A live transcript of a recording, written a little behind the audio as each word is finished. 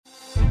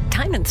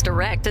Diamonds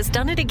Direct has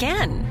done it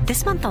again.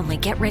 This month only,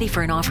 get ready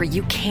for an offer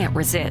you can't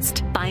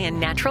resist. Buy a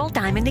natural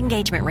diamond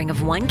engagement ring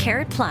of 1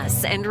 carat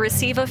plus and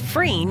receive a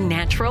free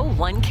natural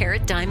 1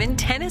 carat diamond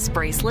tennis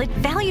bracelet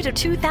valued at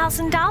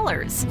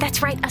 $2,000.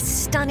 That's right, a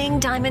stunning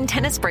diamond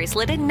tennis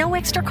bracelet at no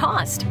extra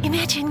cost.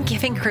 Imagine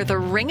giving her the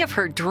ring of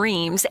her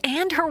dreams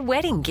and her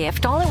wedding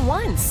gift all at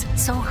once.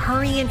 So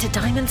hurry into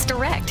Diamonds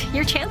Direct.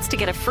 Your chance to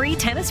get a free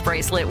tennis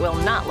bracelet will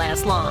not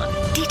last long.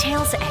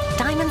 Details at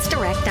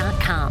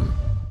diamondsdirect.com.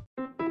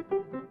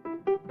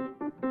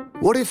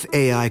 What if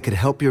AI could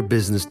help your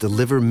business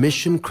deliver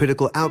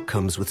mission-critical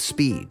outcomes with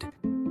speed?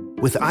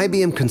 With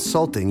IBM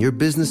Consulting, your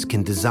business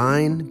can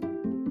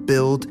design,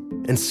 build,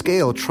 and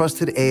scale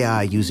trusted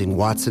AI using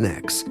Watson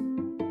X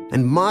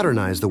and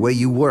modernize the way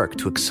you work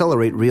to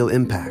accelerate real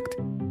impact.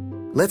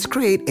 Let's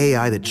create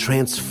AI that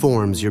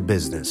transforms your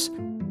business.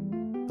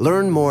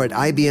 Learn more at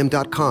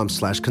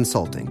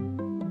ibm.com/consulting.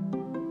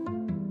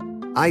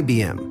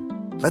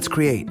 IBM. Let's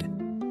create.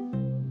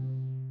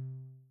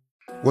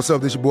 What's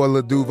up, this your boy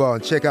Lil Duval,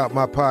 and check out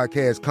my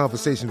podcast,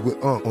 Conversations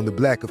with Unc, on the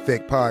Black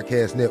Effect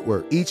Podcast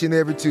Network. Each and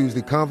every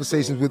Tuesday,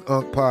 Conversations with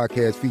Unc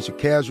podcast feature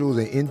casual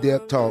and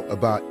in-depth talk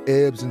about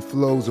ebbs and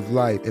flows of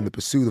life and the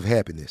pursuit of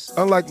happiness.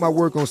 Unlike my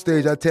work on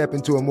stage, I tap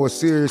into a more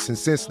serious and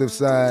sensitive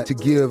side to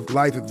give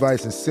life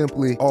advice and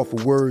simply offer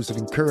words of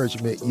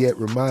encouragement, yet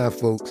remind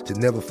folks to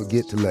never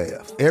forget to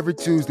laugh. Every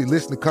Tuesday,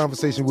 listen to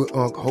Conversation with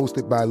Unc,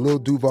 hosted by Lil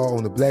Duval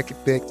on the Black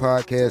Effect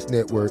Podcast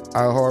Network,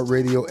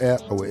 iHeartRadio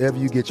app, or wherever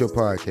you get your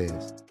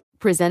podcasts.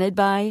 Presented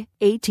by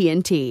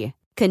AT&T.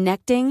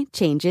 Connecting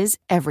changes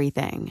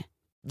everything.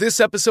 This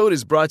episode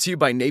is brought to you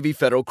by Navy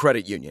Federal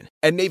Credit Union.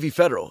 At Navy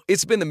Federal,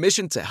 it's been the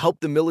mission to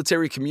help the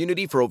military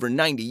community for over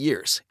 90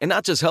 years. And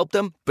not just help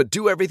them, but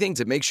do everything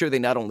to make sure they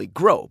not only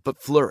grow, but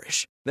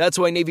flourish. That's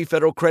why Navy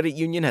Federal Credit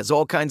Union has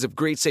all kinds of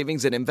great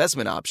savings and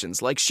investment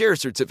options like share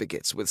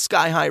certificates with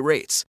sky-high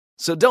rates.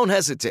 So don't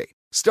hesitate.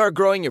 Start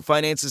growing your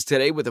finances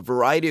today with a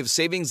variety of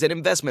savings and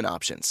investment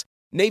options.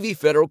 Navy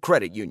Federal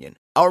Credit Union.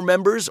 Our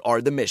members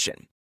are the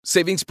mission.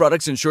 Savings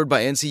products insured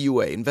by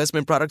NCUA.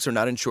 Investment products are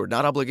not insured,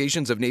 not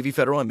obligations of Navy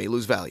Federal and may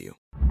lose value.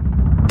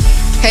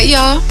 Hey,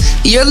 y'all.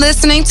 You're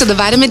listening to the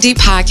Vitamin D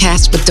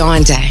Podcast with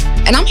Dawn Day.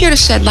 And I'm here to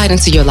shed light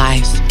into your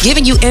life,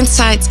 giving you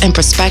insights and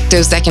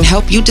perspectives that can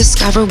help you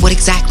discover what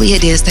exactly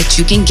it is that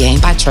you can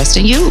gain by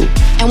trusting you.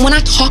 And when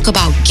I talk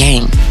about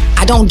gain,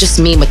 I don't just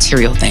mean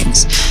material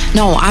things.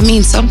 No, I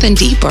mean something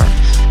deeper.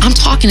 I'm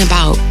talking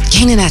about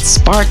gaining that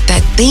spark,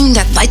 that thing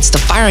that lights the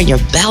fire in your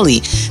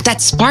belly, that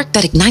spark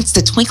that ignites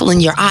the twinkle in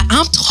your eye.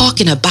 I'm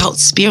talking about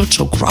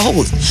spiritual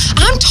growth.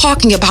 I'm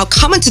talking about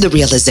coming to the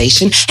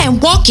realization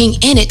and walking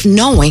in it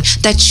knowing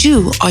that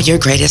you are your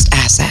greatest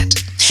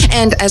asset.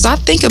 And as I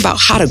think about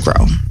how to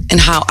grow and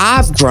how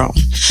I've grown,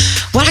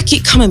 what I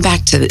keep coming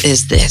back to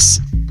is this.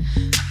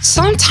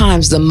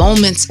 Sometimes the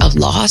moments of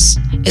loss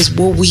is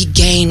where we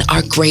gain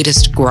our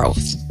greatest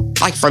growth.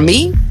 Like for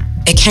me,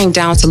 it came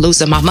down to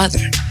losing my mother.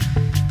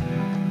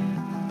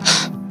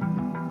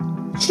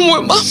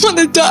 When my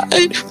mother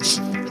died,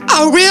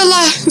 I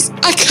realized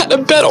I gotta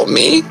bet on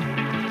me.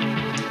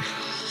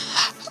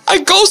 I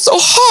go so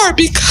hard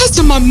because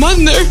of my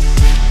mother.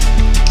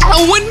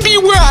 I wouldn't be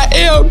where I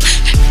am.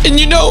 And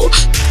you know,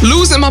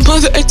 losing my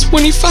mother at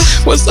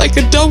 25 was like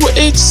a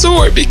double-edged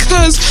sword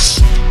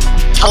because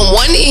on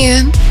one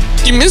end,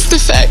 you miss the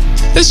fact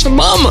that your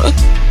mama,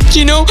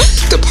 you know,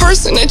 the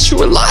person that you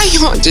rely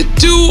on to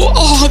do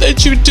all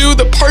that you do,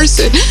 the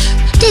person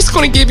that's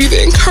going to give you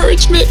the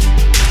encouragement.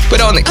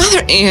 But on the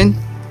other end,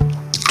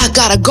 I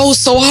gotta go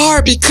so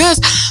hard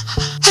because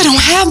I don't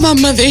have my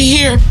mother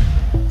here.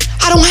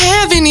 I don't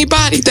have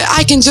anybody that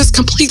I can just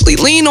completely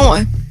lean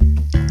on.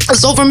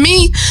 So for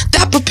me,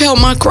 that propelled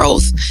my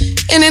growth.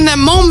 And in that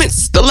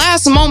moments, the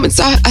last moments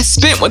I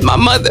spent with my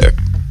mother,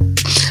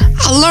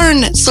 I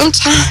learned that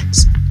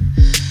sometimes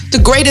the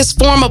greatest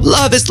form of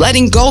love is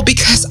letting go,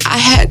 because I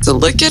had to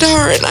look at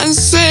her and I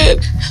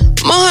said,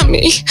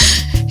 Mommy,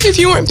 if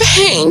you're in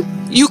pain,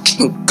 you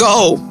can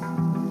go.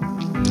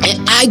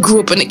 And I grew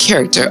up in a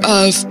character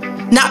of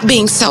not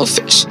being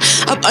selfish,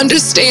 of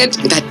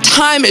understanding that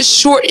time is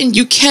short and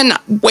you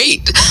cannot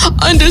wait,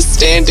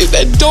 understanding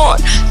that, Dawn,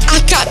 I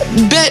gotta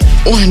bet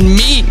on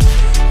me.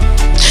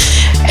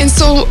 And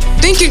so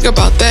thinking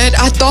about that,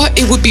 I thought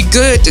it would be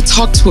good to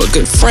talk to a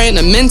good friend,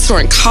 a mentor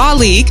and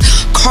colleague,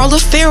 Carla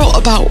Farrell,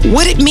 about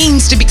what it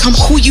means to become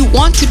who you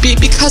want to be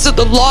because of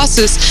the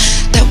losses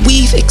that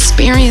we've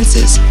experienced,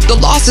 the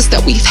losses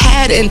that we've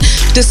had, and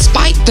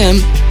despite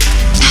them,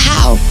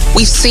 how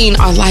we've seen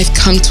our life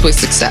come to a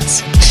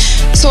success.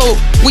 So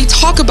we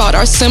talk about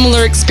our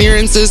similar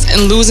experiences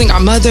in losing our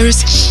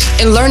mothers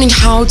and learning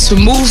how to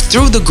move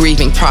through the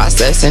grieving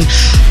process and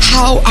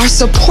how our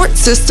support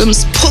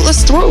systems pull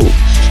us through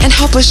and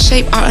help us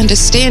shape our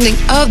understanding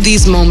of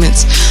these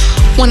moments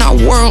when our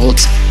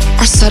worlds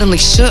are suddenly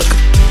shook.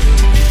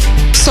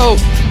 So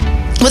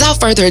without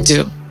further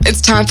ado,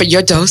 it's time for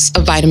your dose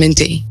of vitamin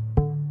D.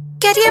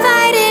 Get your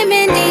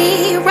vitamin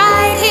D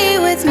right here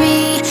with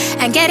me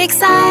and get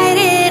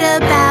excited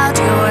about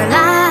your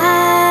life.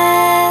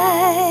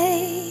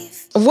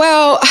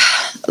 Well,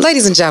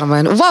 Ladies and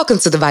gentlemen, welcome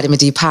to the Vitamin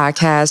D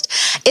podcast.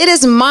 It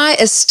is my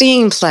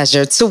esteemed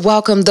pleasure to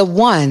welcome the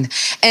one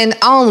and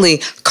only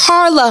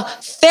Carla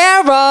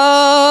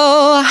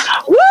Ferrell.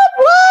 Whoop,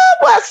 whoop.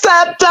 What's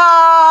up, Dawn?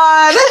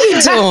 How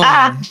you doing?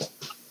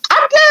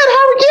 I'm good.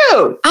 How are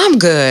you? I'm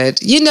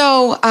good. You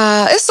know,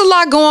 it's a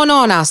lot going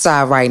on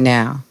outside right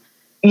now.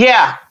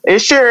 Yeah, it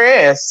sure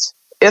is.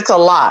 It's a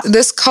lot.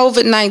 This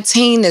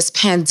COVID-19, this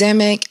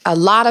pandemic, a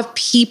lot of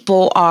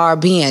people are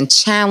being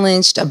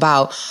challenged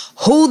about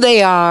who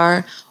they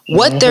are,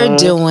 what they're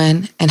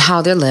doing, and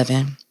how they're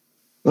living.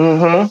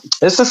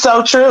 This is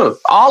so true.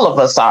 All of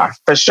us are,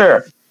 for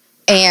sure.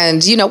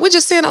 And, you know, we're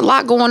just seeing a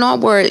lot going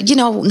on where, you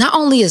know, not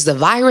only is the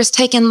virus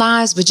taking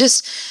lives, but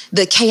just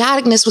the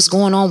chaoticness was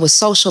going on with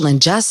social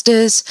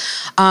injustice.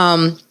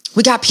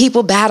 We got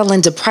people battling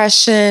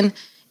depression.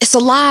 It's a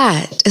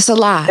lot. It's a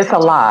lot. It's a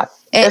lot.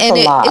 And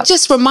it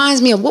just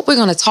reminds me of what we're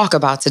going to talk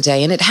about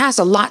today. And it has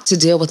a lot to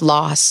deal with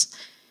loss.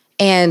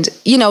 And,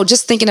 you know,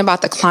 just thinking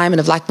about the climate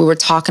of like we were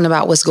talking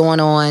about what's going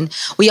on,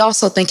 we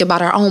also think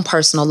about our own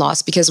personal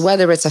loss, because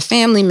whether it's a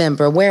family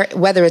member,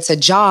 whether it's a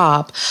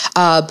job,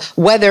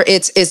 whether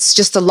it's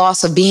just the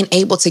loss of being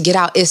able to get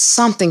out, is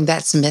something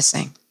that's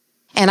missing.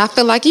 And I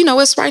feel like, you know,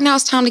 it's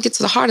time to get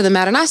to the heart of the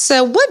matter. And I said,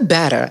 what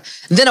better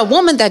than a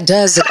woman that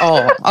does it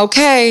all,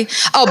 okay?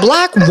 A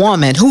Black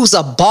woman who's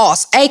a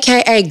boss,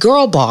 AKA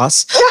girl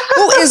boss,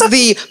 who is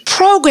the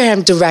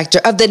program director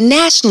of the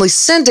nationally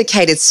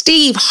syndicated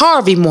Steve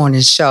Harvey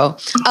Morning Show,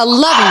 a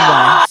loving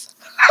wife.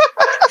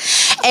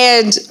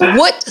 And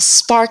what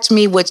sparked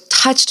me, what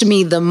touched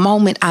me the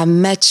moment I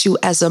met you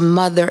as a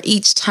mother,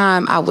 each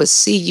time I would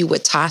see you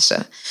with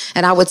Tasha,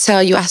 and I would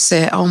tell you, I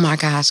said, oh my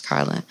gosh,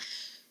 Carla,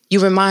 you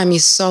remind me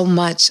so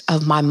much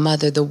of my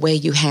mother, the way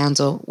you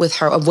handle with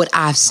her, of what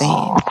I've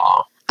seen,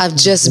 of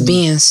just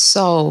being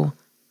so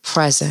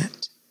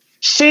present.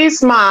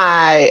 She's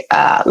my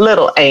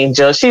little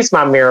angel. She's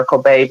my miracle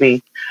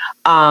baby.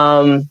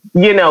 You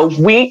know,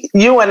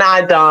 you and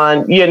I,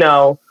 Dawn, you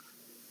know,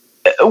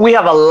 we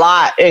have a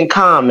lot in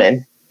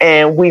common,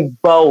 and we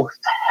both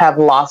have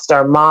lost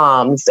our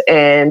moms,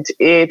 and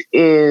it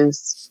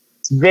is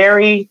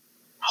very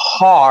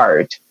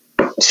hard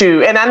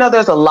and I know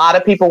there's a lot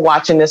of people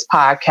watching this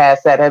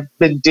podcast that have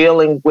been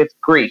dealing with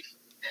grief.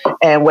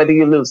 And whether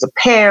you lose a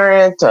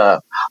parent,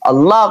 a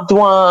loved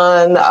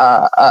one,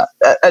 a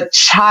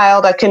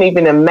child, I can't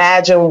even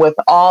imagine with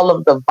all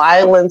of the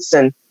violence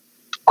and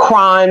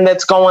crime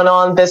that's going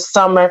on this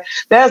summer,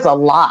 there's a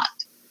lot.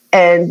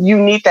 And you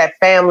need that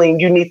family,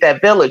 and you need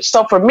that village.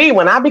 So for me,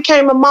 when I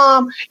became a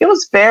mom, it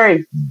was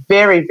very,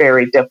 very,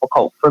 very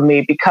difficult for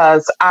me,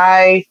 because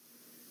I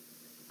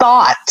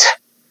thought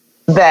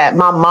that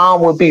my mom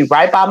would be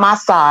right by my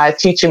side,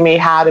 teaching me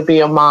how to be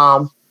a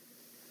mom.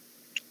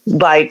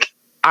 Like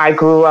I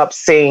grew up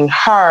seeing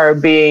her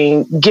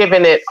being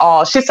given it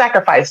all. She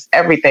sacrificed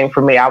everything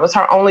for me. I was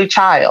her only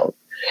child.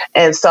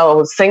 And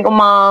so single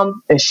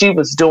mom, and she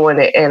was doing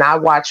it. And I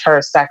watched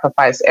her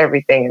sacrifice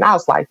everything. And I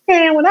was like,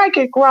 man, when I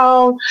get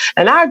grown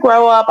and I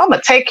grow up, I'm going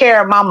to take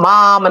care of my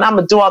mom, and I'm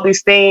going to do all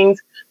these things.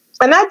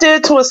 And I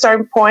did to a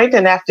certain point.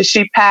 And after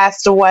she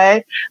passed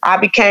away, I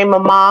became a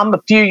mom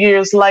a few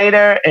years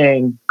later.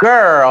 And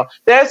girl,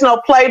 there's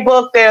no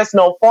playbook. There's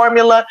no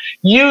formula.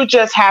 You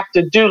just have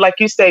to do, like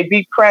you say,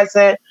 be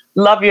present,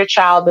 love your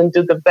child, and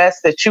do the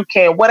best that you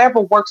can,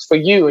 whatever works for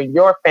you and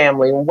your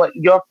family and what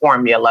your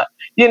formula.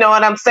 You know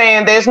what I'm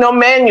saying? There's no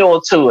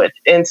manual to it.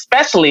 And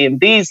especially in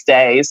these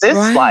days,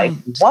 it's like,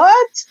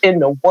 what in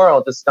the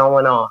world is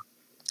going on?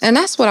 And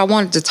that's what I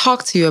wanted to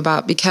talk to you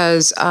about,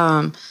 because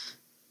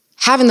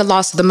having the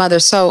loss of the mother.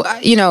 So,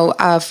 you know,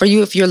 for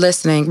you, if you're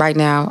listening right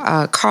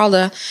now,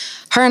 Carla,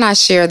 her and I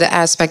share the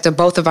aspect of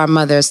both of our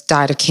mothers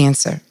died of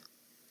cancer.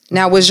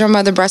 Now, was your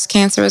mother breast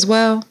cancer as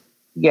well?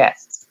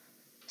 Yes.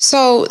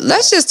 So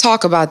let's just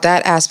talk about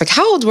that aspect.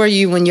 How old were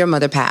you when your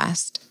mother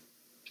passed?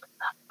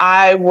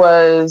 I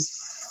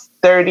was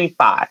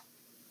 35.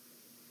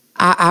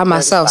 I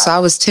myself, 35. So I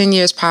was 10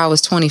 years prior, I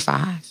was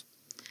 25.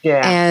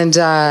 Yeah. And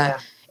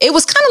it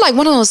was kind of like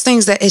one of those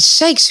things that it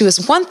shakes you.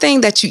 It's one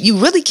thing that you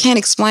really can't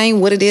explain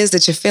what it is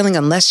that you're feeling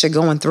unless you're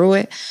going through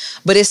it.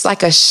 But it's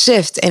like a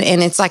shift, and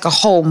it's like a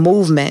whole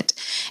movement.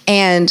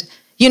 And,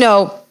 you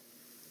know,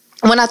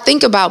 when I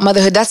think about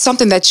motherhood, that's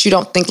something that you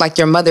don't think like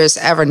your mother is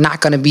ever not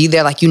going to be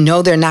there. Like, you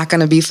know, they're not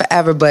going to be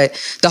forever. But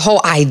the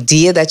whole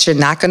idea that you're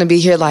not going to be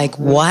here, like,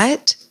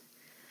 what?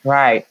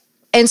 Right.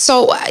 And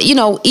so, you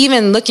know,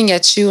 even looking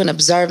at you and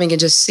observing and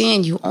just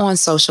seeing you on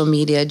social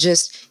media,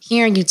 just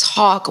hearing you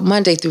talk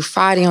Monday through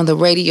Friday on the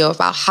radio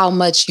about how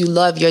much you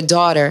love your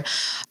daughter.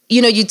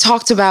 You know, you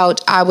talked about,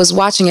 I was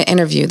watching an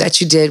interview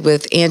that you did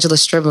with Angela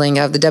Stribling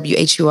of the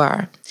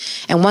WHUR.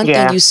 And one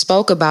thing you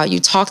spoke about, you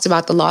talked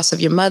about the loss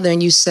of your mother,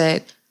 and you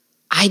said,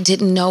 I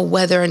didn't know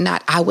whether or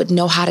not I would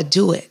know how to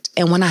do it.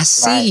 And when I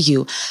see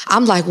you,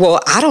 I'm like, well,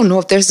 I don't know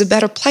if there's a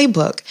better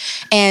playbook.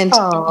 And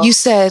you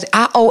said,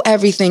 I owe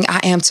everything I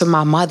am to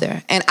my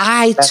mother. And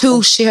I,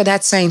 too, share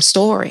that same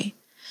story.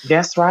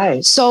 That's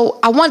right. So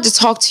I wanted to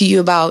talk to you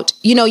about,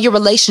 your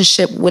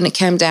relationship when it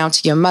came down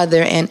to your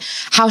mother and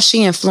how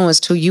she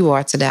influenced who you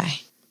are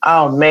today.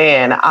 Oh,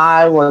 man.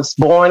 I was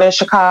born in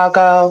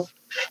Chicago,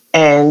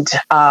 and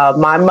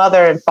my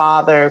mother and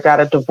father got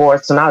a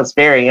divorce when I was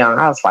very young.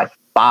 I was like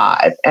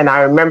 5. And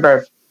I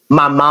remember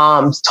my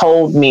mom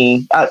told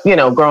me,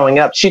 growing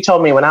up, she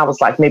told me when I was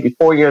like maybe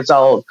 4 years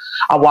old,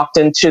 I walked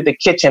into the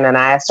kitchen and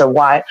I asked her,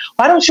 why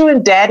don't you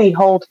and Daddy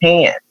hold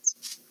hands?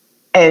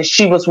 And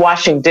she was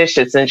washing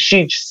dishes, and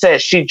she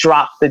said she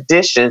dropped the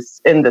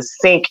dishes in the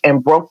sink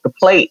and broke the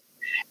plate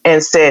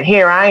and said,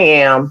 here I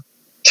am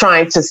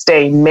trying to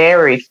stay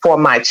married for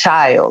my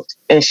child.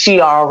 And she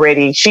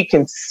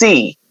can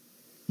see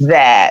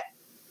that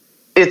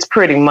it's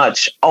pretty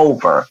much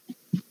over.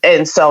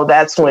 And so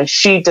that's when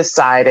she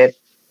decided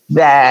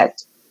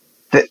that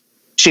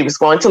she was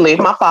going to leave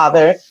my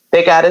father.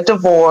 They got a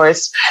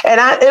divorce,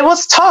 and it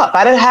was tough.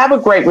 I didn't have a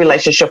great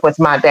relationship with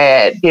my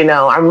dad.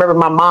 I remember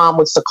my mom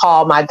was to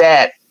call my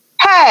dad,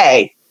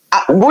 hey,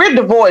 we're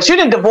divorced. You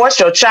didn't divorce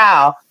your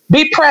child.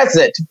 Be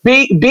present,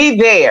 be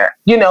there.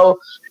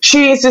 She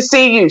needs to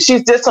see you.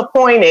 She's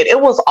disappointed. It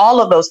was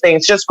all of those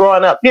things just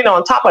growing up,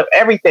 on top of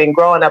everything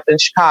growing up in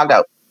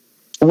Chicago.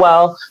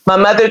 Well, my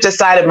mother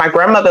decided, my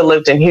grandmother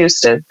lived in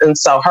Houston, and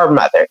so her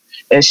mother,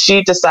 and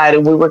she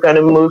decided we were going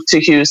to move to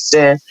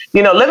Houston.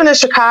 Living in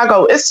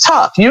Chicago, it's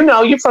tough.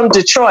 You're from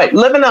Detroit.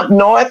 Living up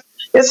north,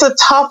 it's a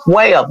tough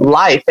way of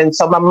life. And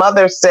so my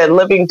mother said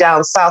living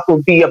down south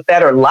would be a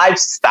better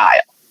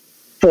lifestyle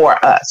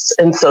for us.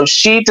 And so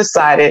she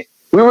decided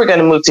we were going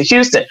to move to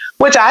Houston,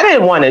 which I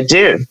didn't want to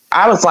do.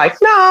 I was like,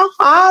 no,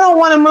 I don't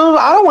want to move.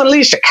 I don't want to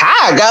leave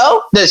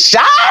Chicago. The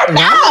Shire?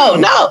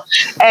 No.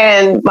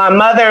 And my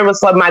mother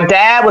was like, my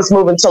dad was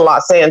moving to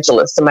Los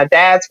Angeles. So my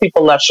dad's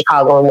people left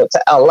Chicago and went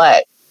to LA.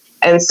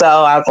 And so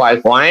I was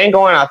like, well, I ain't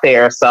going out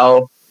there.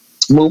 So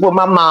moved with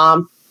my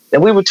mom.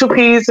 And we were 2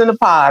 peas in a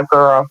pod,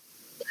 girl.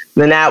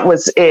 And that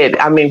was it.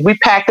 I mean, we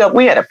packed up.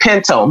 We had a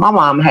Pinto. My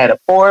mom had a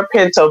Ford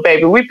Pinto,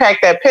 baby. We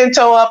packed that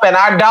Pinto up and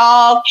our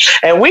dog,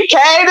 and we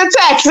came to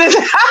Texas.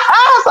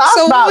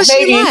 So what was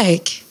she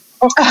like?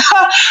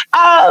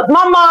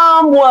 My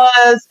mom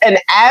was an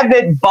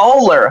avid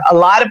bowler. A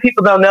lot of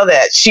people don't know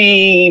that.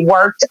 She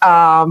worked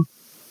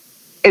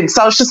in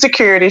Social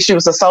Security. She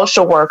was a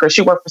social worker.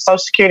 She worked for Social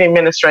Security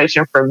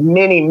Administration for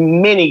many,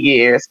 many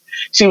years.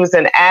 She was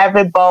an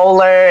avid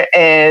bowler,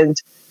 and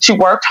she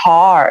worked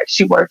hard.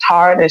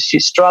 And she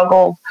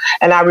struggled.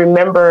 And I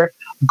remember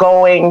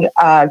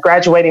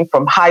graduating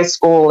from high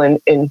school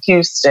in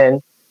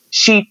Houston.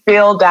 She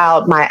filled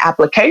out my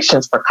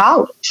applications for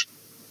college.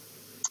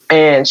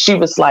 And she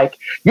was like,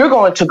 you're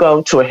going to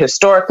go to a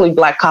historically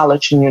Black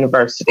college and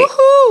university.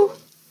 Woohoo!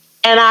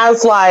 And I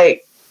was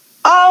like,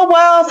 oh,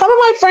 well, some of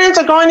my friends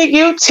are going to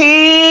UT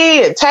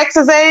and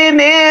Texas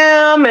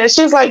A&M. And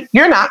she's like,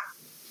 you're not.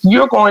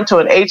 You're going to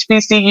an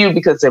HBCU,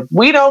 because if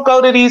we don't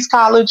go to these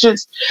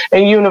colleges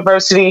and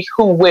university,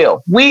 who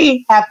will?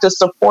 We have to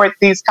support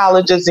these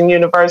colleges and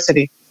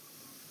university.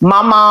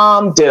 My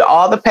mom did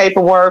all the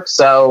paperwork.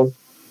 So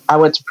I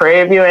went to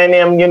Prairie View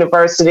A&M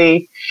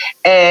University,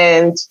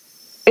 and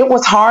it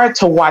was hard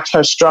to watch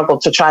her struggle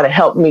to try to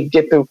help me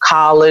get through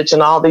college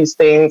and all these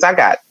things. I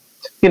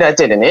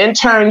did an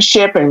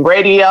internship in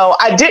radio.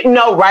 I didn't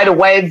know right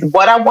away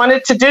what I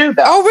wanted to do,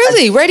 though. Oh,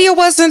 really? Radio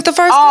wasn't the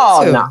first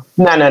thing? Oh,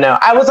 no.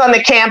 I was on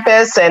the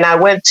campus, and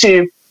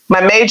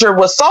my major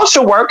was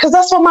social work, because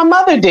that's what my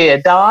mother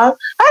did, Dawn.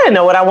 I didn't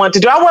know what I wanted to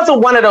do. I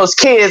wasn't one of those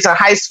kids in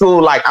high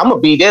school, like, I'm going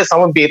to be this, I'm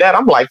going to be that.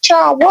 I'm like,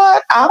 child,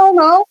 what? I don't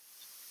know.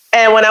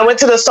 And when I went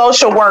to the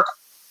social work,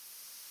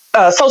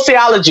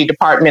 sociology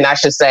department, I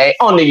should say,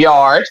 on the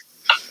yard,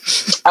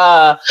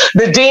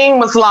 the dean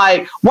was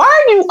like, why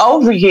are you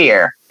over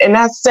here? And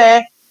I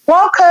said,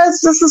 well,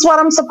 because this is what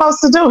I'm supposed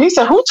to do. He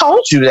said, who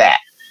told you that?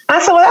 I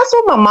said, well, that's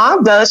what my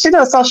mom does. She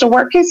does social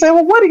work. He said,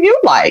 well, what do you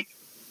like?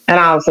 And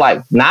I was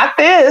like, not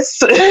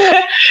this. And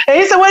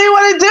he said, what do you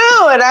want to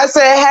do? And I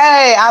said,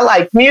 hey, I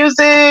like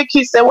music.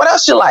 He said, what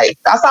else you like?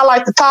 I said, I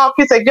like to talk.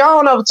 He said, go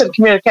on over to the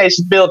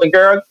communications building,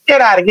 girl. Get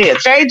out of here.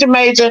 Change your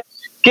major.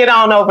 Get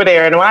on over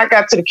there. And when I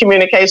got to the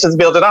communications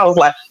building, I was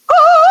like,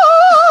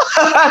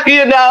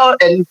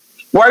 and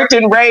worked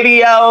in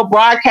radio,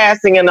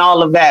 broadcasting, and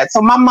all of that.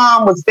 So my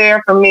mom was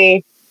there for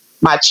me,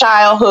 my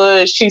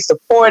childhood. She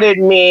supported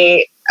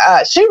me.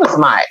 She was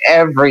my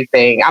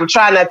everything. I'm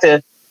trying not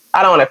to,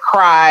 I don't want to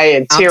cry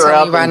and tear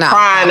up and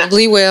cry.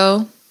 Probably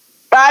will.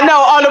 I know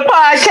on the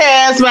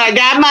podcast, but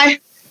I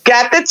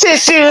got the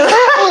tissue.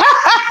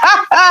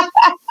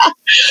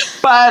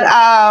 But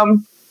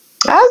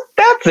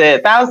that's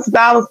it.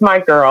 That was my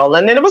girl.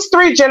 And then it was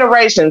 3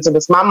 generations. It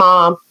was my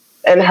mom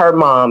and her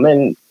mom.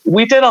 And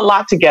we did a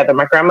lot together.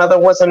 My grandmother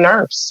was a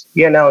nurse.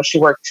 She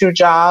worked 2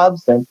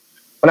 jobs. And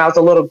when I was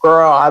a little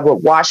girl, I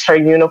would wash her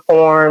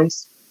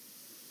uniforms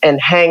and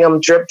hang them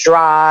drip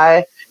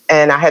dry.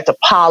 And I had to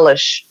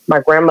polish my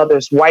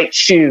grandmother's white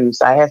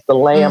shoes. I had to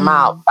lay them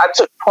out. I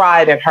took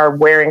pride in her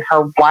wearing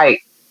her white,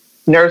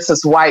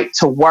 nurse's white,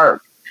 to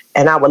work.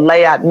 And I would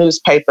lay out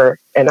newspaper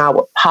and I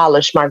would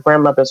polish my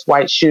grandmother's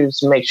white shoes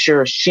to make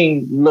sure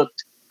she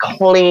looked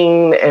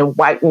clean and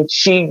white and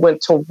she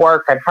went to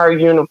work in her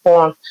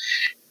uniform.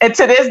 And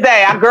to this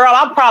day, I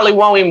probably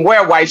won't even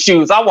wear white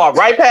shoes. I walk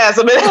right past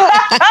them.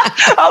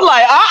 I'm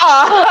like,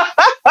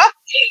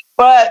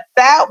 But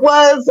that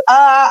was,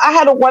 I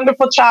had a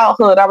wonderful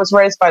childhood. I was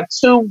raised by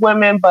two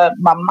women, but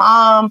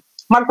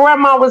my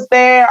grandma was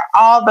there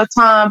all the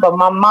time, but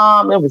my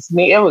mom, it was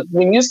me. It was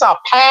when you saw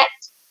Pat,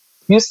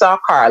 you saw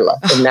Carla,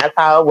 and that's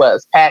how it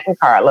was. Pat and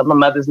Carla. My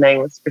mother's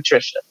name was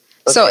Patricia.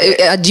 Okay. So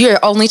you're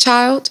only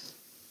child?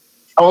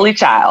 Only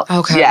child.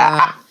 Okay.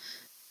 Yeah.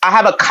 I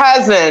have a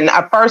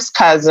first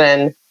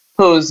cousin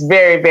who's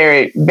very,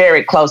 very,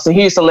 very close. And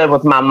he used to live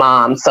with my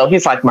mom. So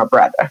he's like my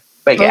brother.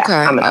 But yeah,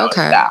 I'm an only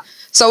child.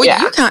 So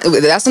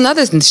that's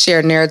another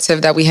shared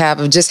narrative that we have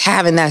of just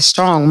having that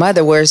strong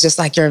mother where it's just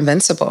like you're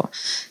invincible.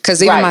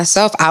 Because even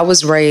myself, I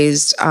was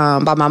raised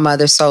by my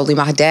mother solely.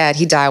 My dad,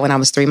 he died when I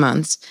was 3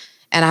 months.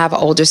 And I have an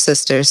older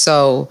sister.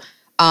 So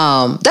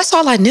that's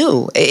all I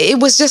knew. It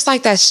was just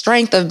like that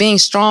strength of being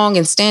strong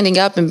and standing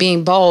up and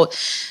being bold.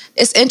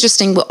 It's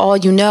interesting with all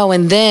you know.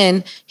 And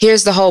then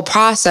here's the whole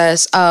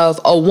process of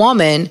a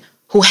woman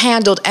who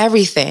handled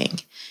everything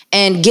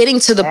and getting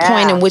to the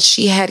point in which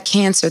she had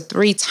cancer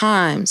 3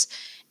 times.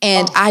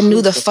 And I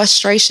knew the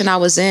frustration I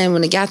was in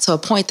when it got to a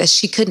point that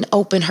she couldn't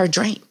open her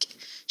drink.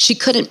 She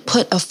couldn't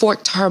put a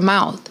fork to her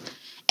mouth.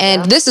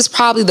 And this is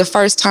probably the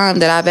first time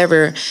that I've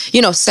ever,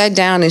 sat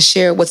down and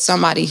shared with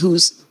somebody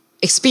who's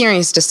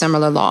experienced a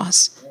similar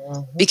loss.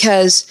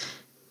 Because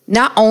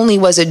not only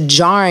was it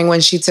jarring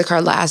when she took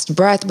her last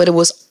breath, but it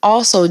was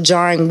also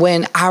jarring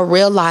when I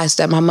realized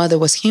that my mother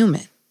was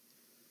human.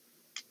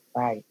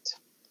 Right.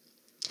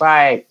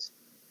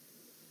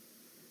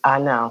 I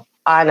know.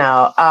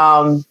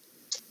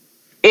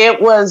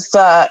 It was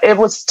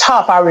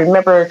tough. I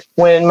remember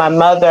when my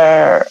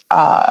mother,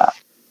 I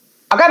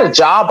got a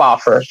job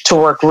offer to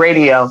work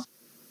radio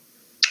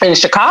in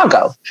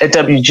Chicago at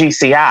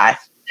WGCI.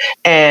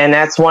 And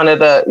that's one of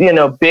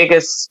the,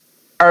 biggest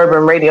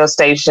urban radio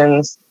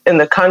stations in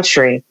the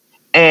country.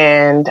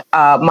 And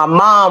my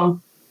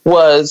mom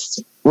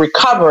was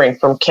recovering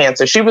from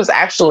cancer. She was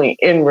actually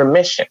in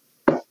remission.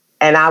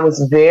 And I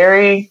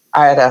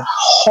had a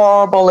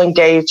horrible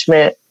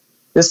engagement.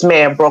 This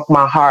man broke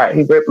my heart.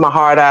 He ripped my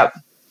heart up,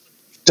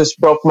 just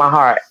broke my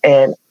heart.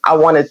 And I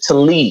wanted to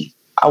leave.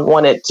 I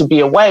wanted to be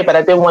away, but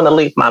I didn't want to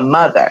leave my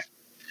mother.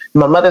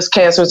 My mother's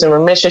cancer was in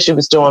remission. She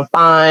was doing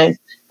fine.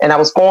 And I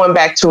was going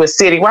back to a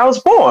city where I was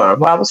born,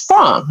 where I was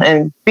from,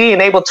 and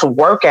being able to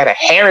work at a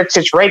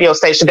heritage radio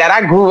station that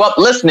I grew up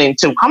listening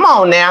to. Come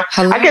on now.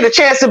 Hello. I get a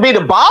chance to be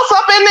the boss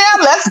up in there.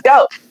 Let's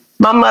go.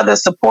 My mother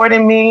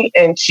supported me,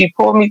 and she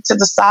pulled me to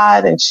the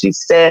side and she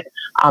said,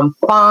 I'm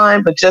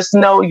fine, but just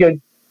know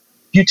you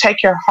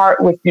take your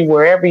heart with you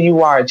wherever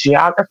you are.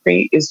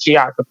 Geography is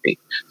geography.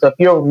 So if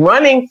you're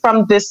running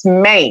from this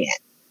man,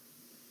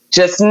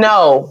 just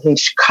know in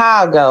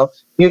Chicago,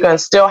 you're going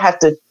to still have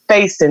to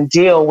face and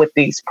deal with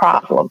these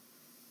problems.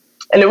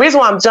 And the reason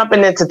why I'm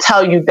jumping in to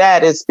tell you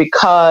that is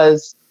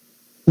because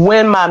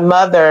when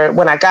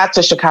I got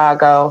to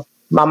Chicago,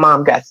 my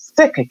mom got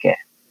sick again.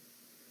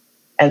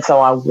 And so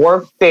I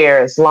worked there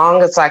as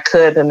long as I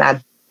could. And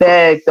I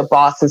begged the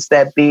bosses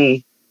that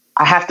be,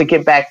 I have to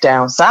get back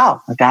down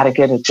south. I got to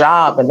get a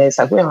job. And they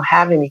said, we don't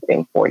have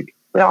anything for you.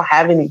 We don't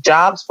have any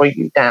jobs for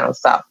you down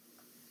south.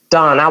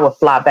 Dawn, I would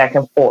fly back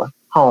and forth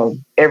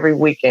home every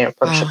weekend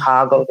from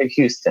Chicago to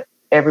Houston.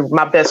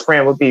 My best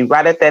friend would be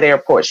right at that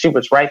airport. She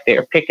was right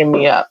there picking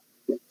me up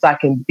so I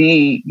can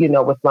be,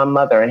 with my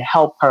mother and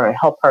help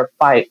her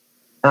fight.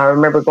 And I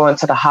remember going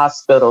to the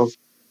hospital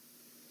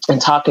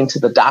and talking to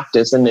the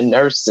doctors and the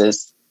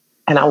nurses.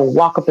 And I would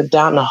walk up and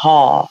down the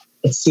hall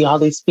and see all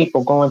these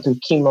people going through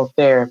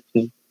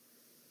chemotherapy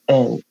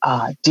and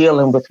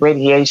dealing with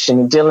radiation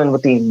and dealing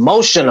with the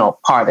emotional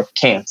part of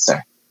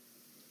cancer.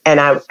 And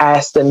I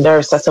asked the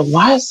nurse, I said,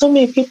 why are so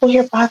many people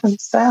here by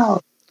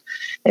themselves?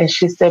 And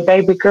she said,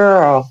 baby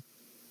girl,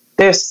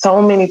 there's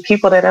so many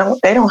people that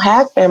don't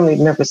have family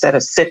members that'll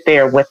sit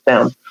there with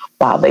them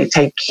while they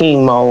take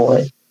chemo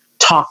and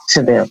talk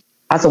to them.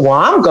 I said, well,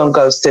 I'm going to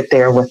go sit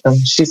there with them.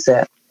 She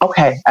said,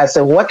 okay. I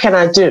said, what can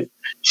I do?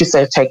 She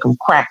said, take them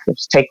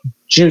crackers, take them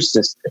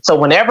juices. So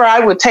whenever I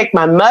would take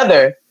my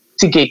mother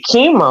to get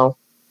chemo,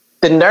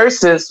 the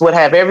nurses would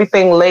have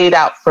everything laid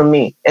out for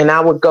me. And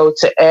I would go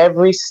to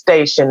every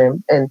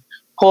station and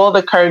pull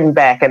the curtain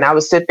back. And I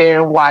would sit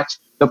there and watch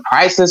The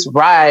Price is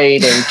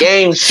Right and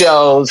game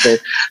shows and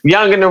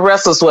Young and the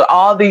Restless with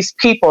all these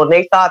people.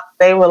 And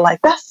they were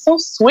like, that's so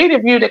sweet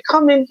of you to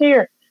come in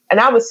here. And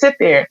I would sit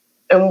there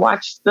and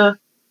watch the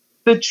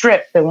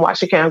drip and watch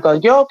the camera go,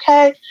 you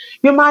okay?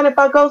 You mind if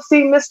I go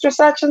see Mr.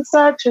 Such and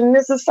Such and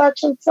Mrs.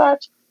 Such and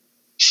Such?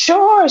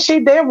 Sure,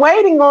 they're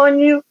waiting on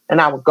you.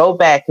 And I would go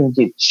back and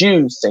get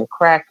juice and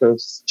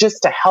crackers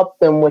just to help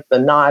them with the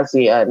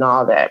nausea and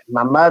all that.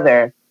 My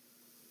mother,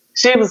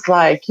 she was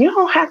like, you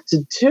don't have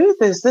to do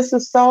this. This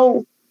is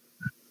so,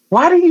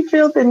 why do you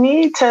feel the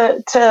need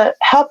to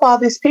help all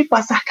these people?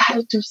 I said, I got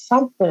to do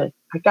something.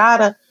 I got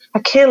to I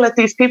can't let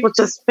these people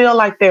just feel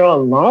like they're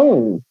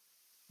alone,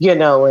 you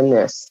know, in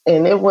this.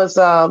 And it was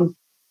hard.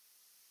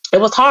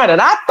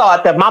 And I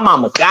thought that my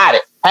mama got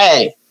it.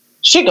 Hey,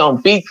 she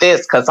gonna beat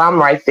this because I'm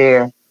right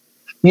there,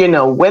 you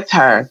know, with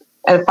her.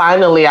 And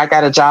finally, I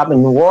got a job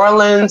in New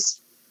Orleans.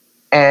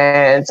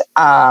 And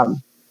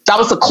that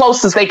was the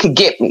closest they could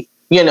get me,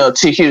 you know,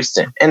 to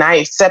Houston. And I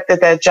accepted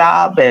that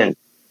job and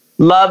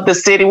loved the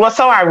city. What's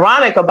so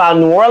ironic about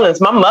New Orleans,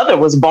 my mother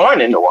was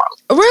born in New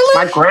Orleans.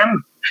 Really?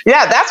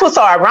 Yeah, that's what's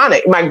so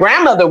ironic. My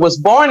grandmother was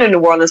born in New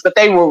Orleans, but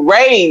they were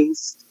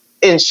raised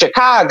in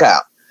Chicago.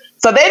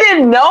 So they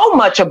didn't know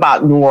much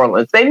about New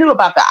Orleans. They knew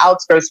about the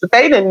outskirts, but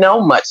they didn't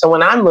know much. So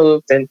when I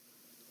moved and,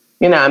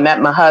 you know, I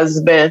met my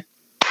husband,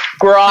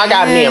 girl, I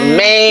got me a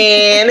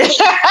man.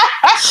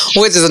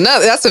 Which is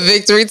that's a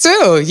victory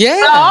too.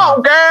 Yeah.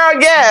 Oh,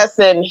 girl, yes.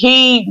 And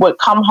he would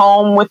come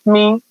home with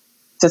me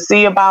to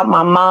see about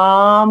my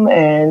mom.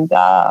 And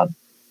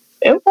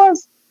it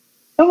was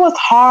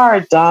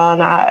hard, Don.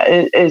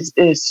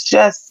 It's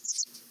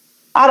just,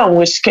 I don't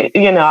wish,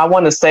 you know, I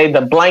want to say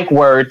the blank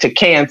word to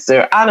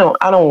cancer. I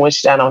don't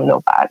wish that on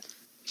nobody.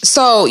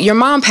 So your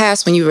mom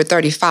passed when you were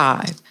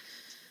 35.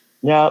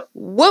 Yep.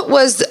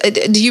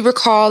 Do you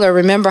recall or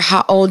remember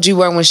how old you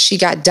were when she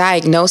got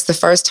diagnosed the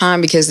first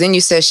time? Because then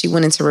you said she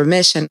went into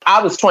remission.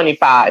 I was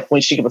 25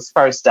 when she was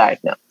first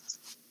diagnosed.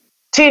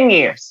 10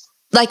 years.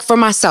 Like for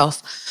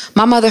myself,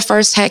 my mother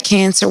first had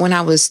cancer when I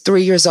was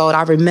 3 years old.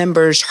 I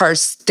remember her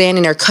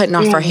standing there cutting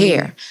off her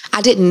hair.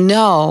 I didn't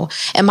know.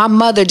 And my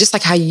mother, just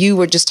like how you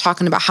were just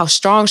talking about how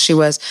strong she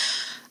was,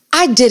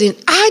 I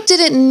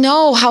didn't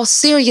know how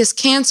serious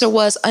cancer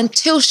was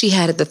until she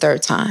had it the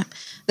third time.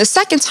 The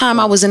second time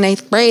I was in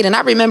 8th grade, and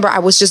I remember I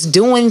was just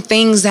doing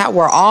things that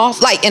were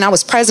off, and I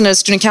was president of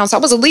student council. I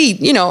was a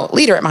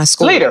leader at my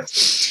school. Leader.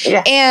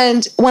 Yeah.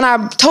 And when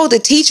I told the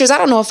teachers, I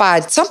don't know if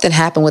something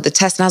happened with the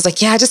test, and I was like,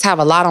 yeah, I just have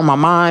a lot on my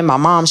mind. My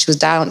mom, she was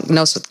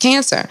diagnosed with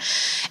cancer.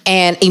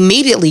 And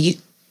immediately,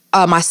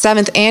 my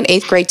 7th and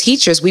 8th grade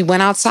teachers, we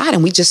went outside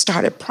and we just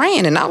started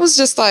praying. And I was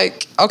just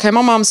like, okay,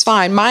 my mom's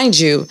fine. Mind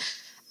you,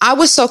 I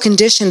was so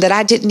conditioned that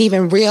I didn't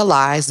even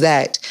realize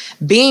that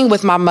being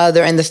with my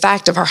mother and the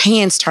fact of her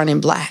hands turning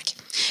black,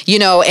 you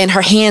know, and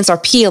her hands are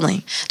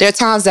peeling. There are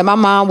times that my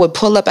mom would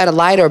pull up at a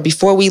light or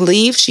before we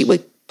leave, she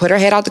would put her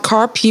head out the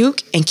car,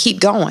 puke, and keep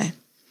going.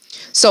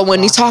 So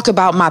when you talk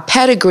about my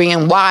pedigree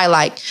and why,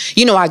 I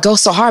go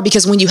so hard,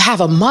 because when you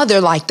have a mother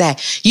like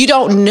that, you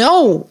don't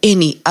know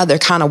any other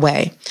kind of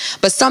way.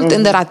 But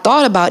something that I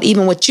thought about,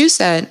 even what you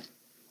said,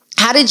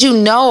 how did you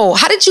know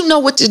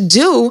what to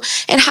do?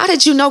 And how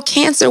did you know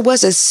cancer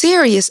was as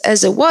serious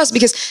as it was?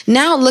 Because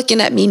now looking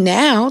at me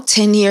now,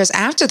 10 years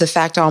after the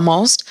fact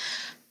almost,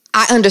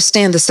 I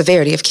understand the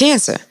severity of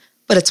cancer.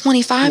 But a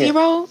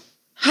 25-year-old,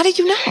 how did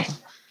you know?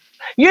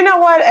 You know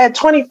what? At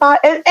 25,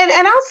 and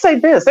I'll say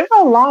this, there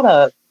are a lot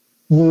of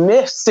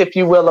myths, if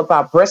you will,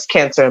 about breast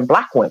cancer in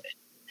Black women.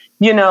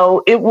 You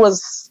know,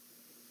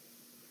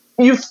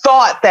 you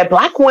thought that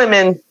Black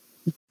women...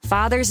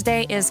 Father's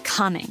Day is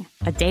coming,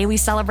 a day we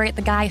celebrate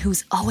the guy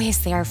who's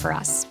always there for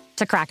us.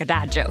 To crack a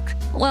dad joke.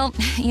 Well,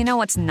 you know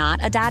what's not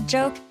a dad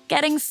joke?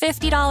 Getting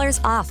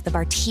 $50 off the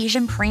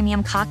Bartesian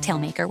Premium Cocktail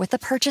Maker with the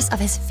purchase of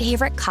his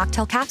favorite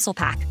cocktail capsule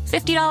pack.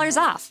 $50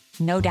 off.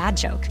 No dad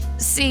joke.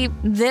 See,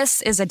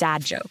 this is a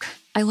dad joke.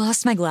 I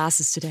lost my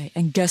glasses today,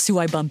 and guess who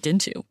I bumped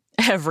into?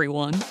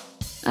 Everyone.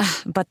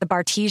 But the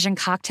Bartesian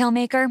Cocktail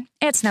Maker,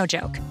 it's no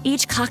joke.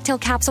 Each cocktail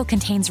capsule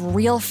contains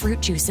real fruit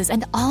juices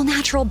and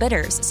all-natural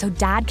bitters, so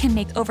Dad can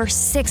make over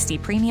 60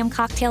 premium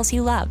cocktails he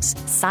loves.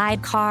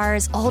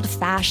 Sidecars, old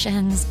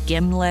fashions,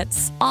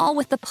 gimlets, all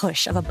with the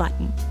push of a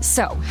button.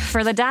 So,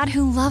 for the dad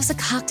who loves a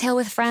cocktail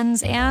with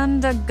friends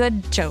and a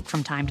good joke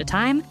from time to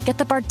time, get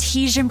the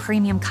Bartesian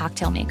Premium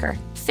Cocktail Maker.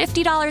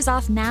 $50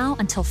 off now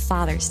until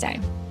Father's Day.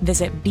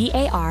 Visit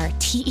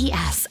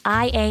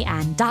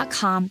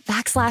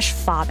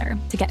BARTESIAN.com/father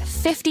to get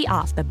 50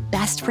 off the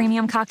best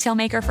premium cocktail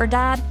maker for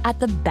dad at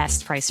the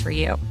best price for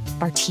you.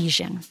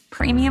 Bartesian,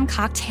 premium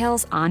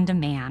cocktails on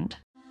demand.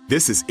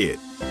 This is it.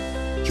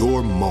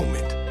 Your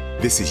moment.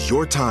 This is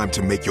your time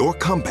to make your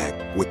comeback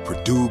with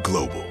Purdue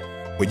Global.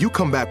 When you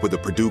come back with a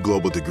Purdue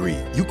Global degree,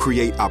 you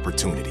create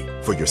opportunity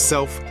for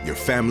yourself, your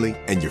family,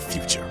 and your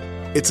future.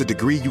 It's a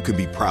degree you can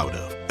be proud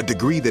of, a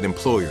degree that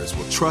employers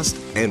will trust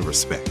and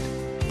respect.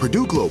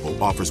 Purdue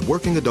Global offers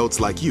working adults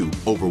like you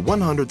over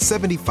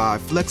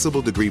 175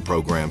 flexible degree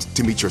programs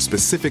to meet your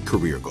specific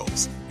career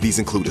goals. These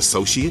include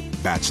associate,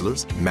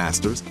 bachelor's,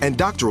 master's, and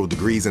doctoral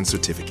degrees and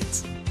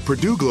certificates.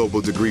 Purdue Global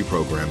degree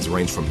programs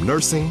range from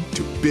nursing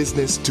to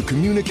business to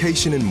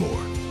communication and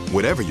more.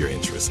 Whatever your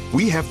interest,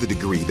 we have the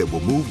degree that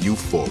will move you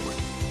forward.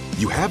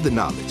 You have the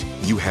knowledge,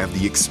 you have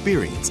the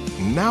experience.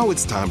 Now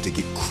it's time to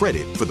get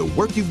credit for the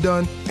work you've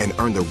done and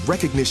earn the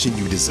recognition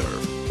you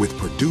deserve with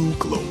Purdue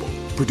Global,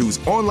 Purdue's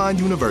online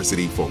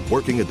university for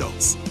working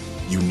adults.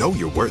 You know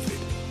you're worth it.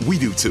 We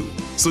do too.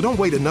 So don't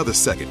wait another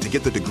second to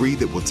get the degree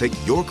that will take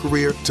your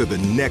career to the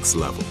next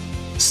level.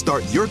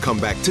 Start your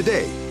comeback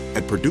today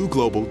at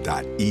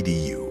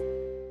purdueglobal.edu.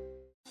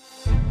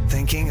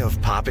 Thank Thinking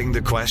of popping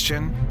the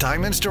question?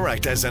 Diamonds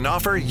Direct has an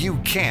offer you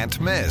can't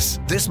miss.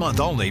 This month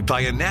only,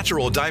 buy a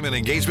natural diamond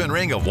engagement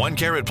ring of 1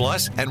 carat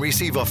plus and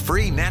receive a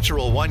free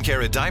natural 1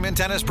 carat diamond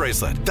tennis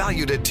bracelet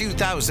valued at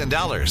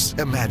 $2,000.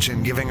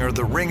 Imagine giving her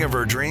the ring of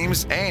her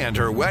dreams and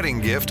her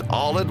wedding gift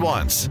all at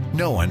once.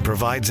 No one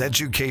provides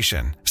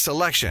education,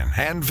 selection,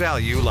 and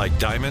value like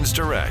Diamonds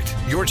Direct.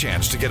 Your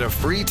chance to get a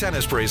free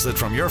tennis bracelet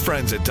from your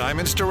friends at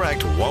Diamonds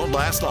Direct won't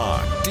last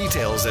long.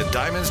 Details at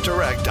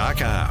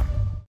diamondsdirect.com.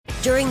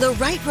 During the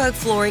Right Rug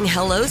Flooring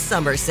Hello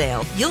Summer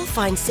Sale, you'll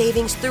find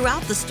savings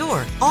throughout the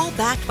store, all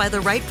backed by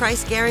the right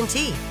price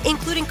guarantee,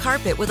 including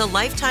carpet with a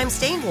lifetime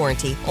stain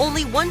warranty,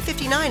 only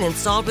 $159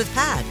 installed with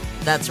pad.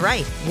 That's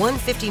right,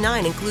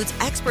 $159 includes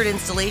expert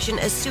installation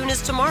as soon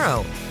as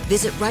tomorrow.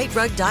 Visit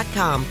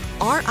rightrug.com,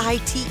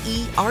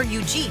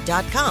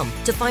 RITERUG.com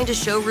to find a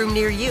showroom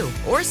near you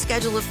or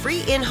schedule a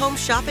free in-home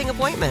shopping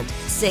appointment.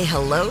 Say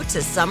hello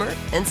to summer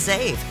and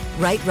save.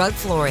 Right Rug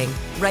Flooring,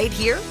 right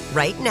here,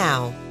 right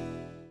now.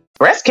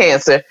 Breast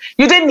cancer,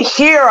 you didn't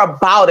hear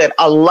about it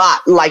a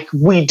lot like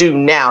we do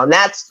now. And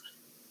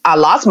I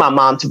lost my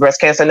mom to breast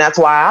cancer, and that's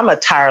why I'm a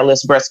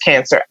tireless breast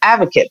cancer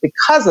advocate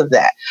because of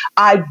that.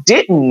 I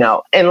didn't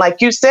know. And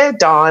like you said,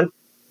 Dawn,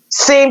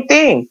 same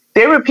thing.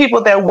 There were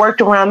people that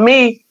worked around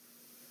me.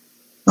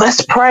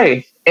 Let's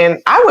pray.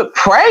 And I would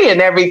pray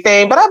and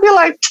everything, but I'd be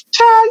like,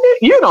 child,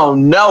 you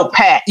don't know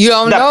Pat. You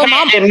don't know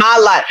Pat in my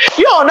life.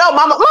 You don't know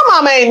my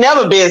mama ain't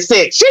never been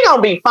sick. She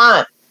gonna be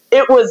fine.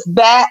 It was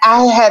that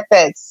I had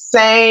that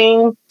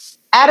same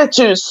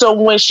attitude. So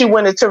when she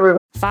went into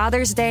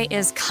Father's Day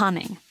is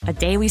coming, a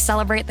day we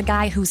celebrate the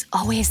guy who's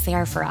always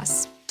there for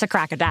us. To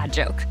crack a dad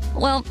joke.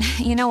 Well,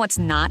 you know what's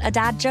not a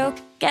dad joke?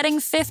 Getting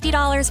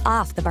 $50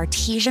 off the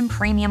Bartesian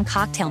Premium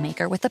Cocktail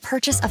Maker with the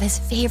purchase of his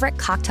favorite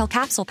cocktail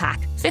capsule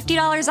pack.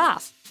 $50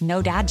 off.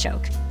 No dad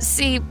joke.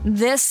 See,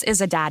 this is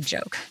a dad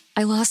joke.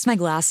 I lost my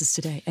glasses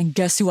today, and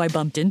guess who I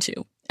bumped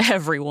into?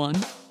 Everyone.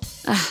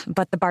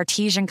 But the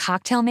Bartesian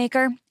Cocktail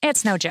Maker,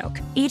 it's no joke.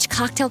 Each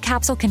cocktail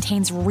capsule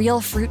contains real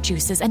fruit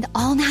juices and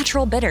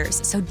all-natural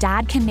bitters, so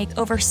Dad can make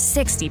over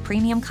 60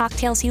 premium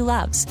cocktails he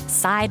loves.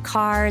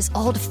 Sidecars,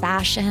 old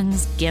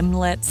fashions,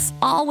 gimlets,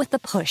 all with the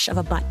push of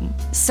a button.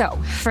 So,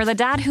 for the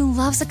dad who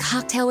loves a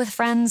cocktail with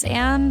friends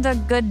and a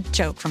good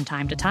joke from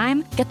time to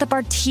time, get the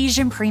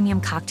Bartesian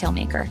Premium Cocktail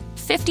Maker.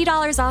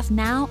 $50 off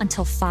now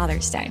until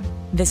Father's Day.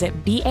 Visit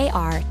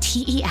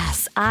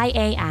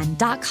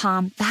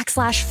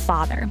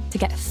BARTESIAN.com/father to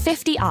get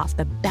 50 off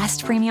the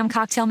best premium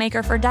cocktail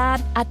maker for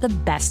dad at the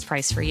best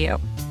price for you.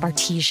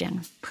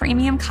 Bartesian,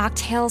 premium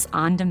cocktails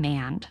on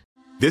demand.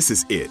 This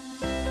is it.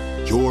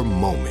 Your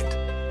moment.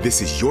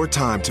 This is your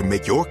time to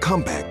make your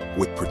comeback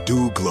with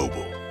Purdue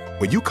Global.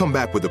 When you come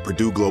back with a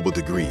Purdue Global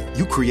degree,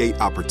 you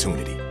create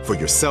opportunity for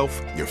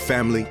yourself, your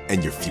family,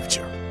 and your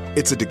future.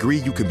 It's a degree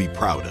you can be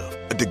proud of,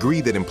 a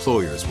degree that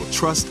employers will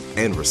trust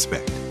and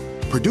respect.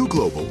 Purdue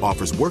Global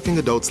offers working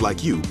adults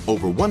like you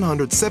over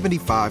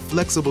 175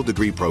 flexible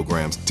degree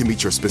programs to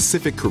meet your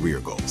specific career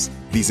goals.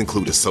 These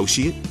include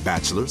associate,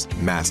 bachelor's,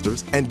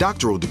 master's, and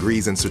doctoral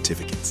degrees and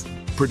certificates.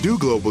 Purdue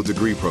Global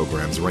degree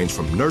programs range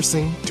from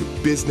nursing to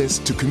business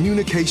to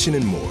communication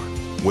and more.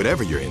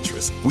 Whatever your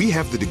interest, we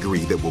have the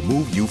degree that will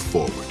move you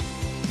forward.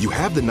 You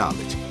have the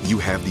knowledge, you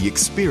have the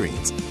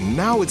experience.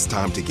 Now it's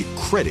time to get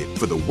credit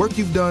for the work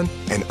you've done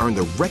and earn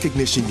the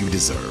recognition you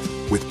deserve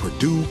with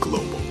Purdue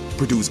Global,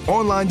 Purdue's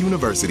online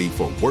university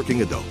for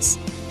working adults.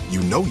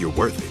 You know you're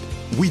worth it.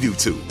 We do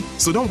too.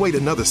 So don't wait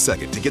another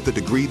second to get the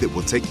degree that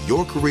will take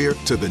your career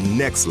to the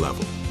next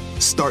level.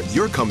 Start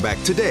your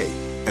comeback today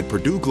at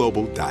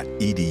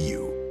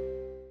purdueglobal.edu.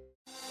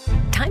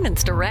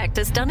 Diamonds Direct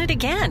has done it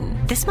again.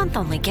 This month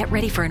only, get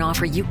ready for an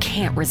offer you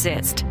can't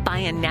resist. Buy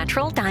a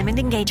natural diamond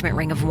engagement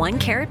ring of 1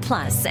 carat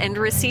plus and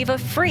receive a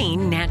free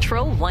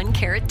natural 1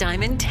 carat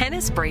diamond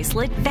tennis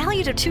bracelet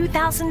valued at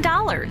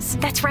 $2,000.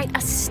 That's right,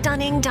 a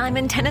stunning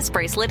diamond tennis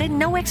bracelet at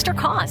no extra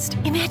cost.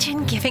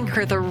 Imagine giving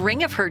her the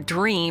ring of her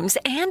dreams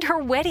and her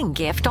wedding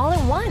gift all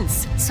at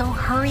once. So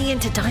hurry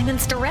into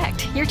Diamonds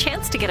Direct. Your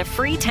chance to get a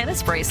free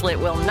tennis bracelet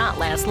will not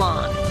last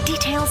long.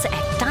 Details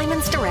at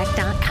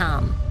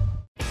diamondsdirect.com.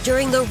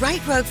 During the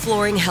Right Rug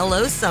Flooring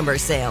Hello Summer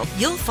Sale,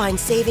 you'll find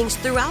savings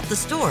throughout the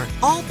store,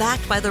 all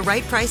backed by the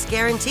right price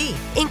guarantee,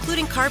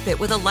 including carpet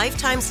with a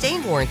lifetime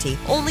stain warranty,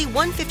 only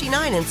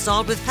 $159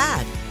 installed with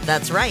pad.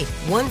 That's right,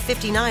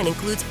 $159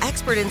 includes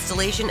expert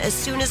installation as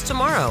soon as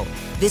tomorrow.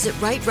 Visit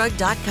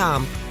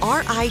rightrug.com,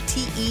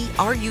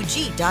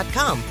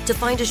 RITERUG.com to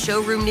find a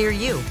showroom near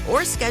you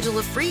or schedule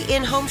a free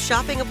in-home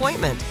shopping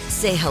appointment.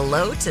 Say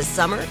hello to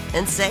summer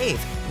and save.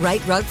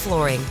 Right Rug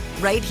Flooring,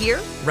 right here,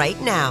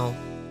 right now.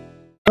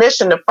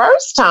 Mission the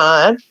first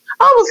time,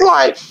 I was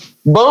like,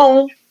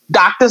 boom,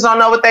 doctors don't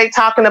know what they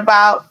talking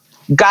about.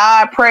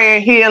 God, prayer,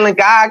 healing,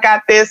 God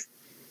got this.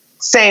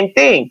 Same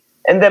thing.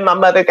 And then my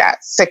mother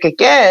got sick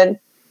again,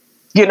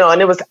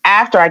 and it was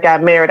after I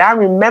got married. I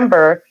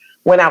remember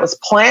when I was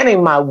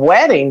planning my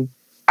wedding,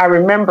 I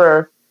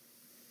remember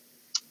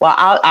Well,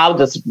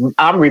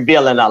 I'm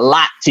revealing a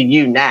lot to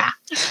you now.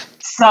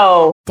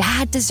 So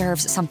Dad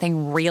deserves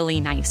something really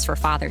nice for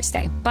Father's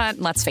Day, but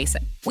let's face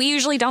it, we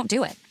usually don't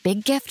do it.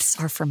 Big gifts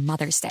are for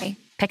Mother's Day.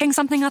 Picking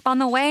something up on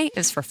the way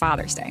is for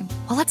Father's Day.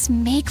 Well, let's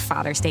make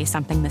Father's Day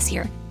something this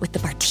year with the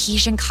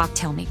Bartesian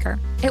Cocktail Maker.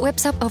 It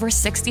whips up over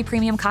 60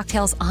 premium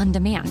cocktails on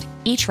demand,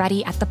 each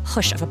ready at the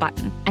push of a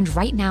button. And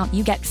right now,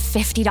 you get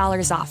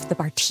 $50 off the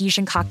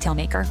Bartesian Cocktail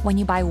Maker when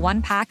you buy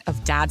one pack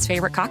of Dad's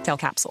favorite cocktail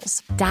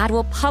capsules. Dad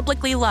will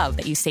publicly love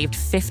that you saved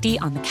 $50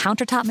 on the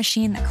countertop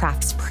machine that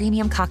crafts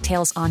premium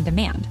cocktails on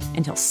demand.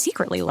 And he'll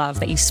secretly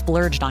love that you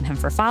splurged on him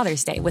for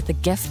Father's Day with the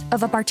gift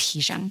of a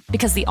Bartesian.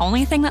 Because the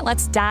only thing that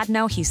lets Dad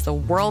know he's the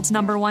world's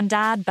number one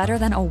dad better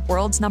than a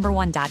world's number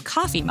one dad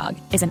coffee mug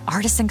is an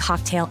artisan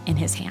cocktail in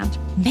his hand.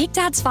 Make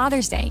Dad's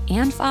Father's Day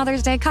and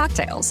Father's Day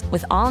cocktails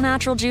with all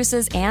natural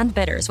juices and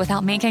bitters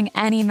without making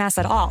any mess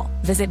at all.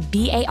 Visit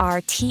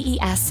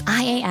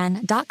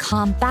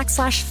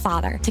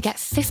BARTESIAN.com/father to get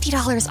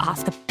 $50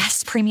 off the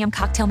best premium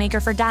cocktail maker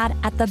for Dad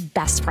at the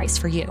best price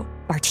for you.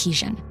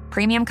 Bartesian.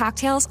 Premium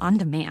cocktails on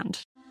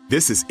demand.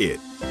 This is it.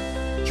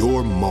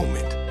 Your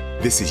moment.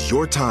 This is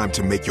your time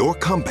to make your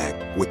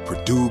comeback with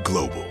Purdue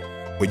Global.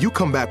 When you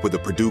come back with a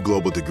Purdue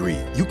Global degree,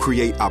 you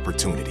create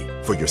opportunity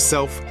for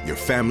yourself, your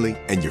family,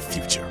 and your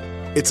future.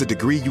 It's a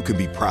degree you can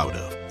be proud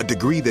of, a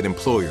degree that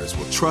employers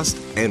will trust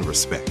and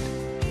respect.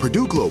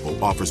 Purdue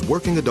Global offers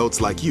working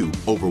adults like you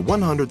over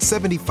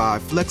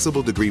 175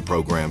 flexible degree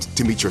programs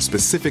to meet your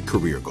specific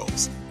career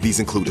goals. These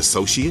include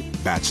associate,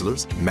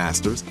 bachelor's,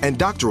 master's, and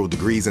doctoral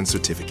degrees and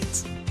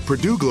certificates.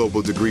 Purdue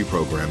Global degree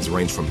programs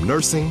range from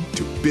nursing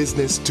to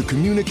business to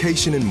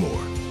communication and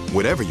more.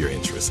 Whatever your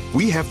interest,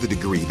 we have the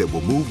degree that will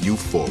move you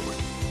forward.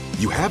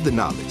 You have the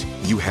knowledge,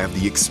 you have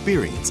the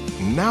experience.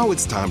 Now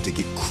it's time to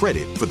get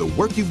credit for the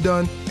work you've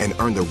done and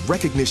earn the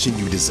recognition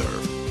you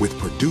deserve with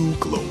Purdue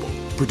Global,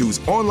 Purdue's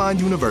online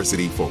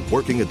university for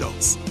working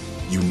adults.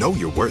 You know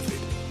you're worth it.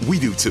 We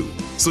do too.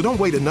 So don't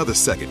wait another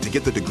second to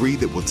get the degree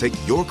that will take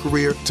your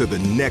career to the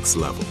next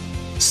level.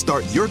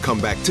 Start your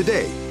comeback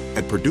today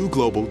at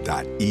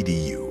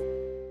purdueglobal.edu.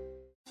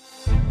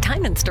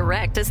 Diamonds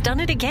Direct has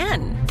done it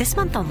again. This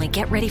month only,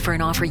 get ready for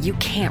an offer you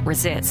can't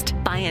resist.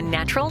 Buy a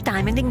natural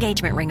diamond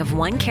engagement ring of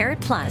 1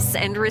 carat plus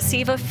and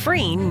receive a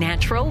free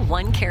natural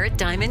 1 carat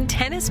diamond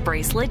tennis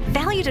bracelet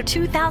valued at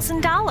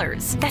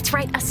 $2,000. That's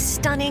right, a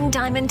stunning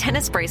diamond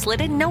tennis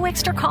bracelet at no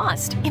extra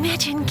cost.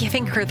 Imagine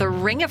giving her the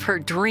ring of her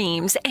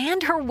dreams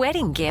and her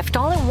wedding gift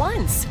all at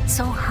once.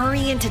 So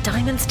hurry into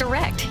Diamonds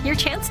Direct. Your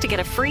chance to get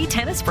a free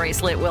tennis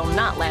bracelet will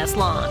not last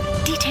long.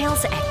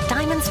 Details at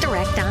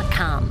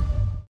diamondsdirect.com.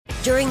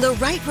 During the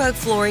Right Rug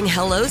Flooring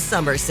Hello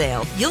Summer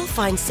Sale, you'll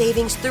find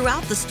savings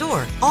throughout the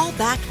store, all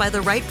backed by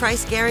the Right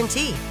Price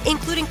Guarantee,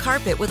 including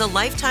carpet with a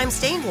lifetime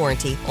stain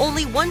warranty,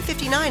 only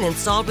 $159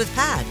 installed with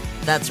pad.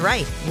 That's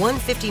right,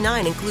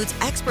 $159 includes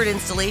expert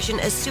installation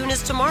as soon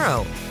as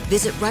tomorrow.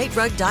 Visit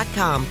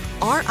rightrug.com,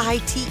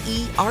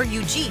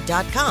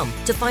 RITERUG.com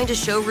to find a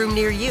showroom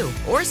near you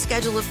or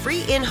schedule a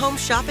free in-home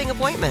shopping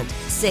appointment.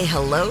 Say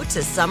hello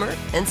to summer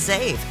and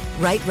save.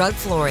 Right Rug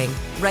Flooring,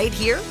 right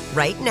here,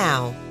 right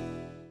now.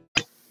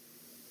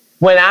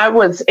 When I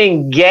was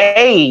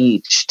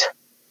engaged,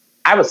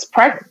 I was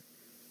pregnant.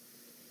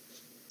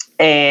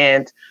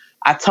 And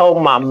I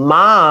told my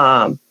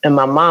mom, and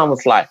my mom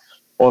was like,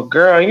 well,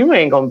 girl, you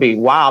ain't going to be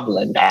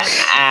wobbling down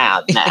the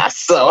aisle now.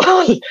 So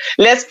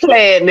let's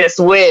plan this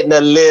wedding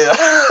a little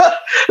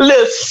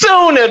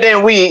sooner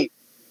than we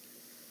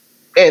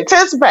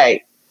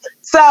anticipate.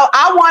 So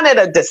I wanted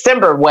a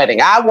December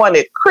wedding. I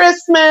wanted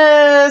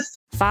Christmas.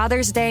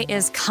 Father's Day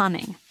is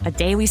coming, a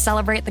day we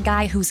celebrate the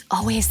guy who's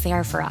always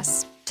there for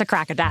us. To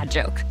crack a dad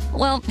joke.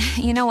 Well,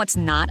 you know what's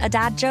not a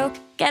dad joke?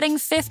 Getting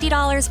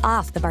 $50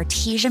 off the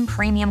Bartesian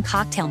Premium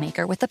Cocktail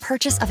Maker with the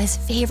purchase of his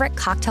favorite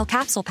cocktail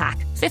capsule pack.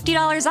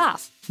 $50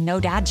 off. No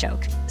dad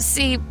joke.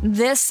 See,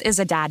 this is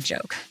a dad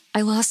joke.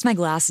 I lost my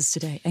glasses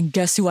today, and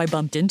guess who I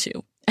bumped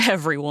into?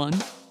 Everyone.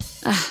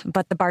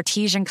 But the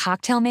Bartesian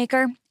Cocktail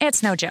Maker,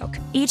 it's no joke.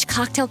 Each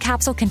cocktail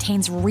capsule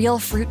contains real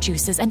fruit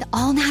juices and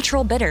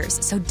all-natural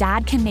bitters, so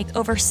Dad can make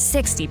over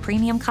 60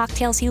 premium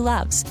cocktails he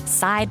loves.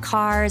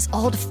 Sidecars,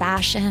 old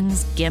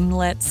fashions,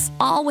 gimlets,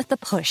 all with the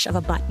push of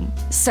a button.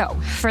 So,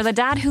 for the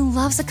dad who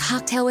loves a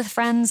cocktail with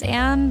friends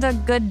and a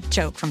good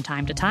joke from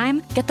time to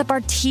time, get the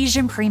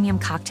Bartesian Premium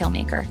Cocktail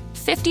Maker.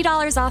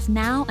 $50 off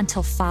now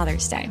until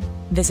Father's Day.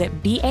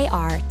 Visit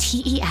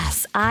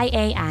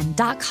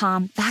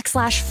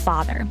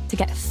BARTESIAN.com/father to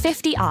get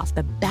 $50 off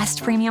the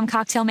best premium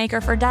cocktail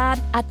maker for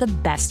Dad at the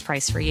best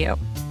price for you.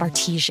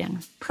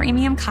 Bartesian.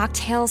 Premium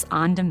cocktails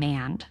on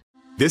demand.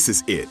 This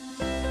is it.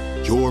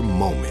 Your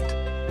moment.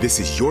 This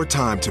is your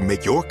time to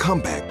make your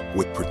comeback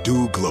with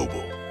Purdue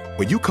Global.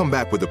 When you come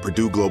back with a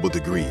Purdue Global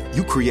degree,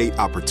 you create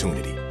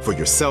opportunity for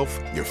yourself,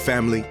 your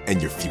family, and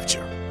your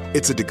future.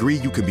 It's a degree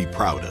you can be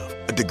proud of,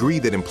 a degree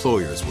that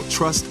employers will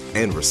trust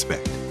and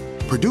respect.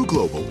 Purdue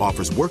Global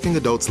offers working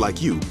adults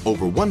like you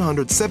over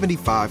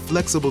 175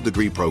 flexible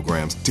degree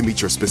programs to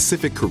meet your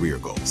specific career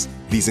goals.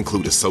 These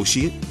include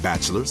associate,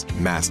 bachelor's,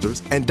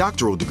 master's, and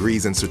doctoral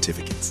degrees and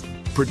certificates.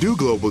 Purdue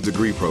Global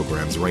degree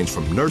programs range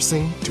from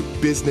nursing to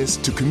business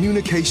to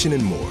communication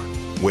and more.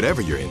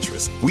 Whatever your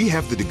interest, we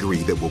have the degree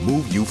that will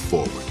move you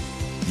forward.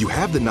 You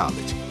have the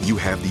knowledge, you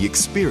have the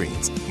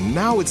experience.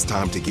 Now it's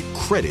time to get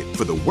credit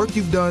for the work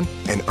you've done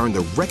and earn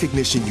the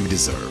recognition you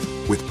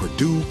deserve with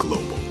Purdue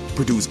Global,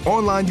 Purdue's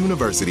online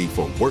university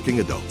for working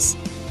adults.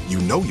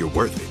 You know you're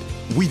worth it.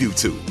 We do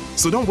too.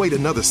 So don't wait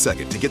another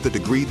second to get the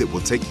degree that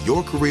will take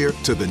your career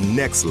to the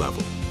next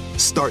level.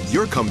 Start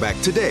your comeback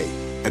today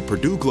at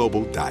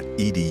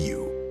purdueglobal.edu.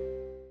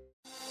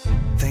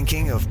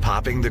 Thinking of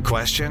popping the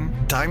question?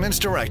 Diamonds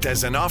Direct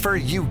has an offer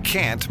you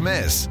can't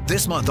miss.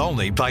 This month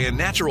only, buy a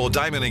natural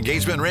diamond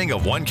engagement ring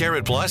of 1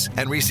 carat plus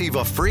and receive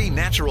a free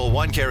natural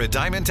 1 carat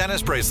diamond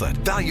tennis bracelet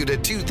valued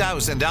at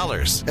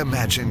 $2,000.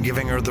 Imagine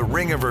giving her the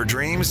ring of her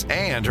dreams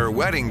and her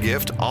wedding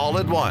gift all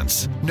at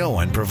once. No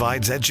one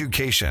provides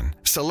education,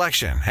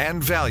 selection,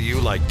 and value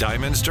like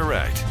Diamonds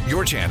Direct.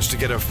 Your chance to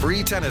get a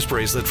free tennis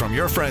bracelet from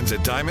your friends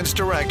at Diamonds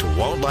Direct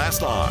won't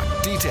last long.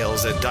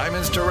 Details at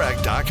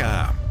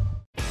diamondsdirect.com.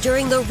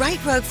 During the Right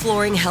Rug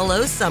Flooring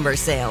Hello Summer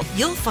Sale,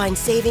 you'll find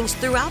savings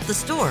throughout the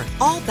store,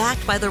 all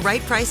backed by the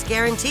right price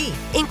guarantee,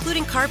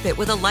 including carpet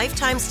with a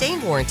lifetime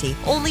stain warranty,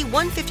 only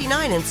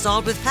 $159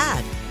 installed with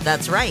pad.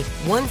 That's right,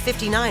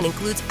 $159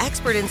 includes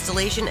expert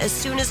installation as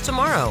soon as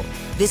tomorrow.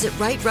 Visit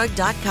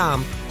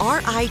rightrug.com,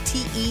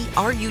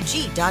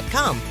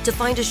 RITERUG.com to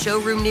find a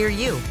showroom near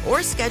you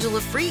or schedule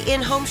a free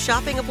in-home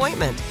shopping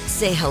appointment.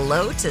 Say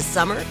hello to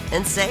summer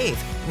and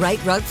save. Right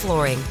Rug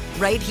Flooring,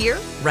 right here,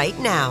 right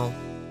now.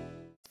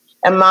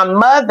 And my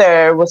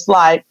mother was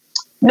like,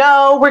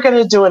 no, we're going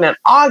to do it in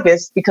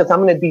August because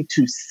I'm going to be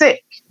too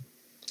sick.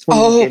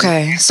 Oh,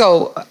 okay.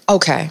 So,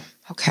 okay.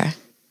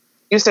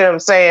 You see what I'm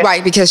saying?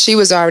 Right, because she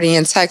was already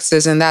in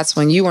Texas and that's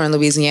when you were in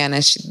Louisiana.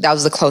 And that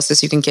was the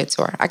closest you can get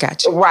to her. I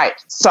got you. Right.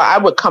 So I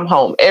would come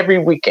home every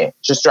weekend,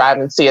 just drive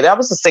and see her. That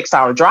was a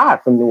 6-hour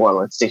drive from New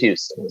Orleans to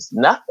Houston. It was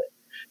nothing.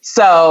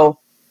 So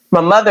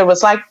my mother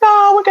was like,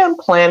 no, we're going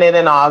to plan it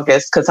in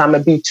August because I'm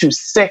going to be too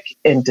sick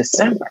in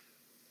December.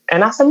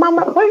 And I said,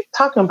 Mama, what are you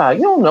talking about?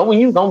 You don't know when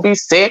you're going to be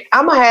sick.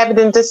 I'm going to have it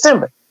in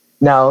December.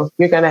 No,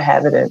 you're going to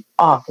have it in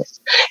August.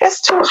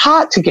 It's too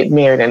hot to get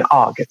married in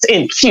August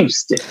in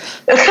Houston.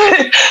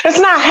 It's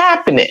not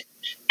happening.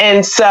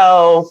 And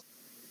so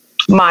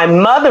my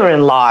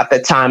mother-in-law at the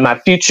time, my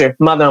future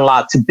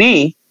mother-in-law to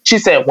be, she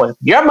said, when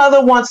your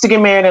mother wants to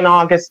get married in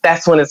August,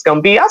 that's when it's going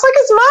to be. I was like,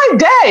 it's my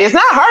day. It's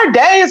not her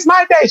day. It's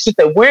my day. She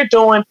said, we're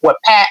doing what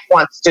Pat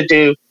wants to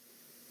do.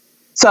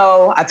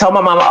 So I told my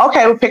mama,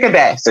 okay, we'll pick a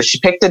day. So she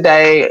picked a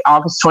day,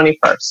 August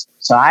 21st.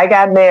 So I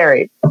got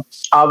married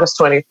August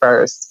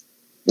 21st.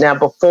 Now,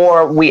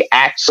 before I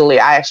actually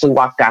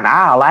walked down the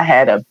aisle, I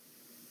had a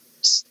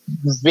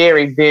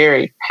very,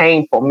 very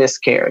painful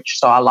miscarriage.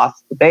 So I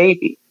lost the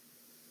baby.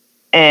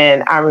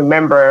 And I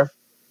remember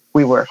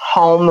we were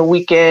home the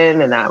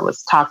weekend and I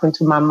was talking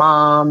to my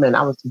mom and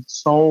I was in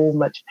so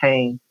much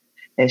pain.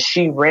 And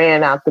she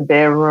ran out the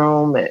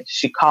bedroom and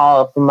she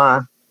called for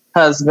my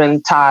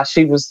husband, Tosh.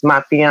 She was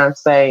my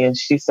fiance. And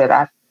she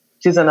said,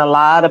 she's in a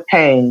lot of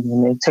pain.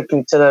 And they took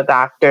me to the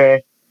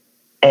doctor.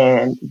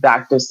 And the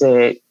doctor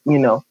said,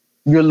 you're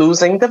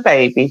losing the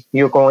baby.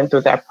 You're going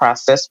through that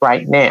process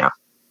right now.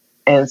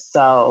 And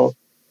so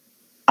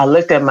I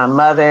looked at my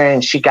mother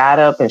and she got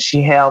up and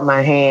she held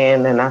my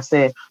hand. And I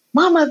said,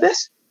 Mama,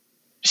 this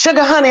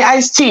sugar honey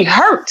iced tea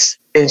hurts.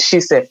 And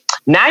she said,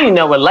 now you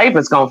know what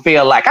labor's going to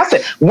feel like. I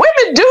said,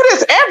 women do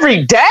this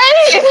every day?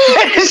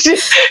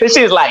 and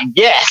she was like,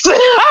 yes.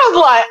 I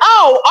was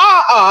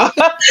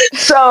like,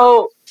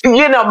 So,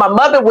 my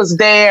mother was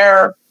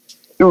there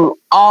through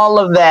all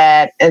of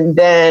that. And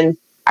then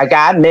I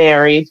got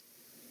married.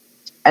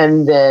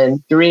 And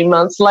then 3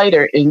 months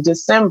later in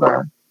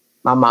December,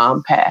 my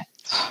mom passed.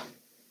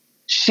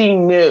 She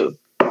knew.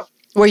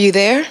 Were you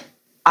there?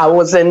 I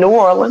was in New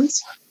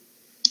Orleans.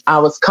 I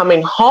was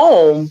coming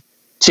home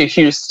to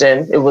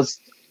Houston. It was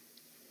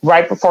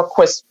right before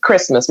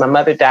Christmas. My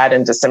mother died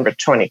on December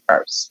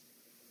 21st.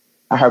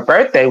 Her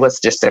birthday was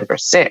December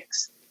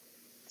 6th.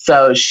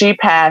 So she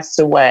passed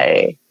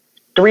away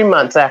 3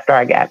 months after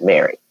I got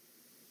married.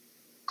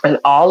 And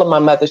all of my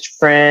mother's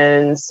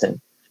friends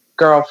and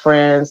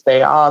girlfriends,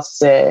 they all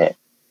said,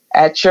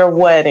 at your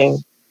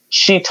wedding,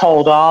 she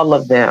told all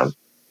of them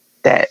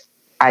that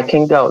I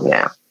can go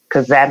now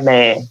because that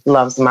man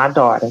loves my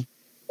daughter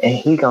and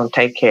he gonna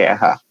take care of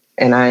her.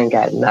 And I ain't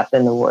got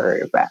nothing to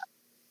worry about.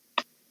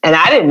 And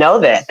I didn't know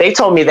that. They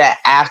told me that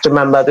after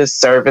my mother's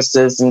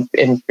services and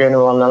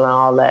funeral and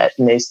all that.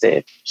 And they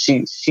said,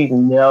 she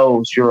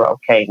knows you're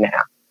okay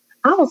now.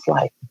 I was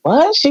like,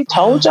 what? She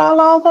told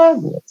y'all all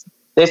that?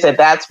 They said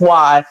that's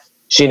why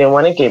she didn't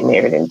want to get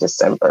married in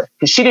December.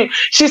 Because she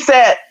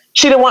said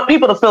she didn't want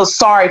people to feel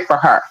sorry for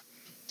her.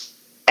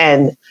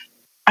 And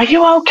are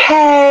you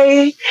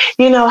okay?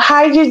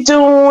 How you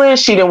doing?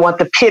 She didn't want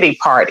the pity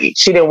party.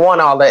 She didn't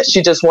want all that.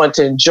 She just wanted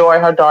to enjoy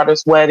her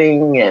daughter's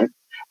wedding and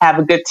have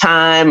a good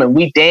time. And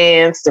we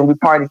danced and we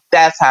partied.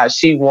 That's how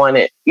she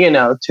wanted,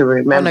 to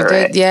remember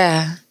it.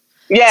 Yeah.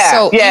 Yeah.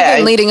 So yeah.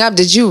 even leading up,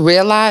 did you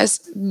realize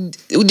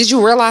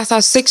how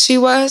sick she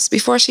was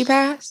before she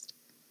passed?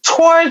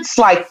 Towards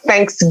like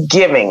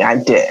Thanksgiving,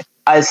 I did.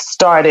 I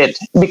started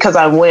because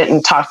I went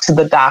and talked to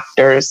the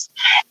doctors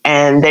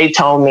and they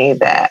told me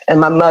that,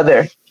 and my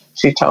mother,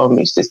 she told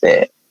me, she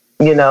said,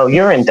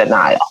 you're in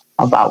denial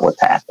about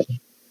what's happening.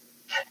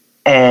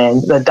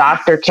 And the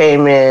doctor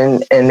came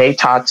in and they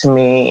talked to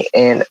me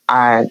and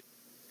I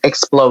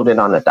exploded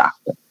on the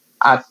doctor.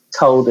 I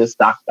told this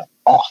doctor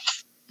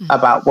off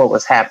about what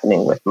was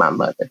happening with my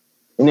mother.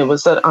 And it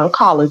was an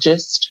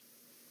oncologist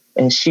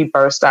and she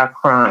burst out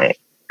crying.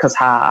 Because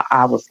how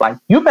I was like,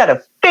 you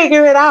better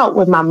figure it out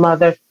with my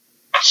mother.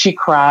 She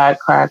cried.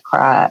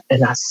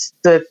 And I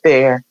stood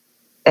there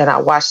and I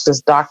watched this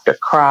doctor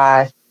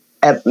cry.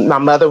 And my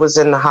mother was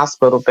in the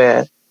hospital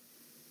bed.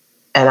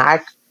 And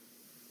I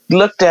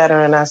looked at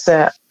her and I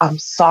said, I'm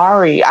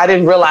sorry. I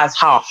didn't realize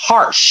how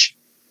harsh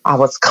I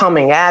was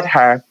coming at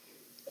her.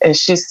 And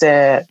she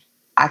said,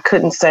 I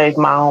couldn't save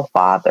my own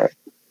father.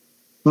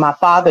 My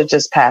father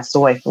just passed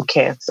away from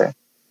cancer.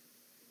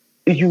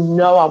 I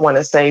want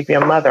to save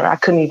your mother. I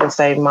couldn't even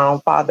save my own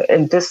father.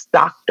 And this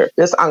doctor,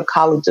 this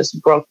oncologist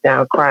broke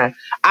down crying.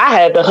 I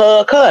had to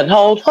hug her and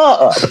hold her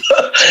up.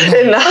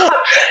 And,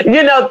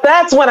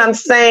 that's what I'm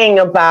saying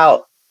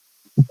about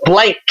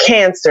blank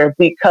cancer,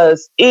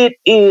 because it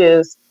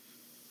is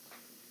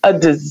a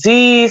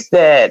disease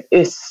that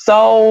is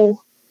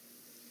so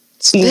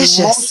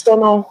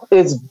emotional,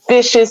 it's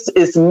vicious,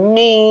 it's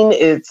mean,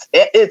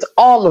 it's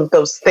all of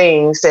those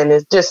things. And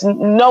it's just,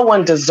 no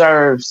one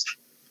deserves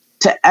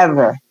to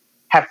ever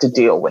have to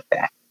deal with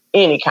that,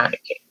 any kind of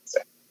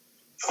cancer.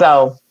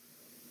 So,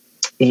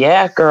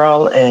 yeah,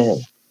 girl.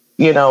 And,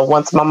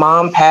 once my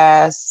mom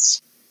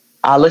passed,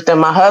 I looked at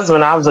my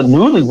husband. I was a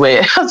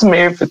newlywed. I was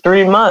married for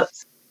 3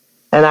 months.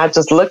 And I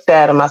just looked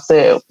at him. I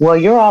said, well,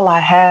 you're all I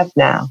have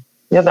now.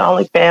 You're the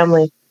only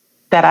family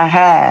that I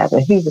have.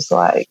 And he was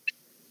like,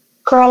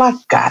 girl, I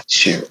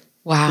got you.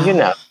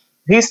 Wow.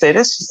 He said,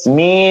 it's just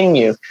me and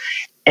you.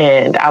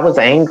 And I was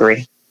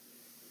angry.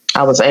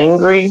 I was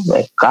angry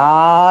with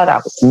God. I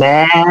was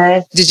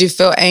mad. Did you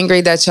feel angry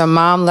that your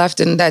mom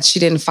left and that she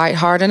didn't fight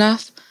hard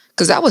enough?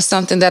 Because that was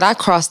something that I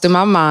crossed through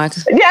my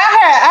mind. Yeah,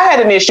 I had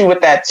an issue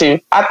with that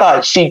too. I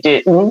thought she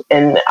didn't.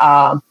 And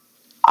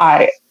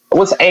I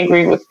was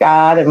angry with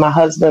God, and my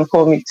husband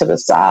pulled me to the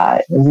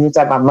side. And he was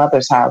at my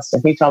mother's house.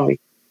 And he told me,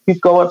 you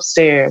go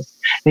upstairs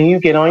and you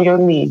get on your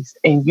knees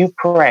and you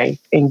pray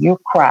and you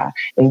cry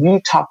and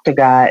you talk to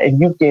God and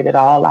you get it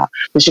all out.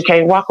 But you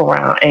can't walk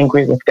around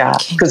angry with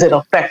God because it'll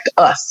affect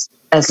us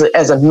as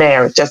a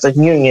marriage, as a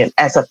union,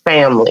 as a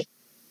family.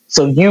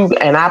 So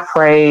I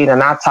prayed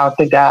and I talked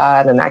to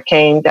God and I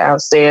came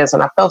downstairs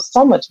and I felt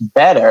so much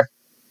better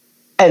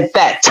at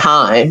that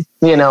time,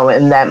 in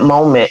that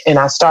moment. And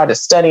I started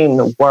studying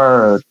the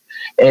Word.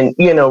 And,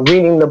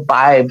 reading the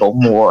Bible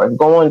more and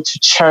going to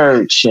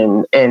church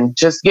and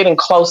just getting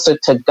closer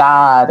to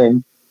God.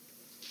 And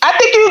I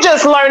think you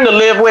just learn to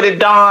live with it,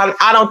 Dawn.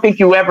 I don't think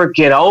you ever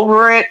get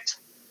over it.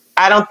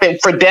 I don't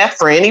think for death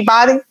for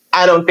anybody.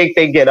 I don't think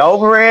they get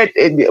over it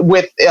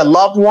with a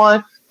loved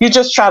one. You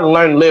just try to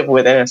learn to live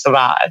with it and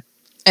survive.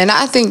 And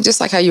I think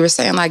just like how you were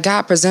saying, like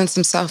God presents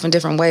himself in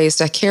different ways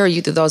to carry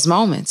you through those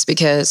moments.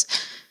 Because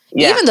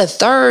even the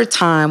third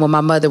time when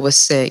my mother was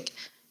sick,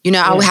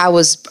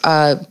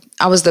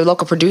 I was the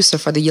local producer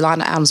for the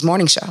Yolanda Adams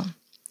Morning Show.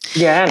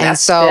 Yeah. And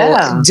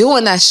so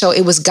doing that show,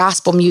 it was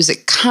gospel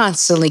music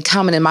constantly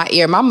coming in my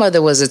ear. My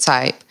mother was a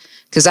type,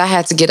 because I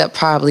had to get up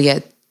probably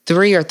at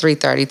 3 or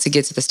 3:30 to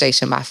get to the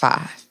station by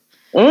 5.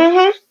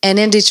 Mm-hmm. And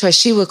in Detroit,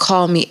 she would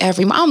call me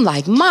I'm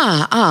like,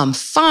 Ma, I'm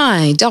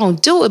fine.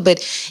 Don't do it.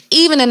 But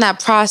even in that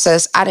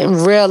process, I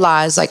didn't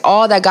realize like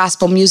all that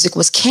gospel music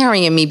was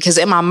carrying me, because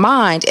in my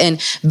mind, and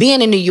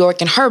being in New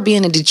York and her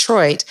being in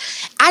Detroit,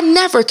 I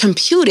never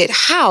computed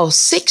how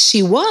sick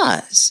she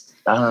was.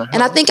 Uh-huh.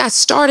 And I think I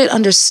started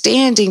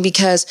understanding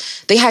because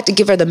they had to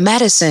give her the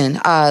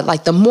medicine,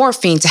 like the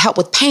morphine to help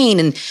with pain.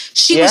 And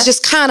she was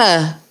just kind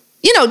of,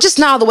 just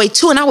not all the way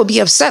to. And I would be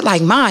upset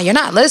like, Ma, you're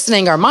not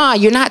listening, or Ma,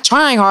 you're not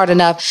trying hard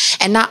enough,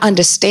 and not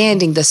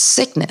understanding the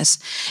sickness.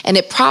 And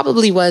it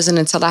probably wasn't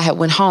until I had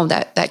went home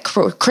that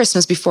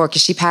Christmas before,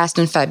 because she passed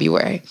in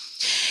February.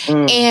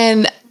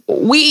 And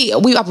we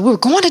were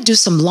going to do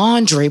some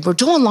laundry. We're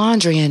doing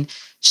laundry, and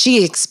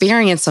she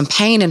experienced some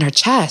pain in her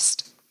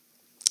chest.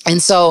 And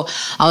so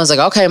I was like,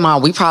 okay,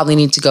 Mom, we probably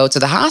need to go to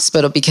the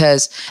hospital,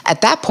 because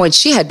at that point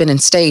she had been in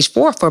stage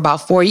 4 for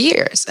about 4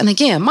 years. And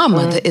again, my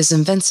mother is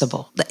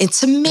invincible. And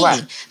to me,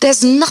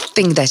 there's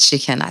nothing that she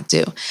cannot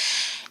do.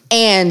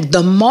 And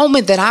the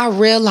moment that I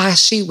realized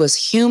she was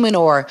human,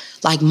 or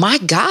like, my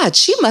God,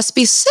 she must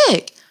be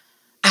sick,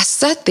 I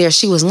sat there.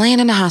 She was laying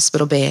in the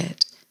hospital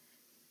bed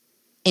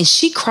and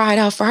she cried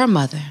out for her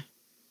mother.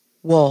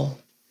 Whoa.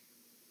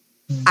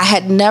 I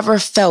had never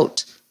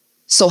felt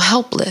so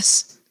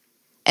helpless.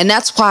 And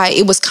that's why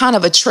it was kind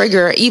of a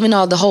trigger, even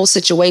though the whole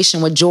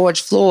situation with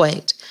George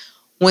Floyd,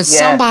 when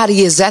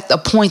somebody is at the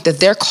point that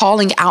they're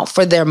calling out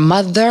for their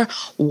mother,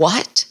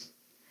 what?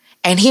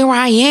 And here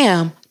I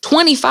am,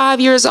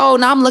 25 years old,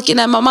 and I'm looking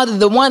at my mother,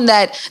 the one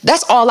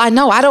that's all I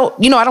know. I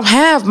don't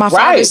have, my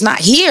father's not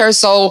here.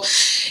 So,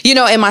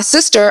 and my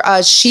sister,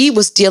 she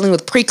was dealing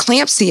with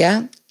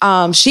preeclampsia.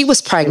 She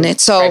was pregnant.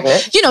 So,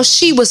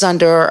 she was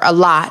under a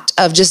lot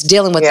of just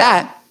dealing with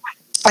that.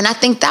 And I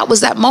think that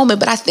was that moment.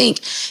 But I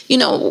think,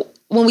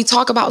 when we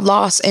talk about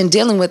loss and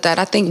dealing with that,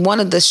 I think one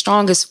of the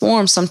strongest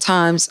forms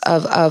sometimes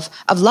of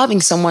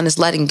loving someone is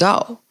letting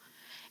go.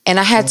 And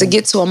I had to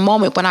get to a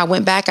moment when I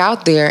went back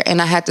out there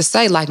and I had to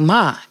say, like,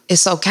 Ma,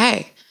 it's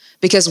okay.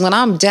 Because when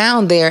I'm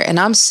down there and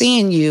I'm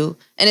seeing you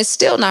and it's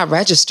still not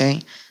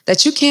registering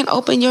that you can't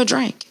open your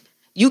drink,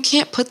 you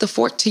can't put the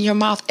fork to your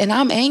mouth. And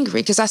I'm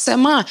angry because I said,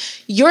 Ma,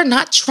 you're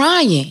not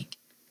trying.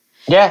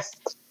 Yes.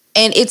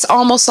 And it's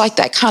almost like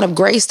that kind of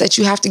grace that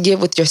you have to give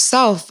with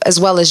yourself as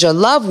well as your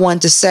loved one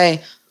to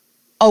say,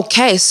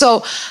 okay.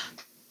 So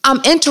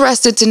I'm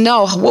interested to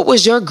know, what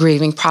was your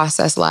grieving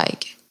process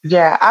like?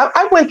 Yeah,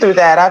 I went through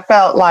that. I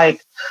felt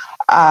like,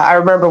 I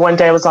remember one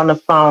day I was on the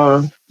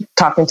phone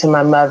talking to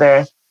my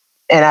mother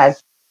and I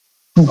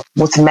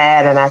was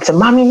mad and I said,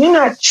 Mommy, you're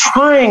not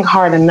trying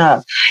hard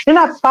enough. You're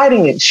not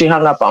fighting it. She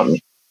hung up on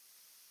me.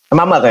 And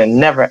my mother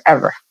never,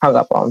 ever hung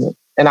up on me.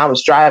 And I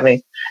was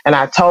driving and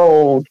I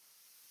told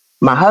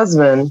my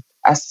husband,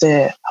 I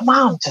said, my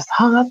mom just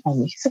hung up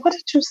on me. He said, what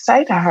did you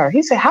say to her?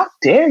 He said, how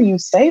dare you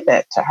say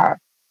that to her?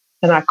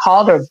 And I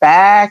called her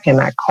back and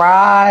I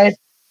cried.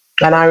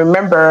 And I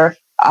remember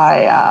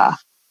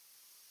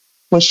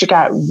when she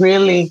got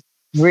really,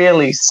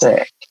 really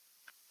sick,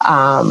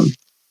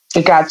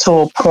 it got to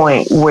a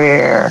point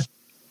where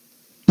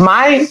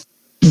my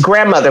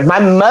grandmother, my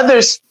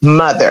mother's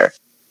mother,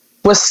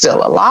 was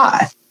still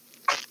alive.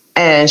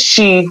 And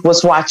she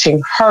was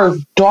watching her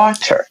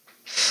daughter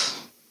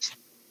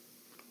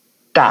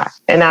die.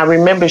 And I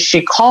remember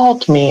she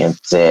called me and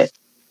said,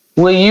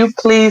 will you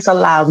please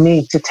allow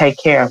me to take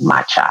care of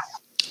my child?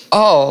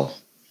 Oh.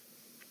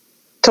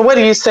 So what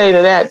do you say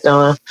to that,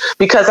 Dawn?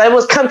 Because I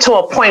was come to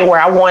a point where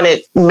I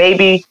wanted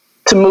maybe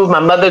to move my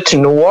mother to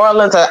New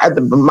Orleans.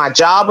 My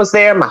job was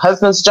there. My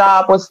husband's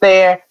job was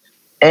there.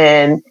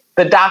 And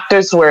the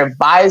doctors were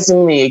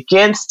advising me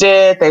against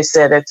it. They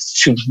said,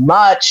 it's too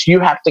much. You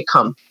have to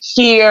come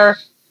here.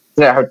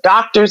 Her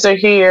doctors are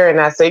here.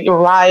 And I said, you're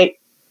right.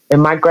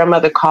 And my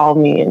called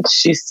me and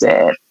she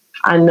said,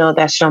 I know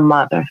that's your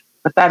mother,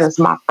 but that is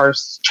my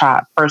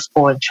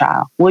firstborn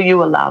child. Will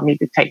you allow me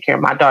to take care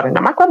of my daughter?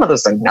 Now, my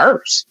grandmother's a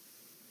nurse.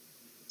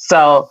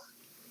 So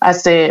I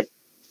said,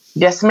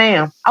 yes,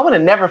 ma'am. I would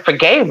have never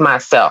forgave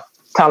myself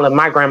telling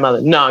my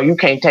grandmother, no, you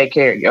can't take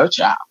care of your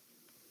child.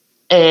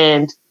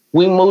 And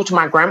we moved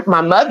my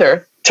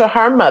mother to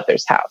her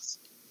mother's house.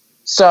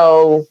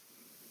 So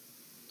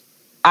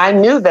I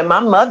knew that my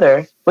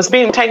mother was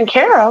being taken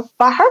care of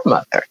by her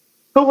mother,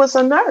 who was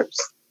a nurse.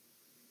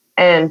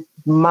 And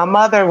my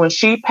mother, when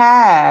she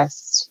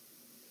passed,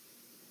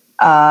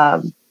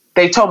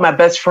 they told my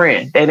best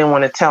friend. They didn't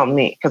want to tell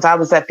me because I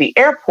was at the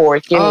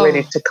airport getting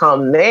ready to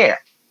come there.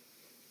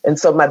 And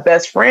so my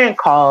best friend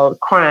called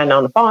crying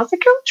on the phone. I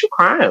said, "Girl, what you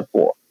crying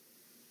for?"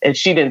 And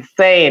she didn't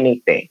say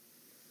anything.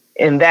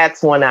 And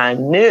that's when I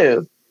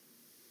knew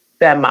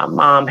that my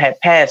mom had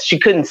passed. She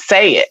couldn't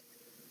say it.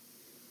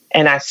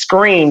 And I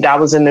screamed. I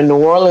was in the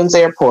New Orleans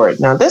airport.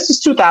 Now, this is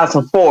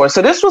 2004.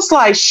 So this was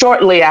like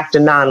shortly after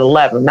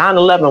 9/11.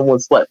 9/11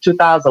 was what,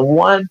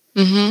 2001?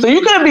 Mm-hmm. So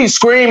you can't be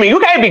screaming. You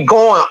can't be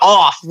going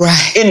off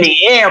in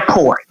the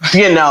airport.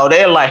 You know,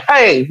 they're like,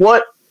 hey,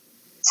 what?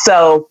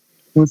 So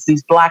it was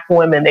these Black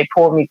women. They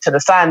pulled me to the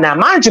side. Now,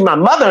 mind you, my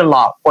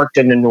mother-in-law worked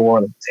in the New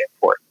Orleans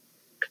airport.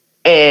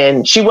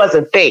 And she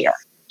wasn't there.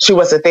 She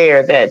wasn't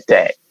there that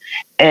day.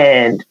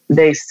 And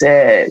they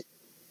said,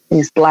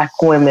 these Black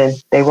women,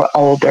 they were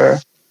older,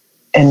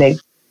 and they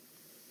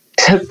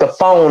took the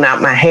phone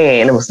out my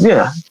hand. It was,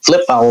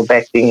 flip phone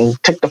back then.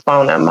 Took the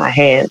phone out my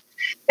hand,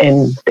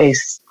 and they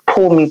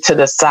pulled me to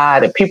the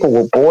side, and people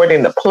were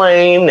boarding the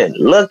plane and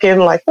looking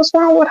like, what's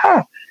wrong with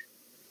her?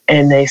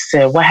 And they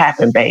said, what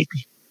happened, baby?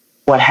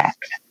 What happened?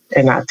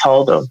 And I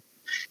told them,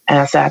 and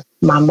I said,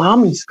 my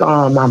mommy's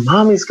gone. My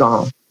mommy's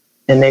gone.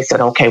 And they said,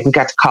 okay, we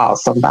got to call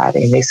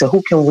somebody. And they said,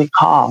 who can we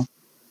call?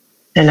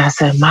 And I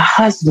said, my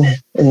husband.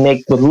 And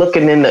they were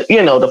looking in the,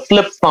 the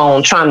flip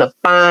phone, trying to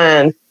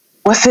find,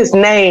 what's his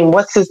name?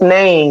 What's his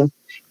name?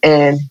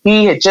 And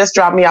he had just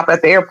dropped me off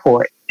at the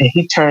airport. And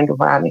he turned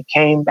around and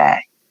came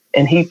back.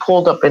 And he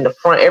pulled up in the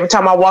front. Every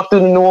time I walk through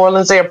the New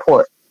Orleans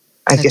airport,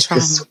 I get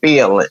this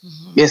feeling,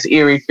 this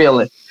eerie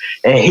feeling.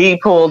 And he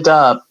pulled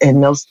up,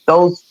 and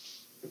those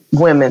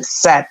women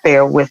sat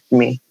there with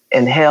me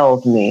and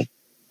held me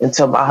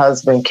until my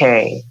husband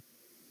came.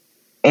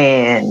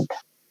 And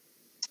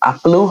I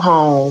flew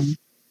home.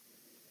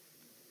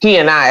 He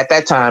and I, at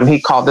that time, he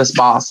called his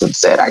boss and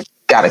said, I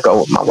got to go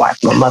with my wife.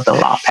 My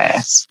mother-in-law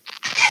passed.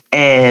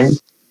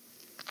 And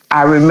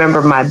I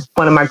remember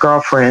one of my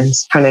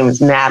girlfriends, her name is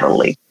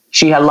Natalie.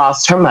 she had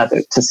lost her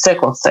mother to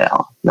sickle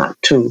cell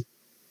not too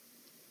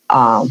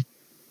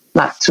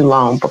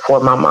long before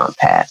my mom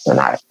passed. And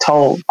I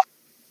told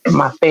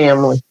my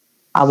family,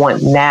 I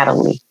want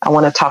Natalie. I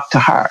want to talk to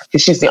her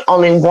because she's the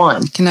only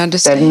one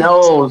that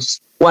knows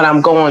what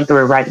I'm going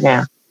through right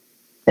now.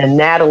 And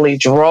Natalie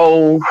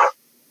drove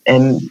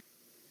and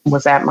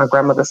was at my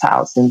grandmother's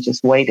house and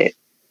just waited,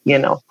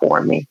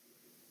 for me.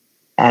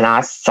 And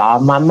I saw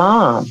my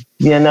mom,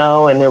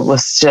 and it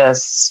was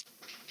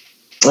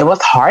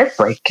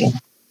heartbreaking.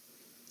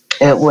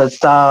 It was,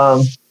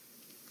 I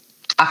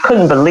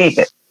couldn't believe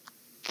it.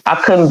 I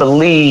couldn't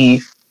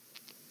believe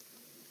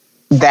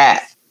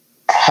that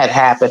had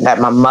happened, that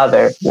my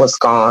mother was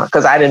gone,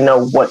 because I didn't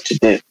know what to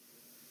do.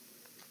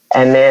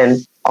 And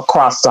then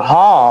across the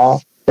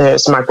hall,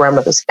 there's my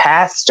grandmother's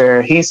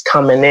pastor. He's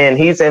coming in.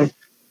 He's in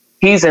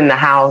the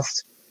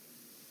house.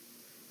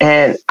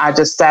 And I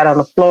just sat on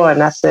the floor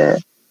and I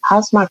said,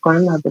 how's my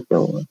grandmother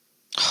doing?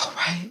 Oh,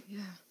 right. Yeah.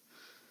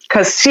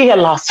 Because she had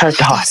lost her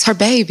daughter. Lost her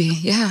baby.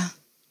 Yeah.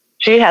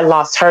 She had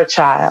lost her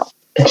child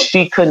and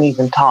she couldn't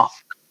even talk.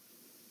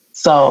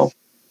 So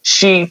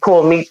she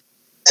pulled me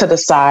to the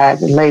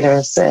side later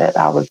and said,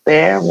 I was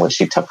there when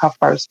she took her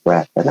first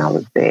breath, and I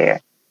was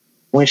there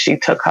when she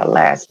took her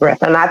last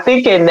breath. And I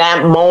think in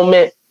that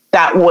moment,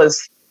 that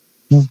was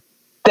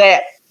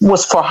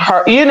for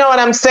her. You know what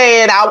I'm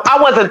saying? I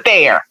wasn't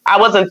there. I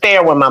wasn't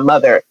there when my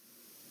mother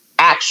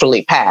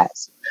actually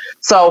passed.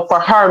 So for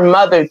her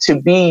mother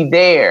to be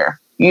there,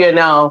 it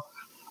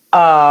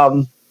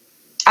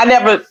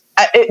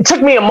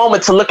took me a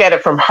moment to look at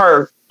it from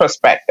her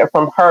perspective,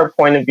 from her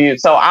point of view.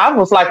 So I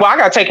was like, well, I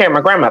got to take care of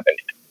my grandmother,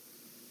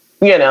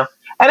 and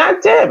I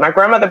did. My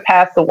grandmother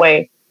passed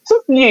away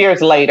 2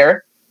 years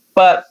later,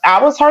 but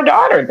I was her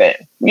daughter then,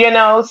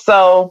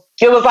 so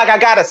it was like I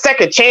got a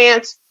second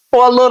chance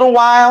for a little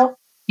while,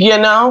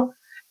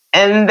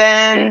 and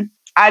then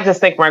I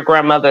just think my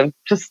grandmother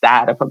just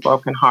died of a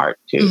broken heart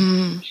too.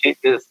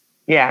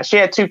 Mm-hmm. She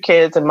had 2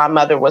 kids and my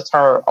mother was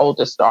her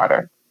oldest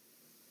daughter,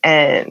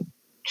 and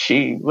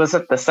she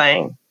wasn't the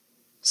same.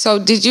 So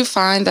did you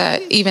find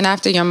that even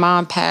after your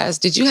mom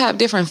passed, did you have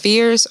different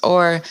fears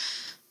or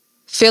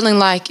feeling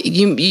like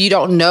you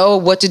don't know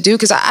what to do?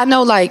 Because I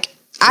know,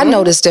 I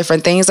noticed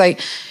different things. I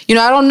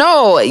don't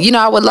know.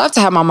 I would love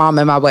to have my mom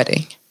at my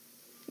wedding.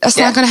 That's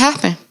not going to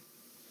happen.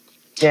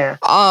 Yeah.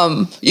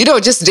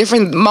 Just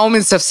different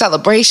moments of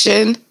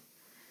celebration.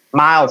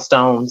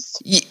 Milestones.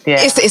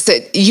 Yeah.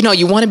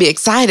 You want to be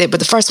excited, but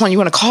the first one you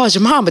want to call is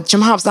your mom, but your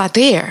mom's not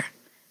there.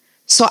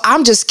 So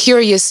I'm just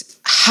curious,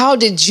 how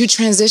did you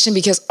transition?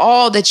 Because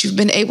all that you've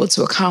been able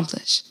to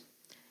accomplish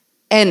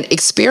and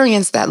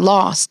experience that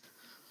loss,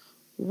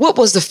 what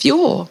was the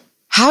fuel?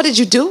 How did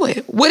you do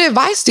it? What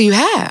advice do you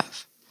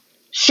have?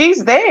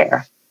 She's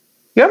there.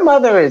 Your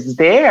mother is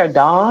there,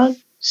 Dawn.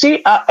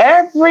 She,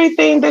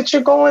 everything that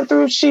you're going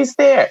through, she's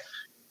there.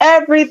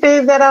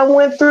 Everything that I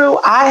went through,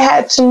 I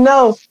had to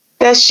know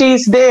that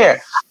she's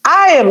there.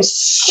 I am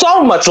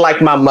so much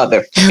like my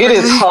mother. It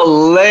is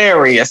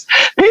hilarious.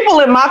 People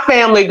in my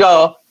family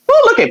go,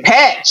 oh, look at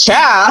Pat,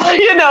 child.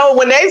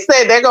 When they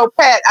say they go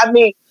Pat, I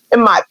mean,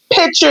 in my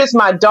pictures,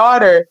 my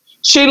daughter,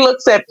 she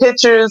looks at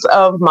pictures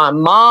of my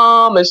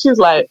mom and she's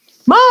like,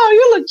 Mom,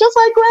 you look just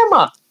like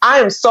grandma. I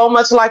am so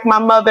much like my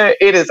mother.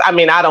 It is, I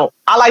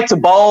like to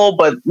bowl,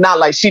 but not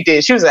like she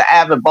did. She was an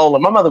avid bowler.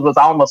 My mother was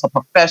almost a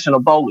professional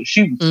bowler.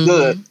 She was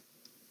good.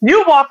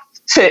 You walk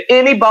to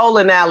any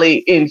bowling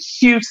alley in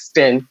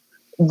Houston,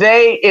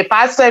 if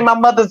I say my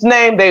mother's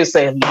name, they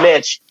say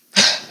legend.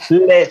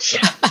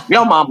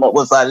 Your mama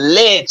was a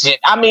legend.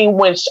 I mean,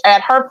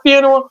 at her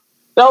funeral,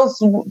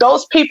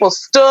 those people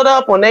stood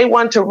up when they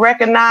wanted to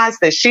recognize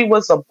that she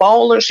was a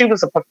bowler. She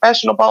was a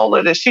professional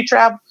bowler, that she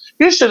traveled.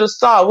 You should have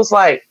saw. It was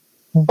like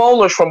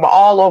bowlers from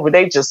all over.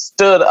 They just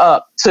stood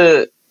up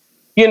to,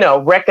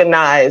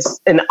 recognize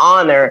and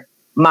honor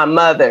my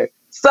mother.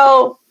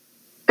 So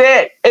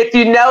that if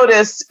you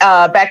notice,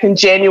 back in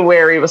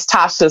January, it was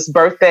Tasha's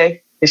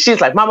birthday. And she's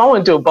like, Mom, I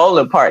want to do a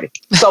bowling party.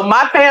 So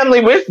my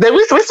family, we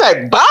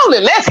said,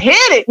 bowling, let's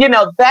hit it.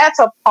 That's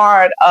a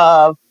part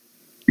of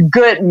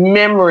good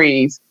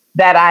memories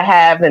that I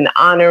have in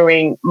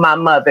honoring my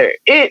mother.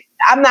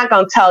 I'm not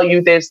going to tell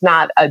you there's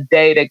not a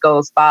day that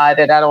goes by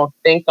that I don't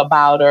think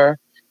about her,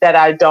 that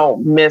I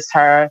don't miss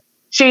her.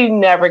 She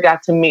never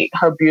got to meet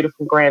her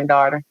beautiful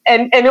granddaughter.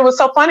 And it was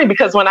so funny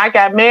because when I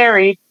got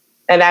married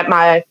and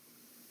I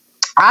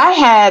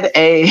had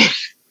a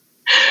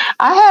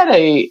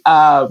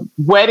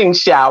wedding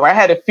shower. I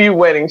had a few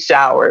wedding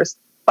showers,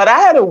 but I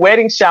had a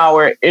wedding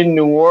shower in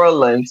New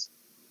Orleans.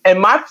 And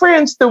my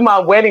friends threw my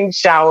wedding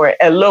shower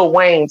at Lil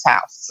Wayne's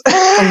house.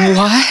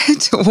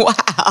 What?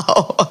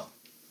 Wow.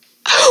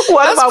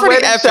 What about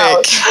wedding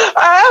shower?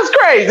 That was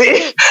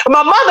crazy.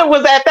 My mother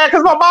was at that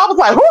because my mom was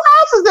like, whose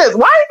house is this?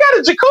 Why you got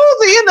a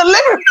jacuzzi in the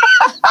living room?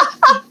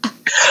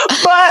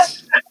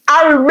 But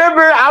I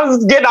remember I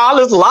was getting all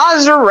this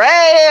lingerie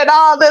and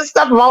all this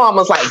stuff. My mom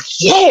was like,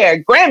 yeah,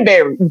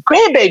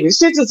 grandbaby.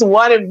 She just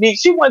wanted me.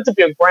 She wanted to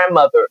be a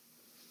grandmother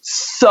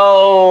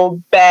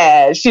so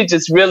bad. She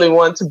just really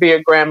wanted to be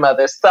a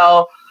grandmother.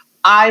 So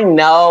I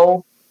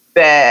know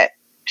that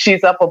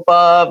she's up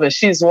above and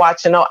she's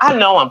watching. I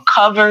know I'm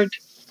covered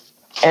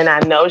and I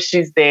know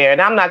she's there.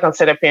 And I'm not going to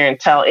sit up here and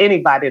tell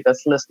anybody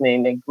that's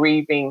listening and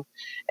grieving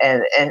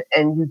and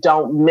you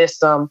don't miss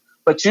them.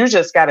 But you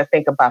just got to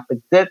think about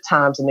the good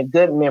times and the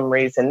good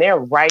memories. And they're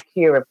right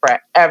here and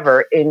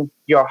forever in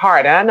your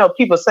heart. And I know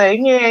people say,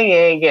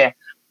 yeah.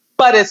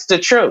 But it's the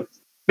truth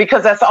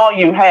because that's all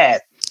you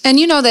had. And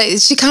you know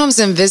that she comes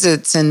and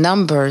visits in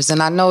numbers.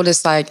 And I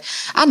notice, I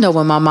know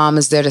when my mom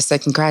is there to say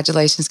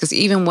congratulations, because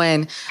even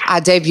when I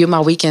debuted my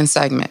weekend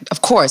segment,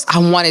 of course, I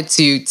wanted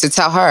to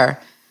tell her.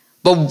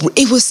 But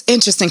it was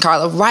interesting,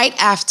 Carla, right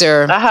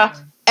after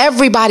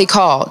everybody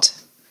called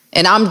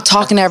and I'm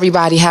talking to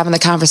everybody, having the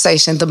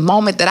conversation, the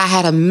moment that I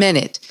had a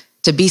minute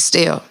to be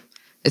still,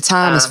 the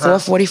time is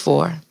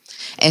 4:44.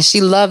 And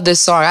she loved this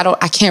song.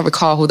 I can't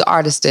recall who the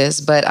artist is,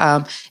 but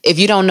if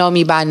you don't know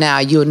me by now,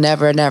 you'll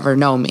never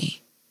know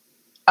me.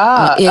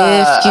 If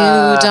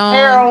you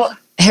don't,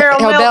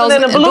 Harold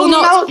Melvin and the Blue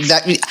Notes.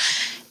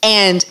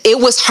 And it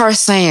was her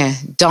saying,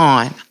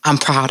 Dawn, I'm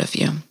proud of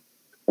you.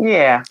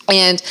 Yeah.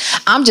 And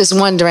I'm just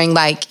wondering,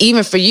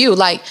 even for you,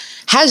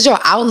 has your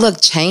outlook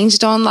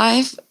changed on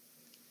life?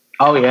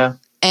 Oh, yeah.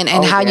 And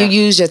how you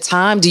use your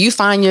time? Do you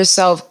find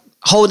yourself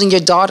holding your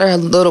daughter a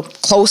little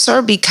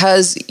closer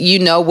because you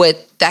know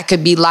what that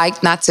could be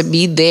like not to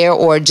be there,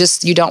 or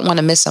just you don't want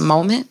to miss a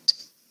moment?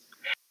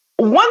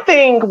 One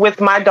thing with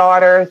my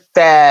daughter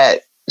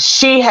that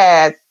she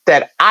had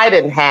that I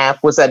didn't have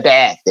was a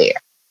dad there,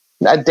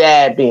 a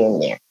dad being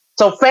there.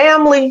 So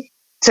family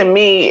to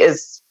me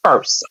is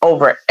first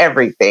over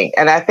everything.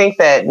 And I think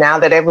that now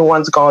that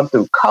everyone's gone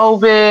through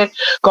COVID,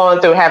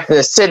 gone through having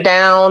to sit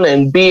down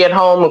and be at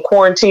home in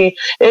quarantine,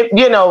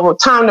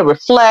 time to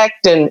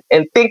reflect and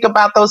think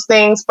about those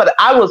things. But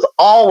I was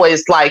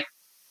always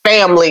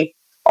family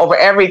over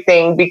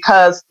everything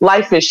because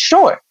life is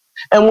short.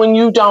 And when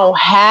you don't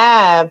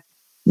have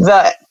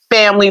the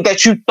family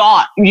that you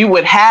thought you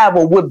would have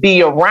or would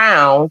be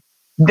around,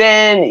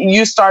 then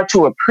you start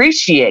to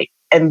appreciate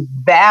and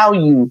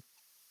value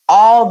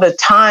all the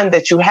time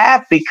that you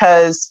have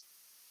because,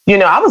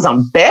 I was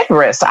on bed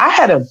rest. I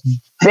had a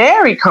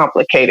very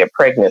complicated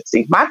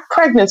pregnancy. My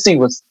pregnancy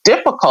was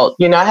difficult.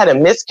 I had a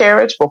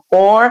miscarriage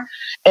before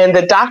and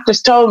the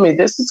doctors told me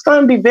this is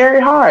going to be very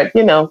hard.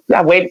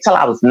 I waited till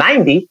I was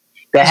 90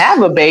 to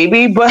have a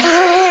baby, but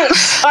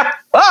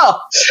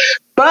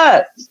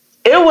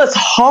it was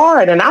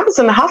hard. And I was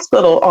in the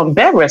hospital on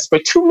bed rest for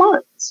 2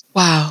 months.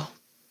 Wow.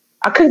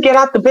 I couldn't get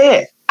out the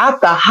bed. Out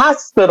the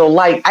hospital,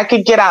 I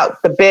could get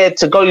out the bed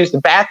to go use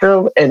the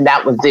bathroom, and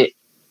that was it.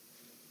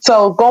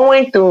 So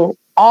going through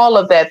all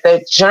of that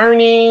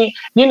journey,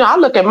 I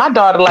look at my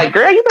daughter like,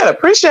 girl, you better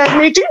appreciate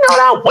me. Do you know what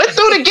I went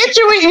through to get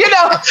you?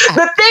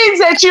 The things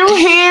that you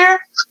hear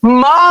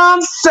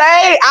moms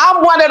say.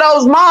 I'm one of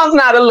those moms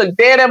now to look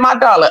dead at my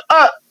daughter.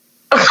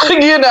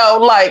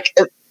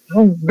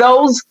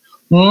 Those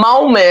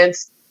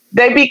moments,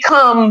 they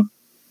become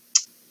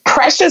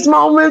precious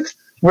moments.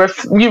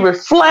 You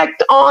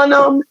reflect on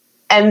them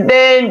and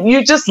then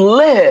you just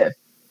live.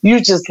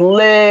 You just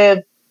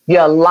live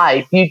your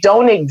life. You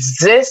don't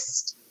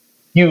exist.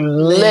 You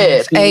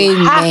live. You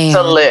have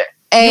to live.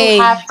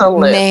 You have to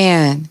live.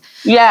 Man.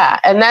 Yeah.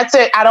 And that's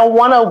it. I don't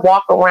want to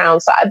walk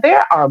around. So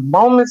there are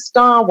moments,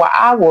 Dawn, where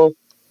I will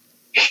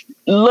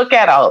look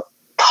at a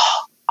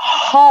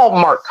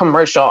Hallmark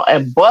commercial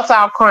and bust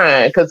out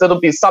crying because it'll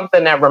be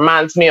something that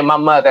reminds me of my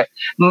mother.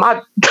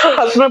 My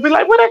husband will be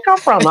like, where'd that come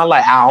from? I'm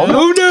like, I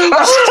don't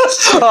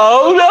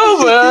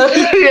know. But,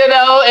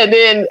 and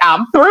then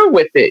I'm through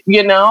with it.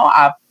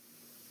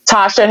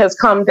 Tasha has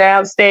come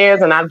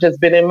downstairs and I've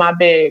just been in my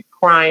bed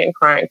crying.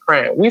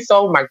 We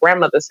sold my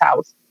grandmother's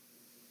house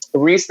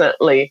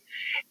recently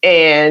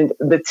and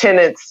the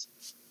tenants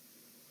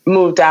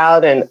moved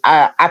out and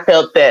I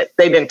felt that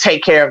they didn't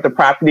take care of the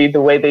property the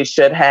way they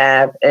should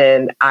have.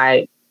 And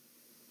I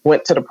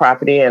went to the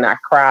property and I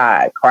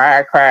cried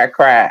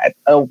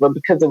over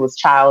because it was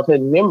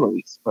childhood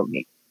memories for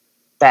me,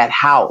 that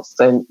house.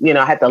 And,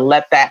 I had to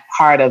let that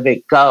part of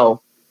it go.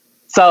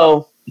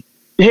 So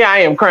here I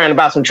am crying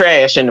about some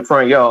trash in the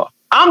front yard.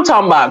 I'm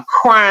talking about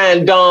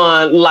crying,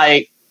 Dawn,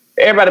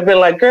 everybody been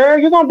like, girl,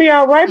 you're going to be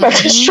all right about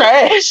this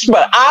trash.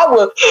 But I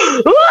was,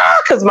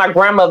 because my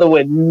grandmother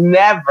would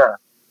never,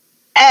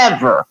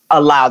 ever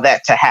allow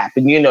that to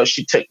happen.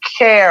 She took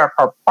care of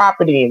her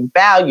property and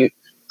value.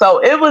 So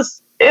it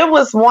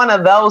was one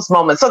of those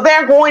moments. So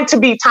there are going to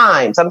be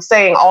times, I'm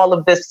saying all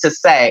of this to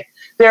say,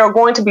 there are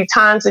going to be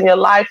times in your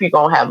life, you're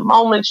going to have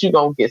moments, you're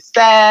going to get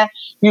sad,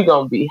 you're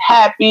going to be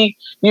happy,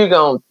 you're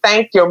going to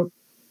thank your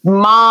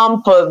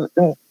mom for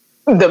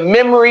the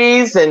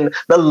memories and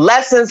the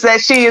lessons that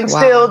she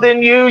instilled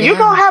in you. Yeah. You're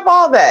going to have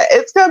all that.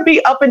 It's going to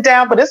be up and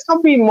down, but it's going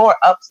to be more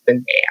ups than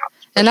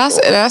downs. And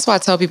that's why I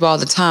tell people all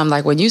the time,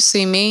 when you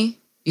see me,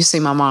 you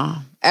see my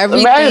mom.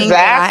 Everything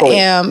that I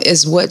am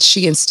is what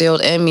she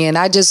instilled in me. And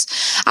I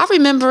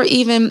remember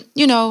even,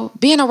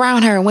 being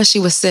around her when she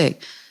was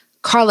sick.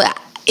 Carla,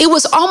 it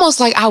was almost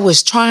like I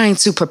was trying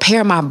to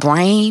prepare my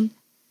brain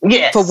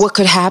for what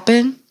could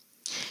happen.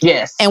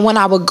 Yes. And when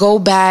I would go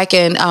back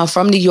and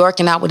from New York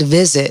and I would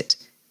visit,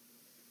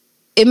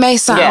 it may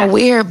sound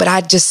weird, but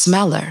I'd just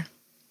smell her.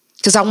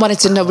 Because I wanted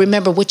to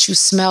remember what you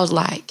smelled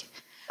like.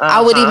 I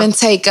would even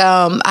take, they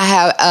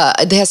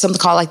had something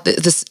called like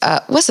this,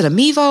 was it a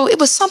Mevo? It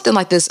was something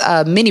like this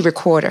mini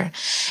recorder.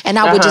 And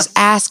I would just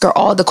ask her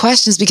all the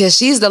questions because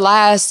she's the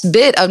last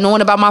bit of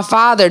knowing about my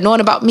father, knowing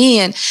about me.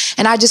 And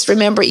I just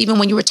remember even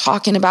when you were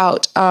talking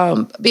about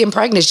being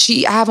pregnant,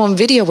 I have on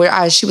video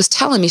where she was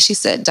telling me, she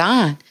said,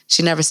 Don.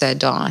 She never said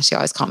Dawn. She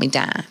always called me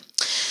Don.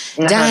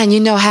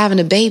 Don,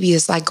 having a baby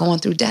is like going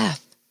through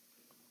death.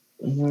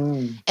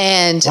 Mm-hmm.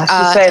 And why should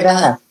you say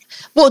that?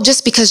 Well,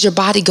 just because your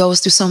body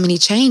goes through so many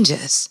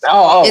changes.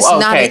 It's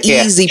not an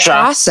easy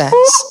process.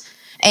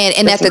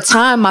 And at the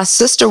time, my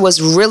sister was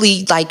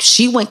really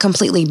she went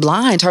completely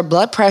blind. Her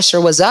blood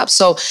pressure was up.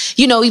 So,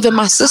 even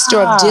my sister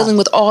of dealing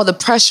with all the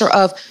pressure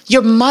of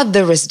your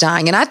mother is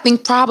dying. And I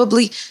think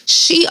probably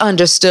she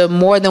understood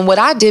more than what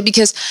I did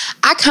because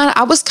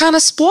I was kind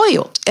of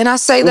spoiled. And I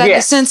say that in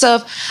the sense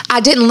of I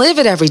didn't live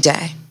it every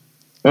day.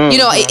 And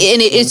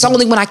it's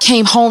only when I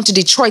came home to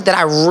Detroit that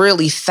I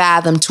really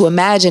fathomed to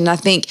imagine. I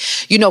think,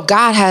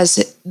 God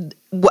has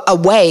a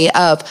way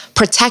of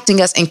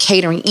protecting us and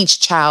catering each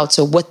child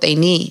to what they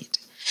need.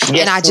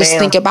 Yes, and I just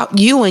think about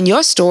you and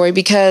your story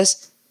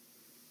because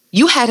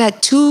you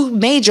had 2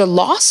 major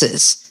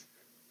losses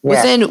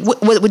within,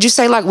 would you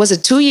say was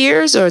it 2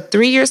 years or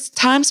 3 years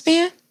time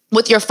span?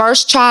 With your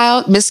first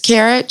child,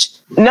 miscarriage?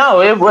 No,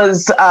 it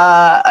was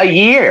a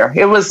year.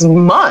 It was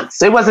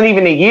months. It wasn't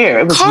even a year.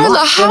 It was Carla,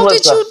 months. How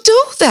did you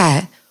do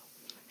that?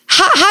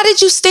 How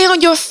did you stay on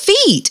your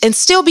feet and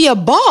still be a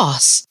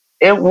boss?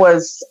 It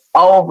was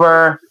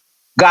over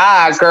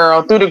God,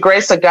 girl. Through the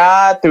grace of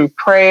God, through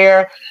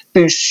prayer,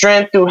 through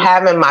strength, through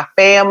having my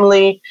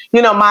family.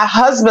 My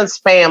husband's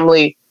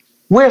family,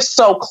 we're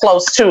so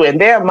close too. And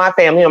they're my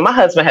family. My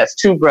husband has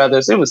 2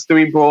 brothers. It was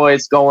 3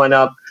 boys growing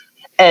up.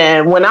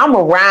 And when I'm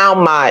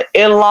around my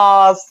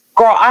in-laws,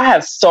 girl, I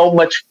have so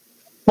much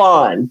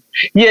fun,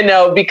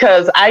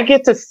 because I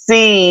get to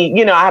see,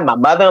 I have my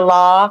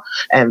mother-in-law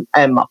and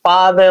my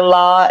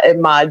father-in-law,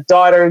 and my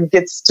daughter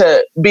gets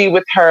to be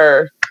with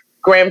her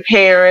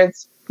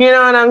grandparents. You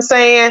know what I'm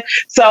saying?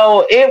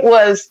 So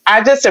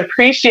I just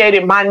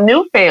appreciated my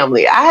new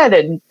family. I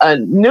had a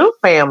new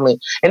family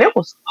and it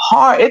was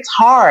hard. It's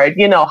hard,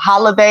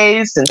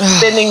 holidays and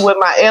spending with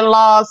my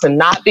in-laws and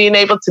not being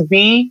able to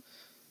be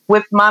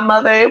with my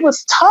mother. It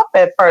was tough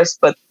at first,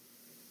 but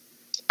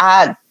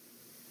I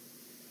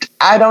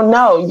don't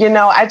know.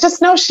 I just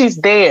know she's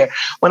there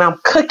when I'm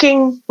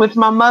cooking with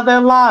my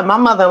mother-in-law. My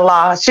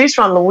mother-in-law, she's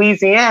from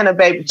Louisiana,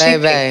 baby. She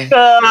can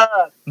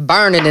cook.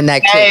 Burning in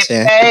that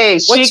kitchen.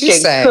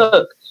 She can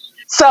cook.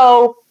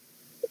 So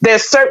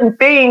there's certain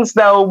things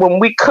though, when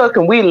we cook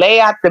and we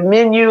lay out the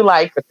menu,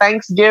 like for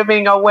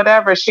Thanksgiving or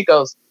whatever, she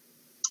goes,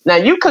 now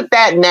you cook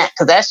that and that,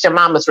 because that's your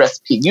mama's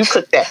recipe. You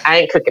cook that. I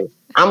ain't cooking it.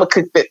 I'm going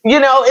to cook that.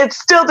 It's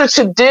still the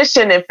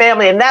tradition and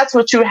family. And that's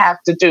what you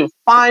have to do.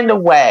 Find a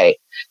way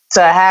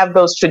to have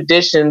those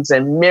traditions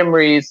and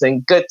memories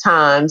and good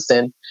times.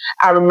 And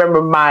I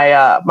remember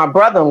my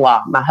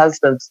brother-in-law, my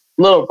husband's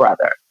little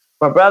brother,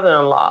 my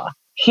brother-in-law,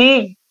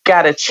 he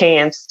got a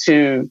chance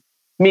to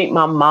meet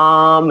my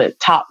mom and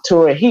talk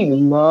to her. He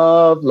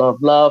loved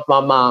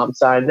my mom.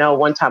 So I know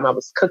one time I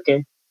was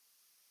cooking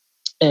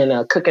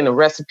cooking a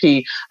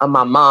recipe of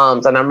my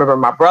mom's. And I remember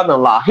my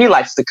brother-in-law, he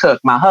likes to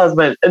cook. My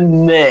husband,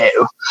 no.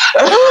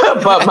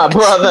 But my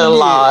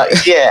brother-in-law,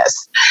 yes.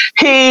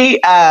 He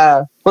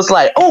was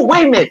like, oh,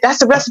 wait a minute, that's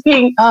the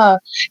recipe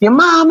your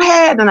mom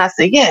had? And I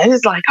said, yeah.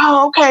 He's like,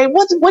 oh, okay.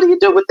 What do you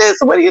do with this?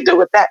 What do you do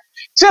with that?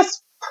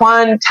 Just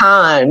fun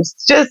times,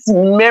 just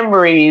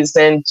memories,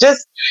 and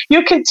just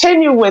you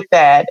continue with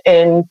that.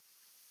 And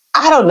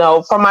I don't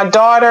know, for my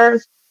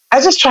daughter,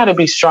 I just try to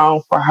be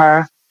strong for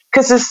her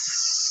because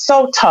it's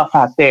so tough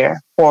out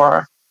there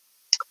for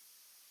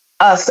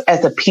us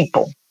as a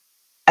people,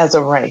 as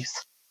a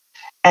race.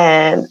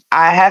 And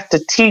I have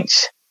to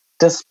teach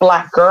this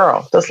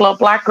little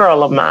black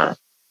girl of mine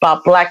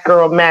about black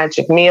girl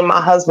magic. Me and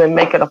my husband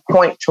make it a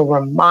point to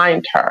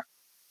remind her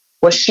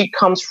where she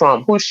comes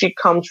from, who she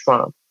comes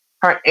from,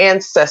 her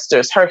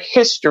ancestors, her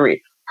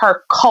history,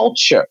 her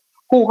culture,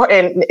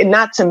 and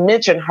not to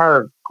mention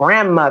her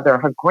grandmother,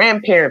 her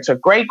grandparents, her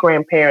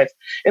great-grandparents.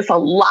 It's a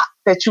lot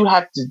that you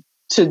have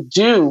to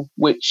do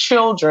with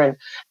children.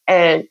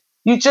 And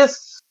you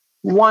just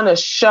want to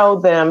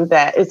show them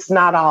that it's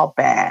not all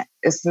bad.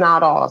 It's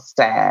not all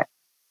sad.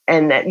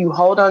 And that you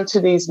hold on to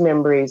these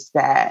memories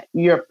that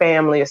your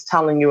family is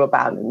telling you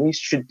about and these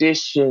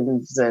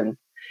traditions. And,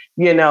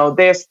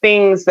 there's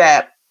things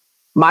that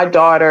my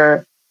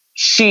daughter,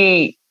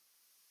 she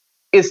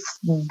is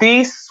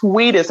the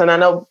sweetest. And I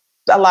know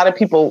a lot of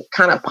people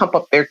kind of pump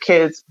up their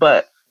kids,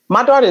 but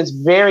my daughter is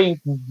very,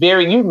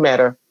 very, you met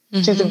her.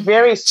 Mm-hmm. She's a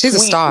very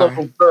sweet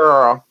little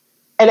girl.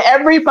 And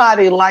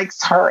everybody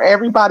likes her.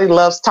 Everybody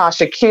loves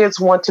Tasha. Kids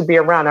want to be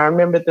around her. I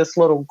remember this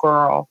little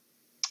girl.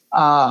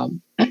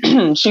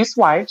 she's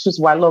white. She's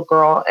a white little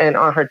girl. And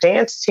on her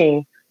dance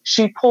team,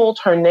 she pulled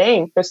her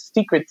name for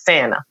Secret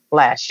Santa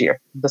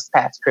this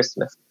past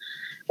Christmas.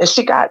 And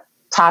she got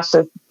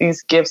Tasha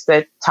these gifts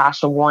that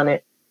Tasha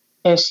wanted.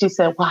 And she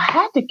said, well, I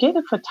had to get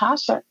it for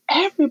Tasha.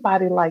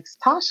 Everybody likes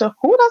Tasha.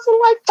 Who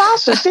doesn't like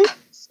Tasha?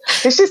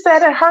 And she said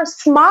that her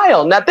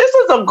smile. Now, this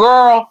is a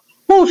girl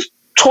who's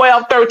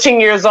 12, 13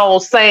 years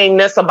old saying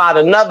this about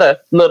another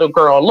little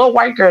girl, a little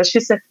white girl. She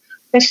said,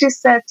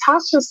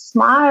 Tasha's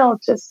smile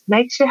just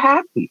makes you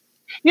happy.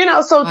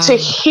 So to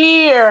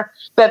hear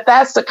that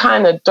that's the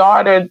kind of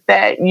daughter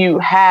that you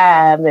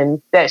have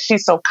and that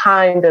she's so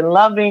kind and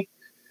loving,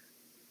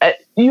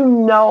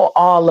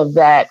 all of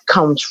that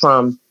comes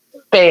from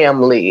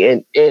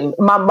family. And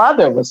my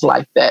mother was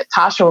like that.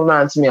 Tasha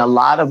reminds me a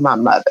lot of my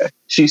mother.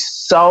 She's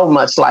so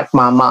much like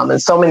my mom in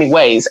so many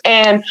ways.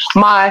 And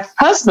my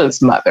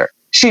husband's mother,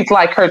 she's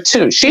like her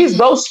too. She's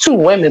those two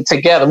women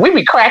together. We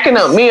be cracking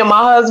up, me and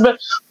my husband.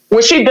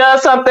 When she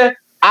does something,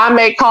 I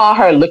may call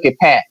her, look at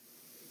Pat.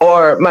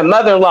 Or my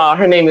mother-in-law,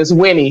 her name is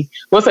Winnie.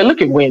 We'll say,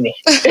 look at Winnie.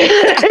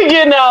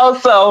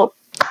 So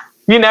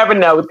you never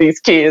know with these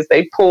kids.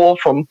 They pull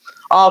from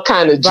all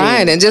kind of genes.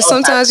 Right, and just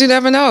sometimes you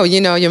never know.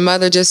 Your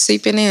mother just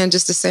seeping in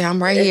just to say,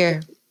 I'm right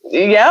here.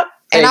 Yep.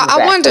 And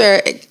exactly. I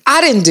wonder,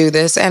 I didn't do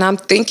this, and I'm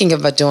thinking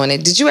about doing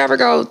it. Did you ever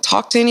go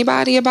talk to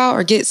anybody about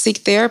or seek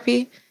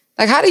therapy?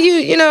 Like, how do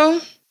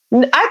you?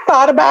 I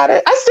thought about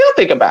it. I still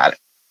think about it.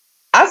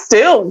 I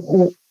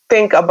still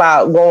think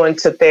about going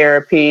to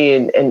therapy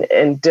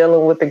and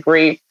dealing with the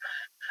grief.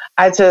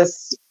 I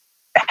just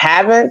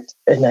haven't,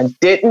 and I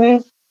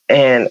didn't.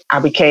 And I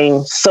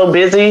became so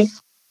busy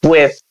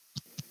with,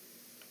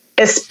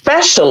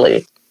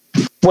 especially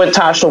when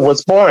Tasha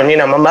was born.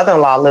 My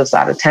mother-in-law lives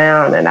out of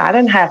town, and I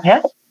didn't have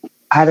help.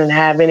 I didn't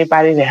have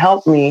anybody to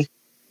help me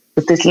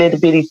with this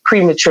little bitty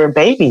premature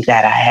baby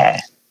that I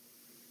had.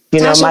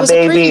 My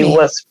baby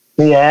was,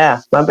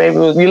 my baby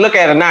was, you look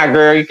at her now,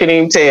 girl, you couldn't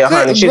even tell,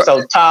 honey. She's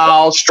so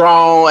tall,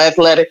 strong,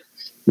 athletic.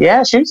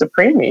 Yeah, she was a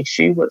preemie.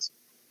 She was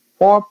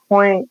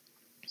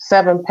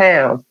 4.7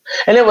 pounds.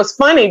 And it was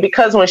funny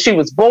because when she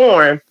was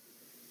born,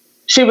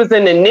 she was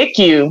in the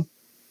NICU,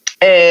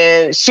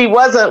 and she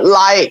wasn't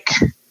like,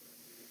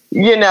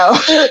 when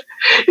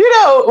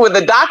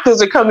the doctors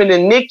are coming to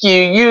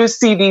NICU, you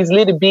see these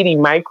little bitty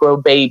micro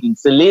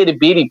babies, the little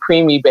bitty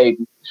preemie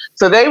babies.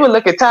 So they would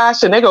look at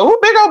Tasha and they go, who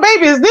big old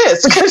baby is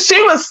this? Because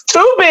she was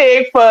too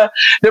big for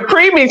the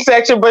preemie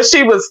section, but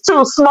she was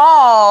too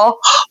small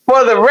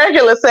for the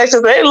regular section.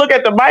 So they look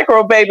at the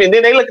micro baby and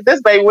then they look at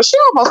this baby. Well, she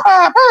almost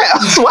 5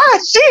 pounds. Why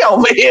is she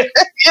over here?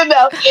 And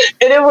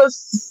it was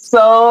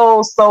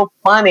so, so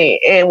funny.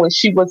 And when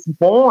she was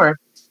born,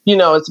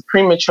 it's a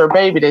premature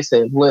baby. They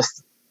said,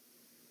 listen,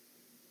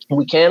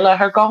 we can't let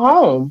her go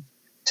home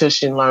till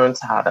she learns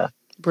how to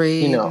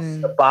breathe,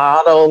 the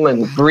bottle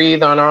and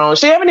breathe on her own.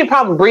 She didn't have any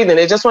problem breathing.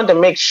 They just wanted to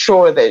make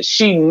sure that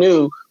she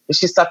knew when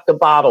she sucked the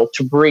bottle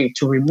to breathe,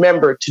 to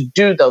remember to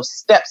do those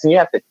steps. And you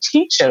have to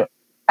teach her.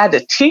 I had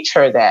to teach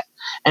her that.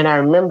 And I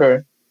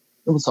remember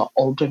it was an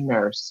older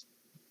nurse.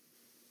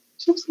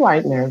 She was a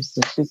white nurse.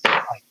 And she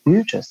said,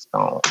 you just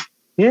don't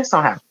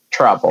have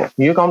trouble.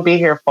 You're going to be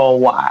here for a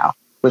while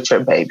with your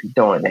baby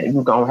doing that.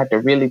 You're going to have to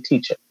really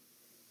teach her.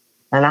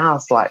 And I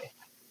was like,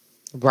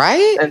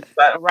 right?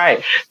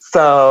 Right.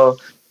 So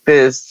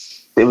there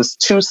was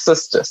 2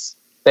 sisters.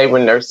 They were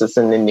nurses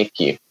in the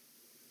NICU.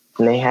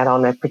 And they had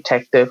on their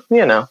protective,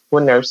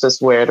 when nurses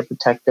wear the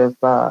protective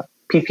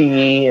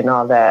PPE and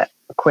all that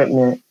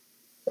equipment.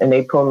 And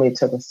they pulled me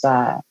to the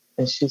side.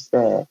 And she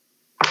said,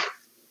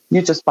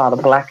 you just brought a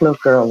black little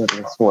girl in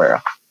this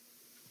world.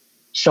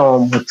 Show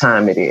them what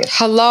time it is.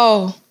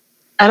 Hello.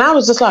 And I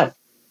was just like,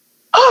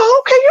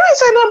 oh, okay, you ain't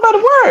saying nothing but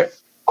a word.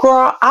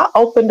 Girl, I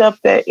opened up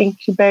that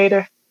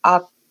incubator.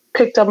 I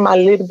picked up my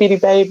little bitty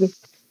baby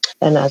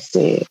and I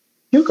said,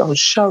 you're going to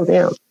show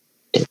them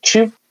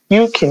that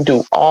you can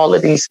do all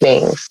of these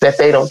things that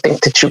they don't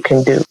think that you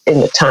can do in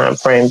the time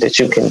frame that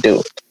you can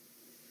do.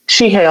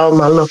 She held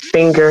my little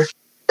finger.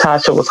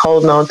 Tasha was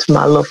holding on to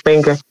my little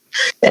finger.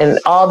 And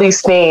all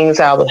these things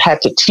I would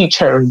have to teach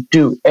her to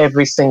do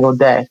every single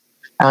day.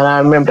 And I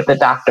remember the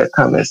doctor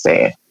coming and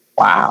saying,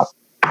 wow,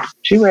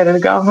 she ready to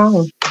go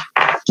home.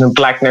 And the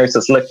black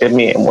nurses looked at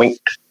me and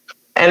winked.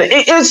 And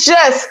it's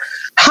just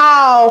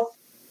how,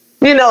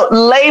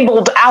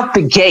 labeled out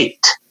the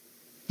gate,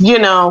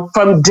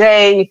 from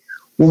day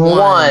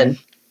one,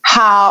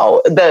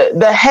 how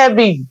the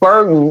heavy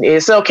burden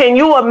is. So can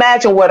you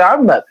imagine what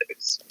our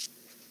mothers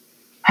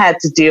had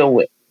to deal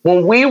with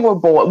when we were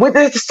born?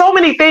 There's so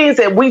many things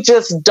that we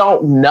just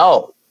don't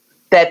know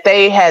that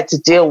they had to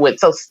deal with.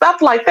 So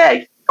stuff like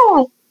that,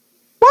 what?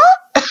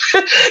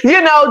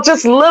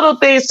 Just little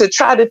things to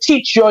try to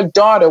teach your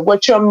daughter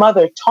what your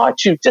mother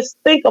taught you. Just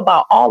think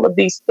about all of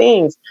these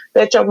things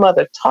that your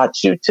mother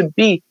taught you to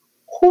be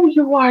who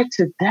you are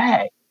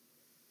today.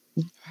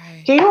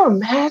 Right. Can you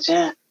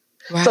imagine?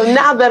 Right. So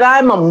now that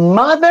I'm a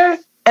mother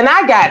and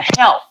I got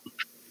help,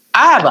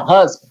 I have a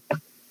husband.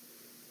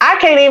 I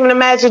can't even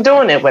imagine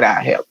doing it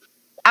without help.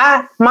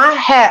 I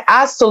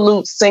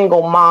salute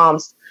single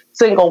moms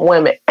single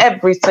women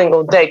every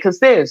single day, because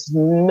there's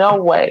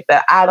no way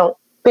that I don't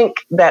think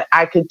that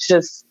I could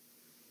just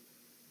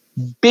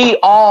be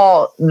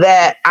all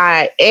that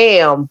I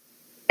am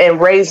in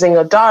raising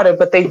a daughter,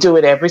 but they do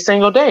it every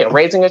single day.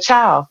 Raising a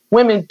child,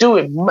 women do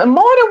it more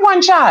than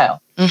one child.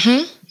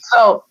 Mm-hmm.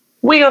 So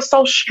we are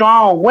so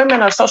strong.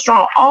 Women are so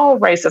strong, all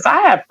races.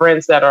 I have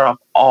friends that are of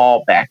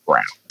all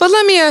backgrounds. But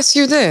let me ask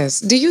you this.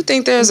 Do you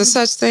think there's a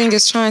such thing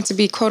as trying to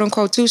be quote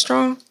unquote too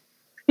strong?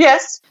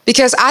 Yes.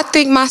 Because I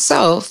think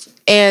myself,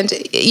 and,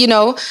 you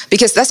know,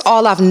 because that's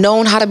all I've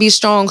known how to be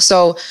strong.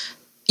 So,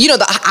 you know,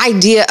 the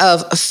idea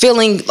of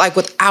feeling like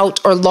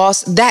without or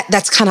lost,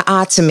 that's kind of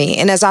odd to me.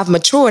 And as I've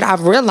matured,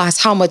 I've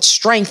realized how much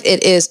strength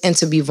it is and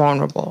to be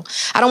vulnerable.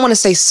 I don't want to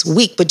say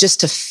weak, but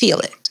just to feel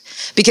it.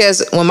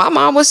 Because when my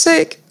mom was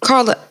sick,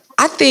 Carla,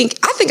 I think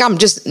I'm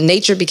just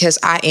nature, because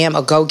I am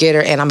a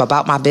go-getter and I'm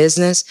about my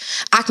business.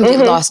 I can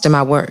get lost in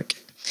my work.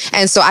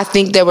 And so I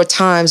think there were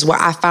times where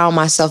I found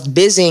myself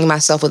busying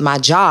myself with my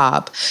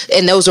job.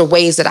 And those were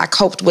ways that I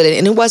coped with it.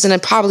 And it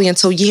wasn't probably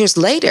until years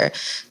later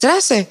that I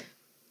say,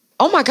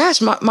 oh my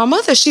gosh, my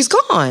mother, she's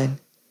gone.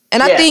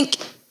 And I think,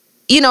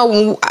 when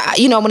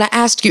I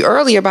asked you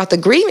earlier about the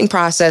grieving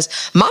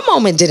process, my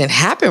moment didn't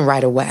happen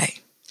right away.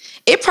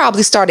 It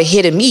probably started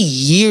hitting me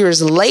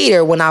years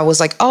later when I was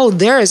like, oh,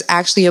 there is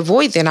actually a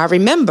void there. And I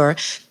remember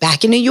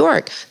back in New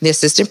York, the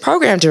assistant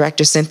program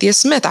director, Cynthia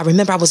Smith, I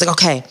remember I was like,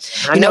 okay,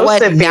 you know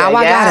what? Cynthia, now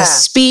I got to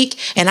speak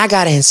and I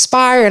got to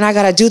inspire and I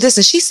got to do this.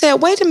 And she said,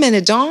 wait a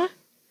minute, Dawn,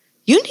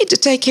 you need to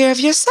take care of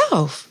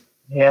yourself.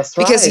 Yes,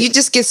 right. Because you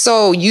just get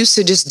so used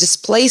to just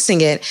displacing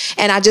it.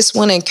 And I just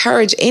want to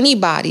encourage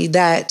anybody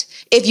that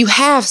if you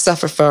have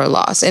suffered for a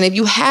loss and if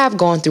you have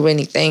gone through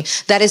anything,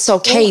 that it's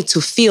okay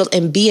to feel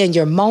and be in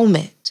your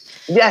moment.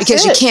 Yes,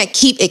 because you can't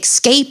keep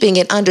escaping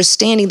and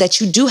understanding that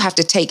you do have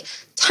to take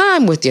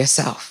time with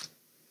yourself.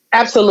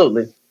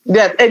 Absolutely.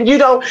 Yeah, and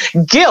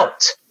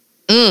guilt.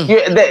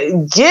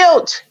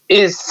 Guilt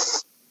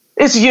is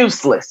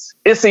useless.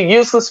 It's a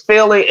useless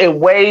feeling. It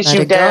weighs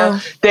you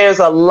down. There's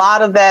a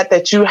lot of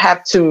that you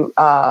have to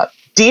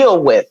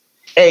deal with.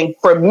 And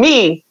for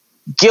me,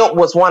 guilt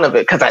was one of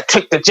it, because I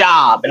took the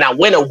job and I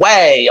went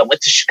away. I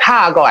went to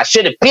Chicago. I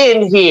should have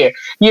been here.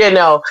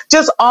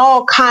 Just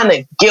all kind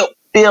of guilt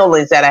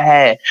feelings that I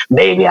had.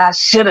 Maybe I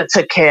should have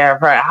took care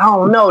of her. I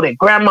don't know. Did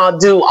grandma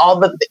do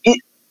all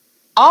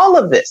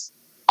of this,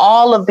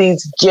 all of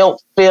these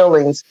guilt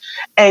feelings?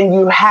 And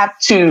you have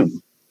to,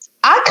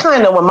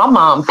 when my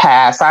mom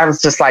passed, I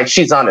was just like,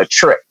 she's on a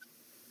trip,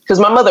 because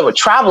my mother would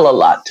travel a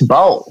lot to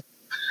Boone.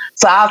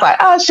 So I was like,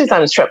 oh, she's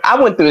on a trip.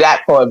 I went through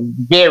that for a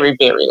very,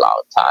 very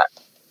long time.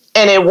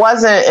 And it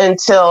wasn't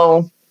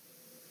until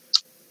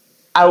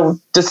I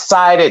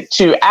decided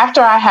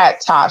after I had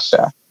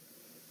Tasha,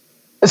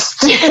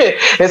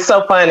 it's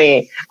so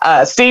funny.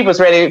 Steve was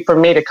ready for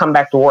me to come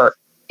back to work.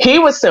 He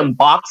would send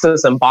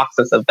boxes and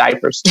boxes of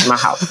diapers to my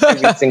house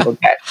every single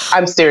day.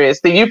 I'm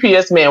serious. The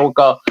UPS man would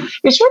go,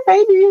 is your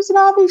baby using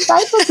all these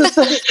diapers? Is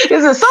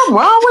there something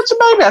wrong with your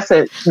baby? I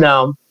said,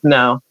 no.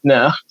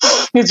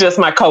 It's just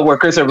my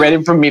coworkers are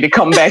ready for me to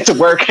come back to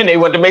work, and they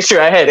wanted to make sure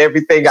I had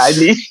everything I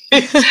needed.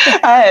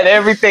 I had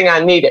everything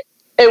I needed.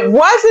 It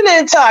wasn't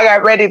until I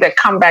got ready to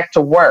come back to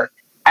work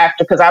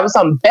because I was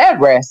on bed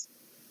rest,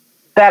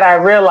 that I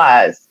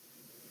realized,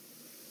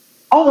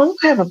 oh, I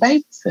don't have a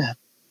babysitter.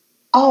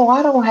 Oh,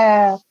 I don't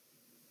have,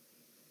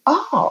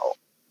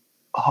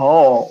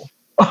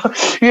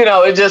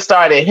 it just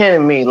started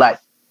hitting me like,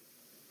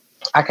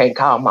 I can't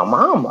call my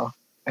mama.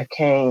 I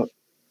can't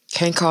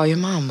call your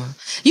mama.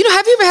 Have you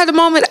ever had the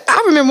moment,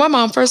 I remember when my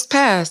mom first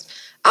passed,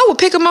 I would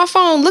pick up my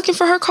phone looking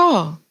for her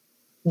call.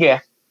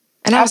 Yeah.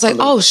 And I was like,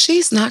 oh,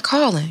 she's not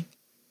calling.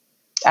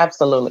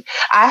 Absolutely.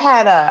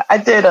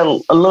 I did a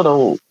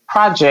little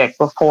project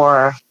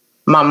before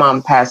my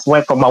mom passed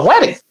away for my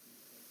wedding.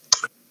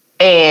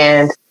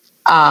 And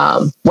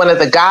one of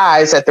the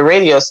guys at the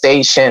radio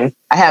station,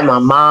 I had my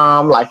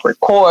mom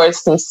record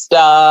some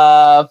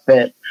stuff,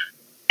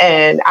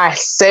 and I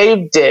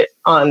saved it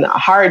on a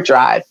hard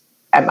drive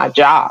at my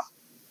job.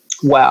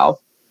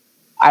 Well,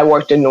 I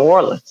worked in New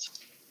Orleans,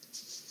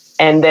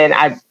 and then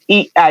I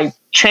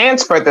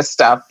transferred the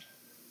stuff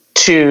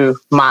to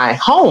my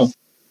home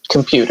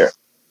computer.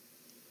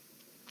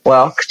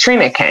 Well,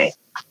 Katrina came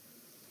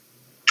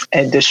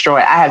and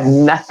destroyed. I have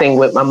nothing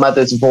with my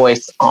mother's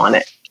voice on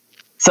it.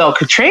 So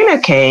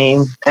Katrina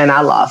came and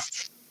I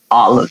lost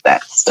all of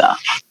that stuff.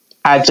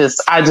 I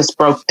just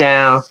broke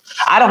down.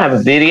 I don't have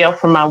a video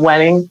from my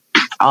wedding.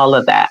 All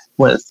of that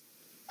was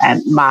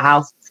at my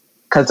house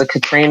because of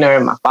Katrina,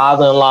 and my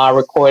father-in-law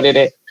recorded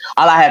it.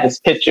 All I have is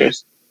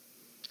pictures.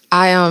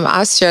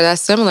 I share that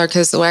similar,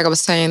 because like I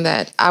was saying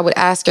that I would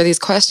ask her these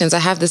questions. I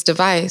have this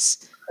device.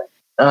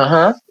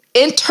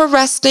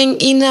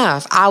 Interesting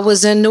enough, I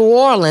was in New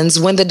Orleans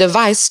when the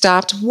device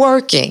stopped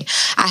working.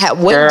 I had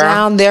went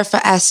down there for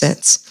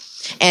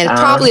Essence, and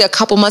probably a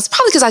couple months,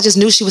 probably because I just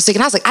knew she was sick,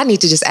 and I was like, I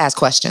need to just ask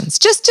questions,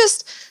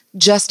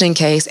 just in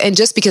case, and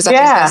just because I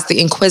think that's the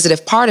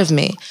inquisitive part of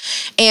me.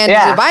 And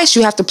the device,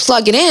 you have to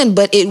plug it in,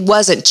 but it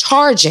wasn't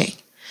charging.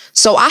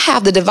 So I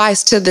have the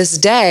device to this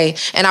day,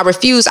 and I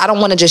refuse. I don't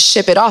want to just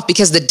ship it off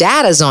because the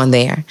data's on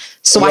there.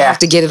 So I have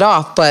to get it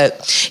off.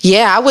 But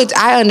yeah,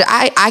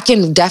 I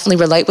can definitely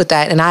relate with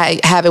that. And I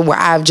have it where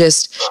I've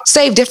just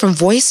saved different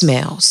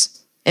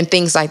voicemails and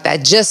things like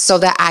that, just so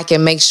that I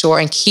can make sure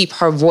and keep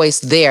her voice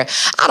there.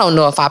 I don't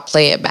know if I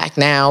play it back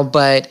now,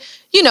 but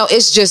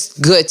it's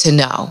just good to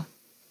know.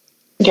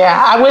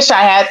 Yeah, I wish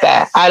I had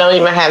that. I don't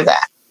even have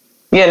that,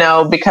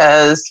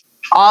 because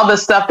all the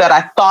stuff that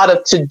I thought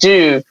of to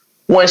do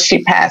once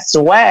she passed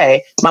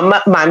away,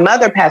 my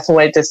mother passed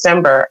away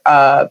December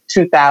of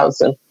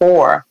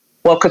 2004.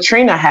 Well,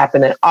 Katrina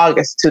happened in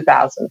August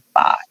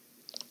 2005.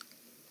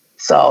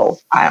 So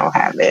I don't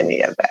have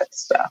any of that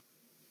stuff,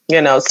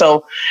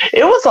 so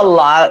it was a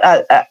lot.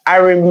 I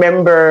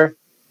remember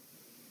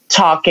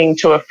talking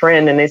to a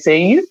friend and they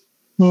say, you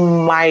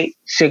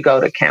should go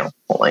to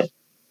counseling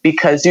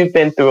because you've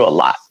been through a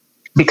lot.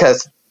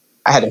 Because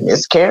I had a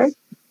miscarriage,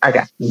 I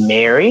got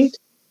married,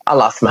 I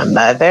lost my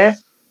mother.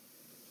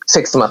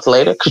 6 months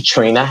later,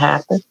 Katrina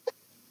happened.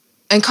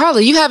 And Carla,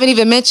 you haven't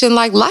even mentioned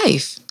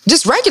life,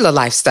 just regular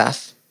life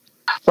stuff.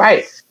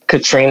 Right.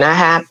 Katrina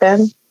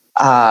happened.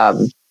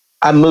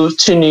 I moved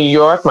to New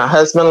York. My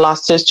husband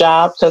lost his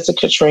job because of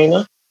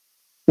Katrina.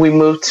 We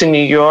moved to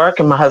New York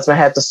and my husband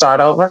had to start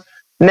over.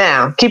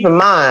 Now, keep in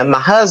mind, my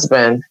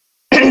husband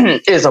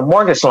is a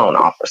mortgage loan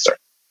officer.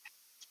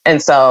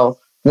 And so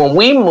when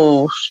we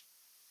moved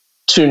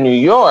to New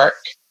York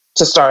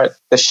to start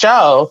the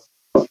show,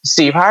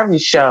 Steve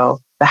Harvey's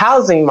show, the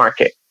housing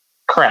market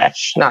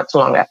crashed not too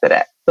long after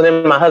that. So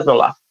then my husband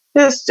lost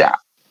his job.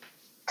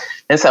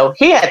 And so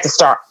he had to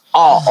start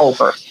all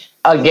over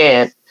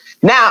again.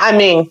 Now,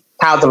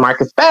 housing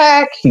market's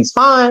back. He's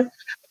fine.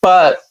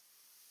 But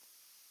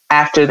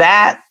after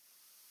that,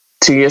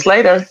 2 years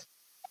later,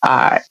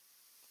 I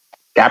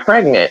got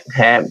pregnant,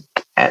 had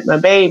my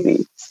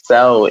baby.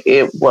 So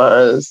it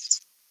was,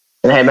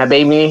 and I had my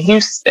baby in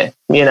Houston.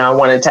 I didn't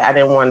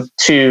want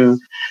to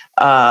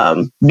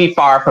be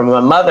far from my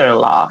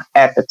mother-in-law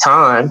at the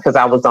time because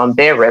I was on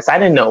bed rest. I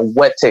didn't know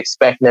what to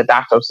expect. And the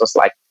doctor was just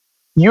like,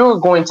 you're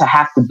going to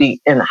have to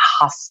be in a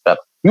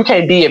hospital. You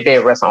can't be at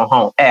bed rest at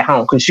home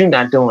because you're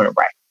not doing it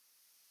right.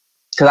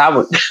 Because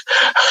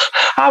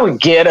I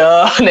would get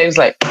up and they was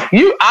like,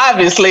 you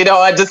obviously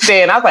don't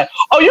understand. I was like,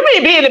 oh, you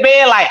mean be in the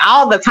bed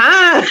all the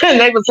time? And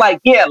they was like,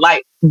 yeah,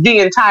 the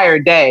entire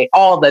day,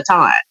 all the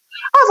time.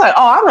 I was like,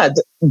 oh, I'm not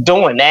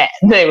doing that.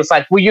 And they was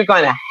like, well, you're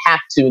going to have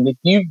to. And if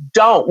you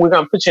don't, we're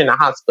going to put you in the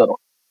hospital.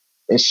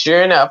 And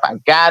sure enough, I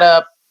got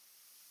up.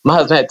 My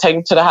husband had taken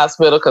me to the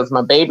hospital because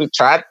my baby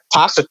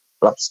Tasha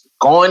was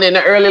going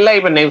into early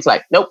labor. And they was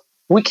like, nope,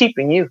 we're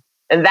keeping you.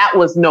 And that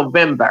was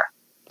November.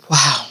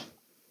 Wow.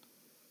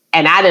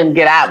 And I didn't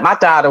get out. My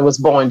daughter was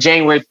born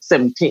January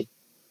 17th.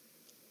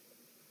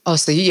 Oh,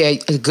 so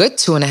a good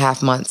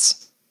 2.5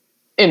 months.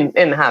 In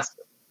the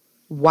hospital.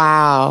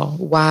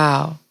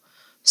 Wow.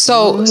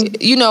 So,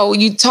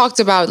 you talked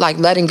about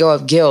letting go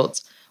of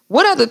guilt.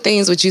 What other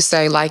things would you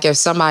say, if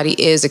somebody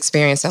is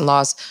experiencing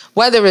loss,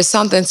 whether it's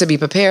something to be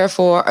prepared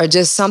for or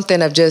just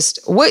something of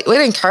what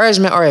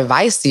encouragement or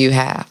advice do you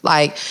have?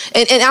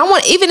 And I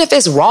want, even if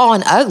it's raw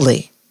and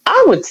ugly.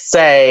 I would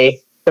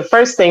say the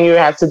first thing you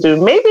have to do,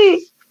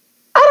 maybe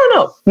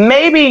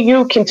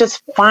you can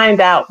just find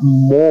out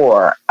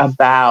more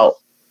about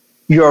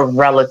your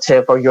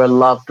relative or your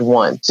loved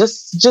one.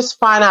 Just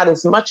find out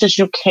as much as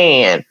you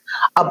can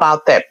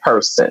about that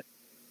person,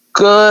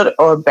 good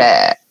or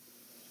bad,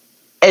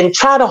 and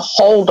try to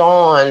hold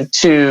on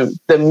to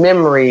the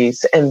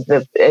memories and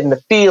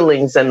the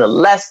feelings and the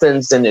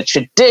lessons and the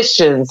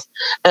traditions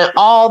and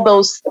all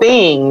those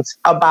things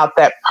about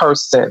that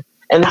person,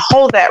 and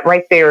hold that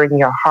right there in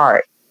your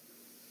heart.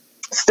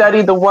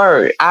 Study the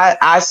word.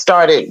 I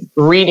started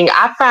reading.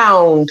 I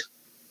found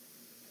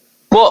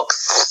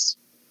books.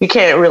 You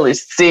can't really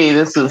see.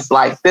 This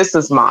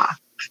is my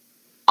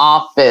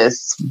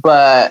office,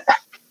 but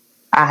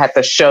I have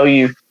to show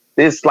you.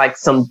 There's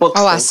some books.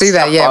 Oh, I see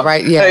that. Yeah,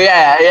 right.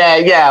 Yeah.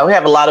 Yeah. We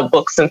have a lot of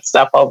books and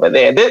stuff over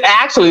there.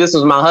 This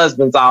was my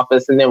husband's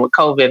office. And then when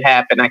COVID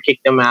happened, I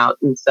kicked him out.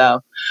 And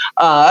so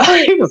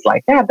he was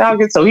like, yeah,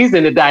 dog. So he's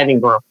in the dining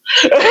room.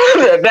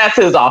 That's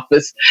his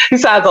office.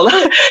 He's doing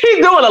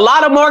a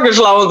lot of mortgage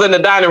loans in the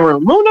dining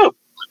room. Who knew?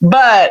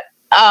 But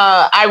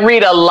I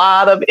read a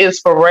lot of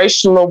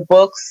inspirational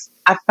books.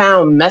 I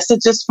found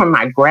messages from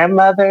my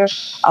grandmother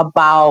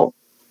about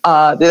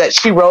that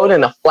she wrote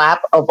in a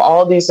flap of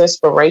all these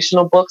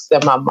inspirational books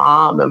that my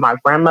mom and my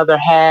grandmother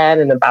had,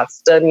 and about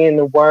studying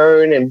the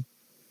word and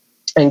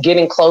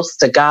getting close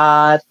to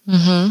God.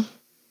 Mm-hmm.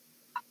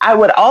 I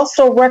would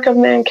also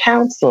recommend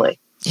counseling.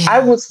 Yeah.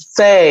 I would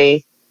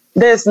say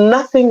there's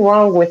nothing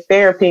wrong with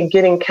therapy and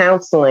getting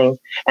counseling.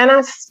 And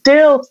I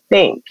still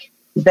think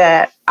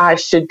that I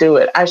should do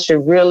it. I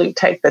should really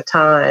take the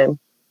time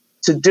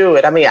to do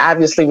it.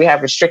 Obviously we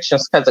have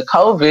restrictions because of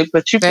COVID,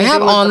 but you can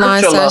have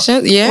online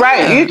sessions. Yeah.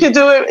 Right. You can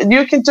do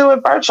it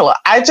virtual.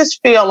 I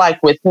just feel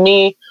like with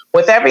me,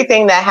 with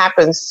everything that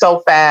happens so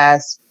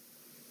fast,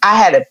 I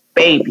had a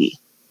baby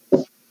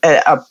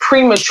a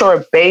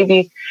premature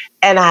baby,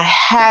 and I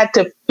had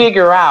to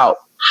figure out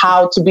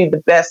how to be the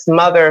best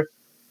mother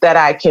that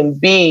I can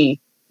be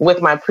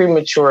with my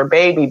premature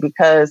baby,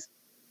 because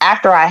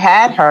after I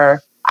had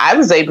her, I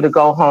was able to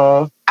go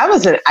home. I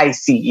was in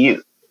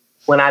ICU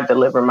when I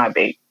delivered my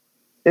baby,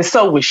 and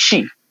so was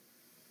she.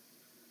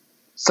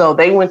 So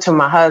they went to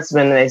my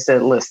husband and they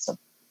said, listen,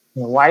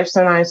 your wife's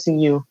in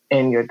ICU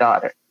and your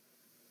daughter.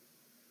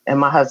 And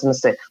my husband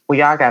said, well,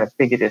 y'all got to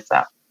figure this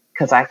out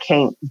because I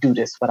can't do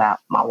this without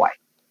my wife.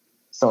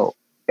 So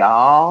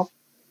y'all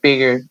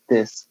figure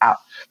this out.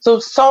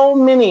 So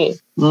many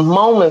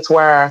moments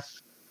where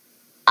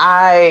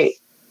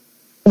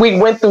we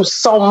went through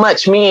so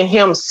much, me and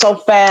him, so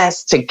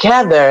fast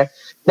together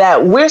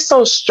that we're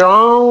so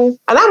strong.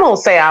 And I won't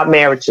say our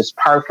marriage is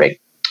perfect.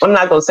 I'm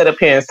not going to sit up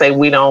here and say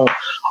we don't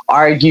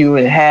argue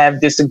and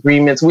have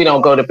disagreements. We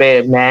don't go to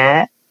bed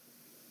mad.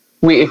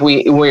 If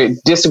we're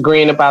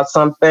disagreeing about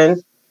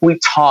something, we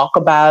talk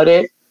about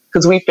it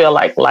because we feel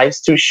like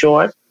life's too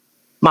short.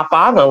 My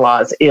father-in-law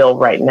is ill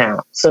right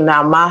now. So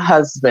now my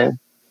husband,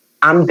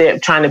 I'm there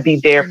trying to be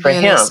there for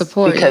him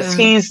because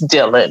he's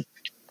dealing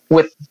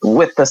with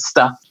the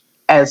stuff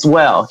as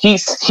well. He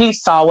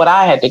saw what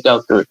I had to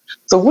go through.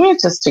 So we're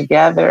just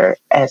together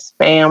as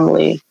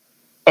family,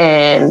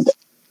 and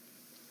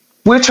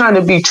we're trying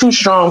to be two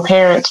strong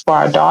parents for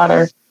our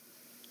daughter,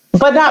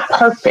 but not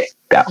perfect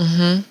though.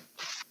 Mm-hmm.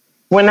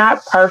 We're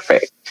not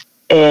perfect.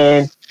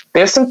 And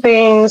there's some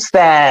things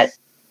that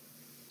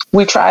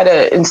we try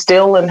to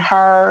instill in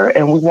her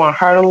and we want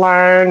her to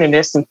learn. And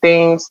there's some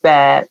things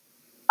that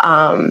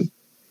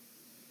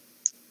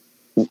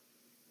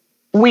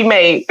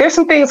there's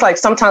some things like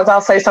sometimes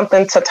I'll say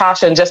something to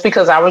Tasha, and just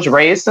because I was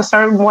raised a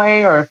certain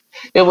way or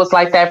it was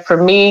like that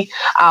for me,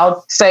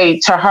 I'll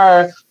say to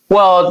her,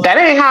 well, that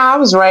ain't how I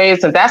was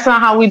raised and that's not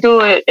how we do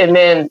it. And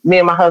then me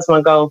and my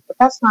husband go, but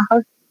that's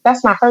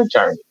not her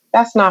journey.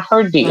 That's not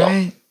her deal.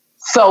 Right.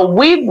 So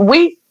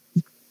he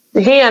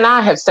and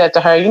I have said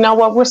to her, you know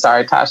what? We're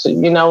sorry, Tasha.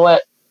 You know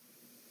what?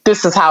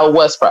 This is how it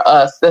was for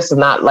us. This is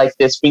not like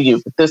this for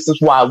you. But this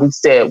is why we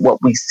said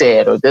what we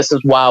said, or this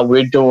is why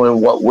we're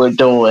doing what we're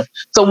doing.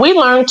 So we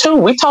learned too.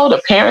 We told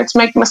the parents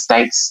make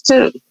mistakes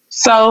too.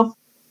 So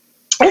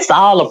it's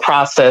all a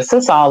process.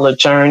 It's all a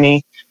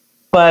journey.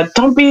 But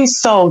don't be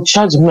so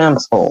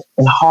judgmental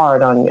and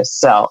hard on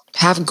yourself.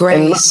 Have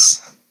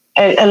grace.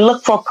 And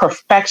look for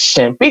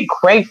perfection. Be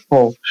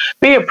grateful.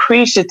 Be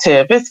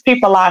appreciative. It's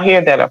people out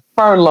here that are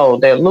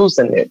furloughed. They're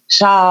losing their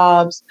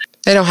jobs.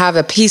 They don't have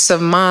a peace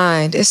of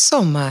mind. It's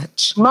so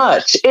much.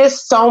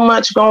 It's so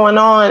much going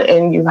on.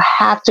 And you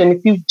have to. And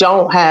if you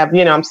don't have,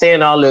 I'm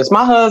saying all this,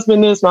 my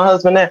husband this, my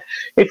husband that.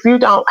 If you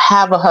don't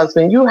have a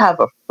husband, you have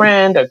a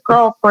friend, a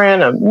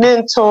girlfriend, a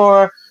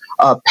mentor,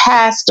 a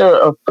pastor,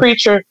 a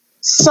preacher,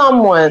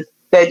 someone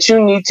that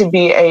you need to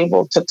be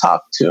able to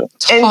talk to.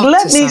 And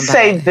let me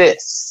say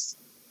this.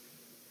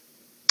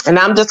 And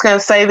I'm just going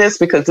to say this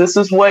because this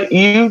is what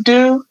you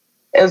do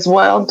as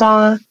well,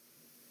 Dawn.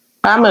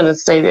 I'm going to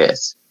say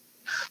this.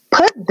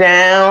 Put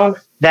down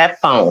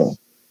that phone.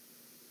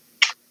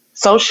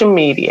 Social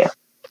media.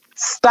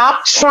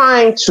 Stop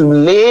trying to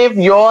live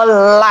your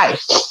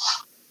life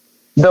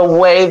the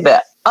way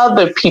that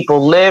other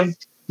people live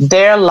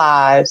their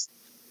lives,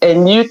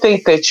 and you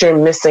think that you're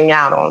missing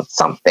out on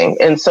something.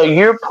 And so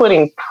you're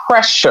putting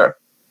pressure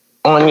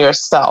on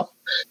yourself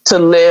to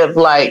live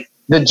like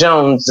the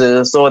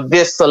Joneses or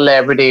this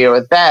celebrity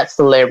or that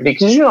celebrity,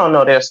 because you don't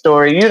know their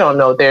story. You don't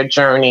know their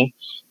journey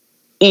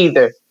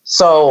either.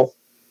 So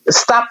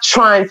stop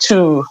trying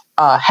to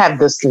have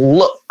this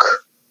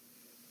look,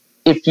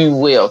 if you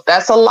will.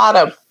 That's a lot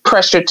of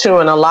pressure too.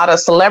 And a lot of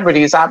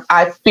celebrities,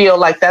 I feel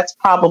like that's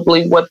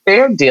probably what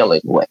they're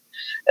dealing with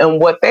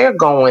and what they're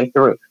going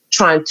through,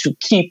 trying to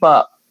keep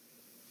up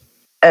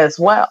as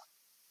well.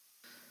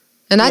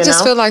 And I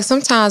just feel like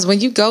sometimes when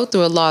you go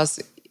through a loss,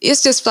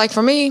 it's just like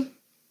for me,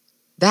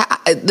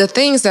 that the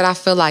things that I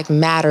feel like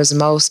matters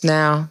most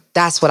now,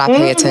 that's what I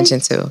pay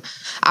attention to.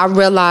 I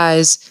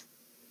realize,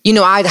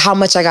 how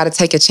much I got to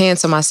take a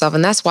chance on myself.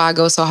 And that's why I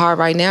go so hard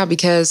right now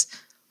because,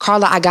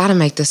 Carla, I got to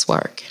make this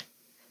work.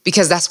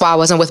 Because that's why I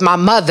wasn't with my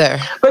mother.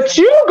 But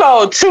you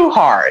go too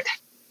hard.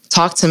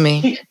 Talk to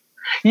me.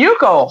 You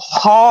go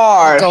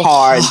hard,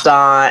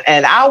 Dawn.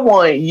 And I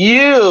want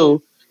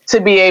you to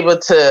be able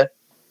to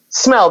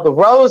smell the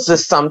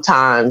roses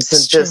sometimes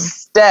and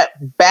just step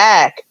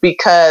back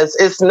because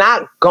it's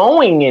not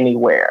going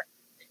anywhere.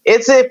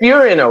 It's if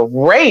you're in a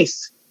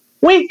race.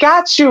 We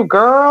got you,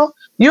 girl.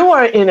 You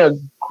are in a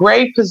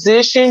great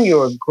position.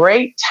 You're a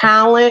great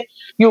talent.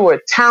 You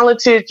are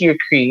talented. You're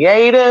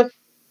creative.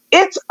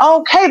 It's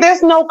okay.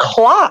 There's no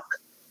clock.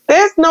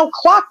 There's no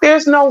clock.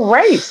 There's no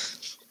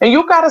race. And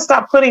you got to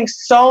stop putting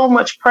so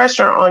much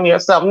pressure on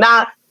yourself.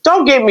 Now,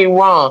 don't get me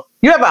wrong.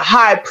 You have a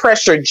high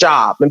pressure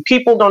job and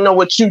people don't know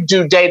what you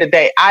do day to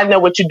day. I know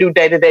what you do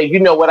day to day. You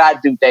know what I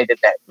do day to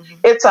day. Mm-hmm.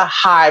 It's a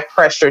high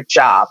pressure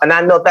job. And I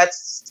know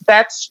that's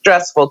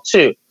stressful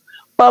too.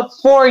 But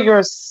for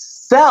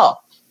yourself,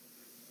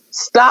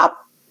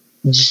 stop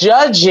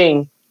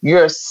judging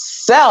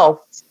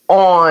yourself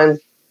on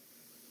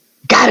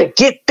gotta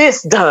get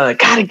this done,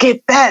 gotta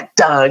get that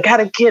done,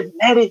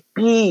 let it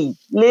be.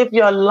 Live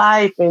your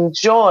life,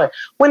 enjoy.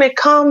 When it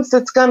comes,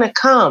 it's gonna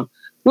come.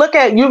 Look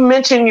at, you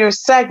mentioned your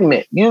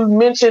segment. You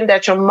mentioned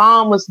that your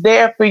mom was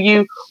there for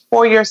you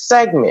for your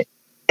segment.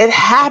 It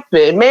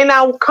happened. It may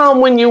not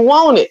come when you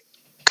want it,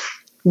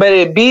 but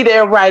it be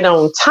there right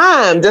on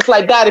time. Just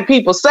like God and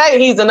people say,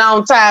 he's an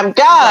on-time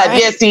God. Right.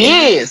 Yes,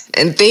 he is.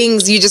 And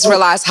things, you just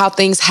realize how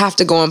things have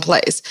to go in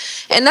place.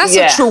 And that's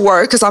a true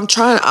word, because I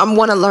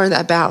want to learn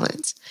that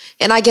balance.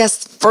 And I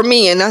guess for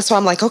me, and that's why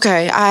I'm like,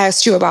 okay, I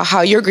asked you about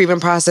how your grieving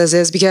process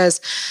is,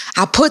 because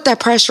I put that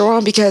pressure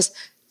on, because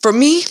for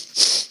me,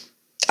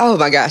 oh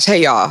my gosh,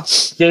 hey y'all,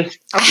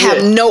 I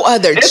have no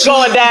other choice. It's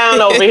going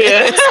down over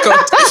here.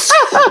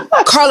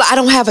 Carla, I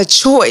don't have a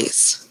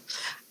choice.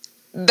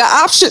 The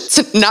option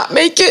to not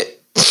make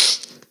it,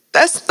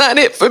 that's not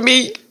it for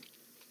me.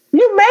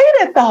 You made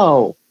it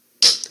though.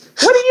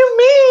 What do you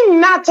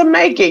mean not to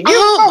make it?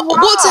 Well,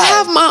 to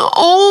have my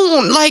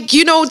own, like,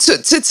 you know,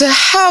 to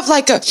have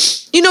like a,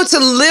 you know, to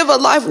live a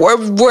life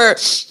where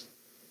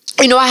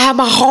you know, I have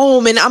my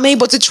home and I'm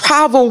able to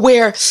travel,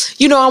 where,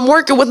 you know, I'm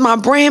working with my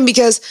brand,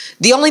 because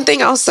the only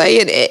thing I'll say,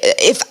 and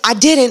if I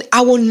didn't,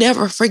 I will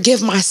never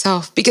forgive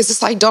myself, because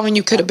it's like, darn,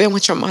 you could have been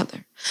with your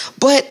mother.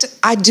 But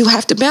I do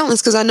have to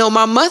balance, because I know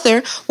my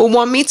mother will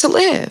want me to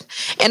live.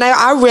 And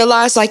I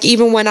realized, like,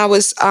 even when I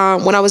was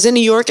in New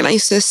York, and I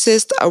used to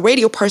assist a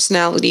radio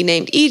personality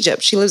named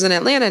Egypt. She lives in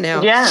Atlanta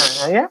now.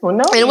 Yeah. Well,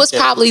 no. And it was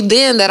probably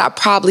then that I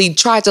probably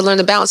tried to learn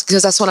the balance,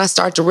 because that's when I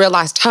started to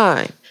realize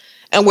time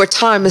and where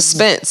time is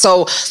spent.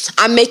 So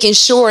I'm making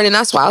sure, and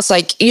that's why I was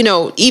like, you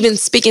know, even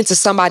speaking to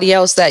somebody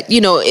else, that,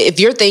 you know, if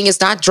your thing is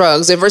not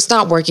drugs, if it's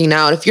not working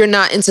out, if you're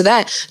not into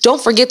that,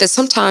 don't forget that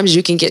sometimes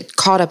you can get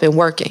caught up in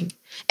working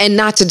and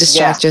not to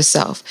distract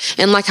yourself.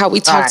 And like how we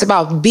talked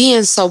about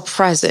being so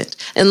present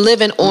and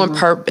living on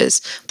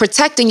purpose,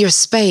 protecting your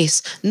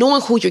space,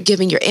 knowing who you're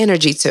giving your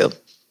energy to.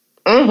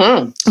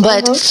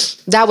 But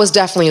that was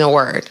definitely a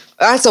word.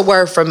 That's a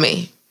word from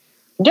me.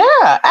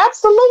 Yeah,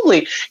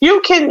 absolutely. You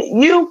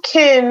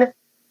can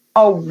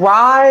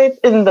arrive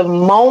in the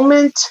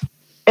moment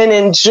and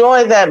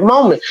enjoy that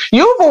moment.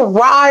 You've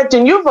arrived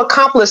and you've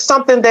accomplished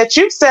something that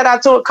you've set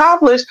out to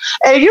accomplish,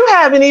 and you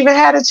haven't even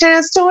had a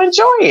chance to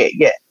enjoy it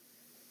yet.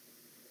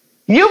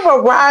 You've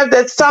arrived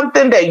at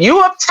something that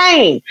you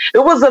obtained.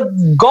 It was a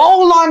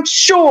goal, I'm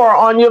sure,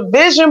 on your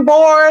vision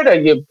board or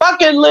your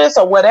bucket list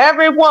or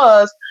whatever it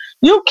was.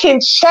 You can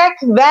check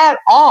that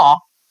off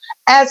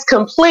as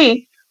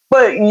complete,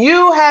 but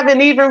you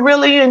haven't even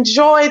really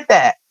enjoyed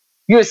that.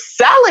 You're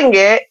selling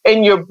it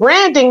and you're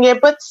branding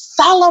it, but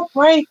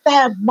celebrate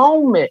that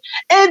moment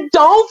and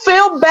don't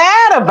feel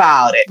bad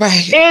about it.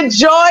 Right.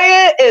 Enjoy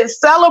it and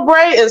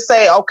celebrate and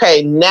say,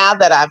 okay, now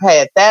that I've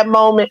had that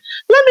moment,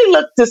 let me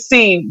look to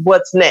see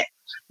what's next.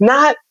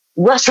 Not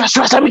rush.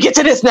 Let me get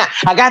to this now.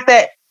 I got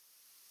that.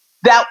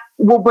 That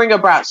will bring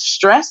about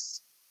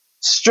stress.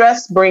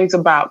 Stress brings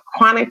about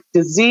chronic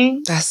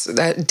disease.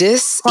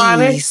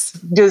 Chronic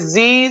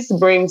disease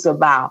brings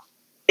about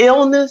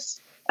illness.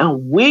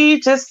 And we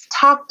just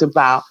talked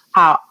about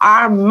how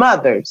our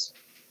mothers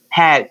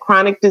had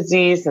chronic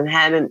disease and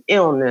had an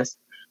illness.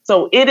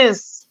 So it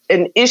is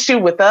an issue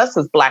with us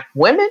as Black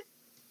women.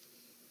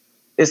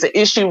 It's an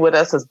issue with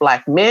us as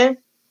Black men,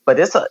 but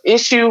it's an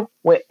issue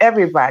with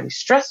everybody.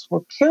 Stress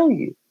will kill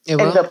you. And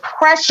the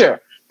pressure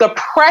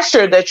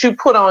that you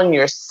put on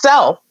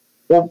yourself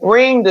will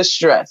bring the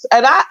stress.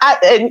 And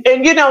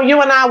and you know, you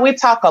and I, we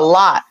talk a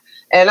lot.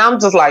 And I'm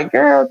just like,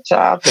 girl,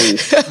 child,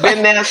 please.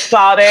 Been there,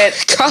 saw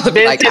that.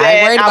 Been like, to that. I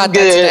ain't worried about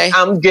that today.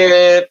 I'm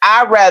good.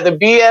 I'd rather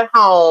be at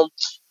home,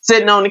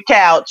 sitting on the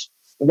couch,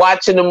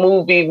 watching a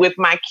movie with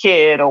my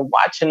kid or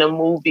watching a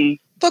movie.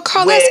 But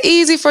Carl, that's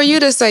easy for you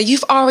to say.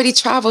 You've already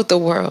traveled the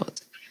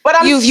world. But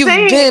I'm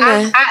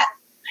saying,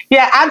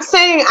 I'm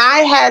saying I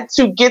had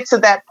to get to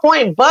that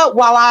point. But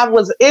while I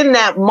was in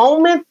that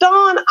moment,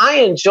 Dawn, I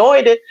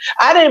enjoyed it.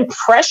 I didn't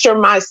pressure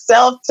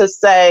myself to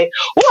say,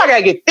 oh, I got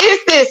to get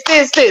this.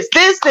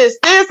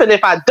 And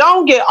if I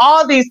don't get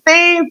all these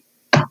things,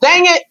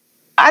 dang it.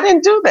 I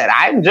didn't do that.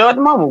 I enjoyed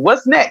the moment.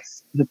 What's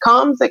next? If it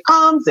comes, it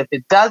comes. If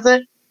it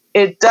doesn't,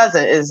 it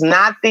doesn't. It's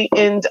not the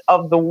end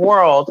of the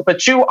world.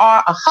 But you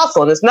are a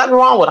hustle. And there's nothing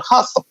wrong with a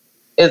hustle.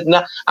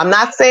 I'm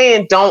not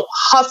saying don't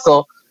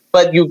hustle.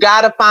 But you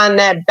got to find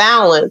that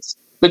balance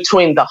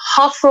between the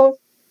hustle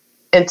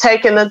and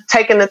taking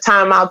the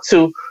time out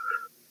to,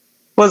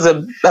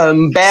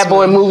 Bad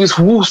Boy movies,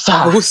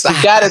 woosah.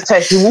 You got to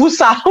take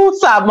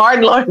woosah.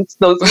 Martin Lawrence,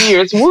 those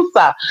years,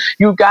 woosah.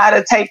 You got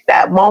to take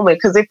that moment,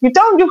 because if you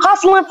don't, you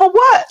hustling for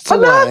what? For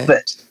nothing.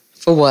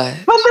 For what?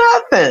 For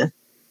nothing.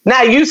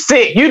 Now you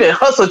sick. You done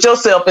hustled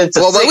yourself into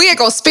sick. But we ain't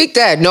gonna speak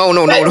that. No.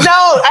 No, and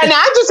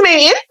I just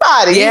mean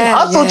anybody. You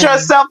hustled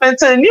yourself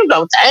into, and you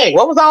go, dang,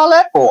 what was all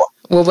that for?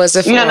 What was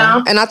it for? You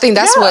know? And I think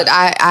that's what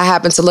I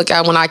happened to look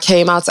at when I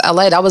came out to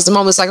LA. That was the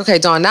moment. It's like, okay,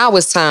 Dawn, now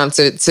it's time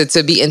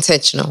to be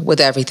intentional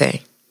with everything.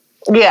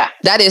 Yeah.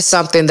 That is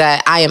something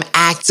that I am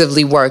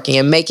actively working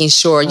and making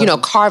sure,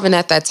 carving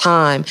at that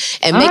time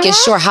and making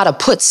sure how to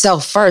put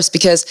self first.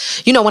 Because,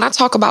 when I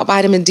talk about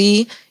vitamin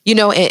D,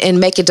 and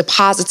making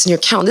deposits in your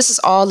account, this is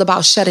all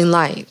about shedding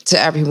light to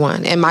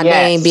everyone. And my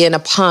name being a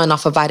pun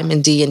off of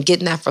vitamin D and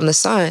getting that from the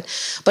sun.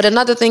 But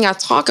another thing I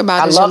talk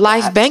about is your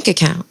life bank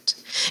account.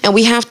 And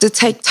we have to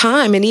take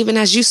time. And even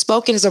as you've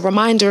spoken as a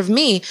reminder of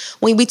me,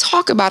 when we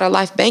talk about our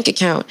life bank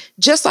account,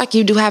 just like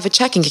you do have a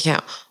checking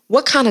account,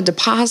 what kind of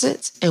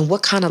deposits and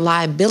what kind of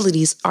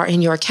liabilities are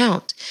in your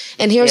account?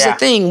 And here's the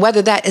thing,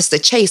 whether that is the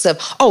chase of,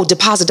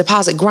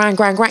 deposit, grind.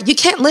 You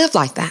can't live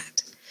like that.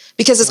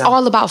 Because it's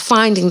all about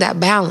finding that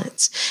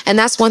balance. And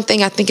that's one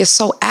thing I think is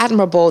so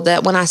admirable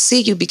that when I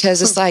see you,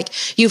 because it's like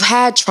you've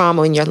had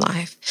trauma in your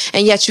life,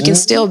 and yet you can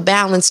still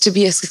balance to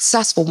be a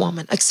successful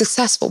woman, a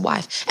successful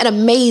wife, an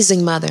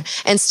amazing mother,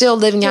 and still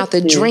living out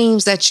the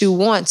dreams that you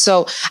want.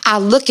 So I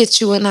look at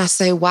you and I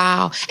say,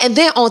 wow. And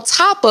then on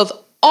top of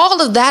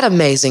all of that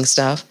amazing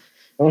stuff,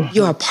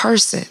 you're a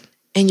person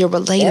and you're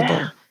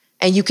relatable.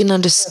 And you can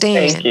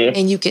understand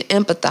and you can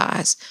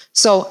empathize.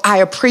 So I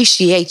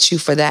appreciate you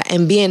for that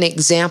and be an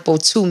example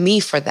to me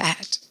for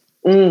that.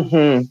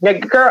 Yeah,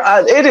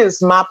 girl, it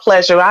is my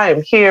pleasure. I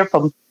am here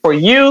for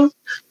you,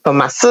 for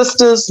my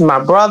sisters,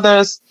 my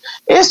brothers.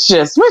 It's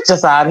just, we're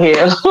just out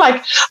here.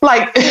 like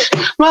my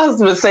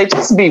husband would say,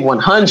 just be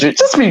 100.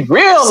 Just be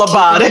real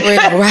about it.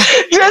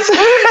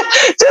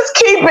 Just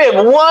keep it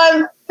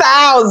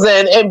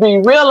 1,000 and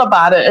be real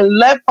about it and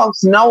let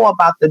folks know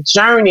about the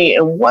journey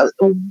and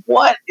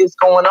what is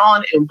going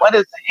on and what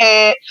is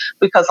ahead.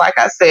 Because like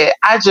I said,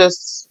 I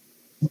just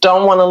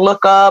don't want to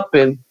look up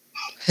and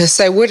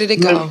say, where did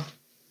it go?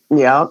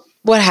 Yeah.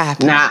 What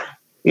happened?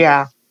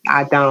 Yeah,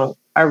 I don't.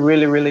 I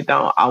really, really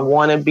don't. I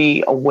want to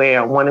be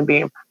aware. I want to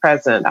be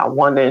present. I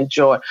want to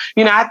enjoy.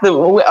 We have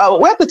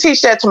to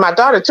teach that to my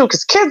daughter too,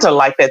 because kids are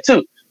like that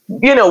too.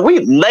 We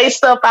lay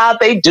stuff out.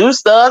 They do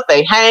stuff.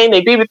 They hang.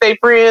 They be with their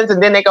friends,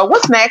 and then they go,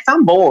 "What's next?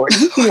 I'm bored."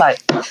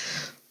 Like,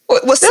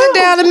 well, sit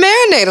down and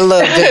marinate a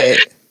little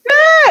bit.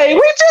 Hey,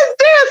 we just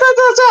did.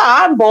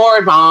 I'm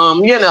bored,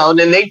 Mom. And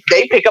then they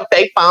pick up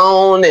their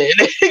phone and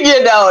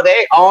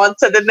they on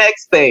to the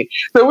next thing.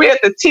 So we have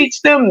to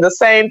teach them the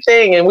same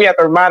thing, and we have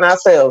to remind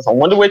ourselves. I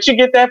wonder where you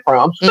get that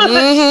from. You know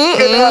what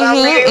I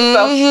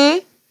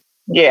mean? So,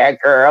 yeah,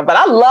 girl. But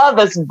I love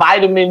this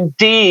vitamin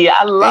D.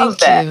 I love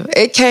that. You.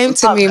 It came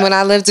to me when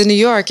I lived in New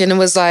York, and it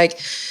was like,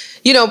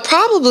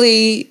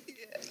 probably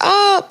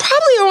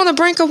on the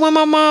brink of when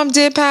my mom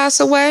did pass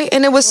away.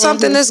 And it was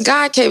something this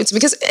guy came to me,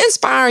 because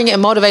inspiring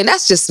and motivating,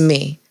 that's just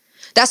me.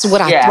 That's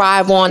what I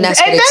thrive on. That's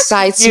what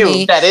excites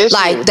me. That is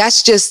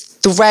that's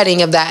just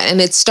threading of that. And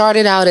it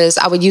started out as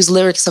I would use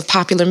lyrics of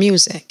popular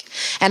music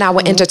and I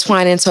would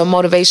intertwine into a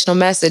motivational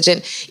message.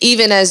 And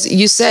even as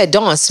you said,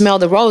 Dawn, smell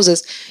the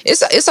roses.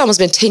 It's almost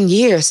been 10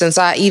 years since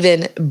I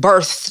even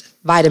birthed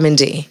vitamin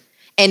D.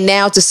 And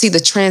now to see the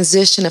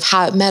transition of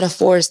how it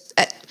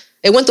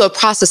went through a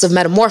process of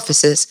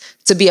metamorphosis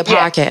to be a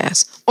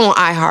podcast on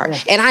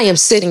iHeart. Yeah. And I am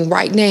sitting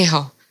right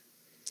now.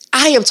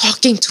 I am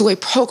talking to a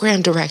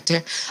program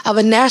director of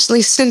a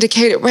nationally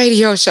syndicated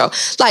radio show.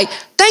 Like,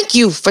 thank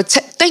you for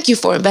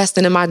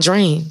investing in my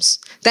dreams.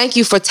 Thank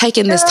you for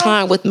taking this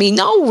time with me.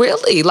 No,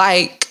 really,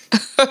 like,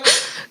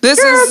 this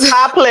is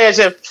my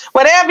pleasure.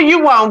 Whatever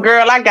you want,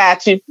 girl, I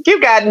got you. You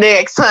got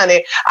next,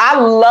 honey. I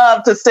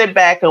love to sit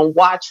back and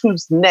watch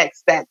who's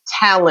next, that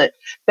talent,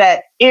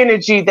 that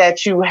energy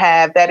that you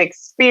have, that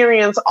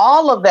experience,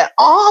 all of that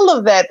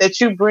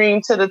you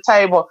bring to the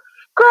table.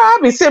 Girl,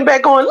 I'll be sitting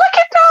back going, look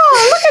at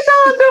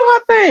Dawn do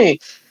her thing.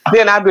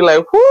 Then I'll be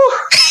like, whew,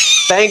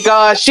 thank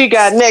God she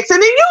got next.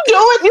 And then you do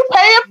it, you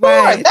pay it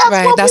for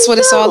it. That's what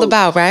it's all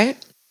about, right?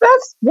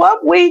 That's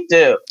what we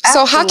do.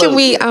 Absolutely. So how can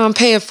we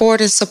pay it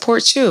forward and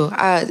support you?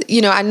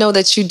 I know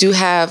that you do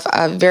have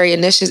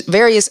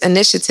various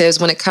initiatives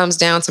when it comes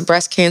down to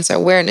breast cancer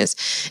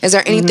awareness. Is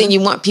there anything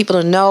you want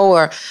people to know,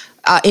 or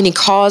any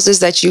causes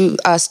that you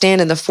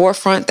stand in the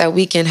forefront that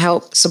we can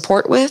help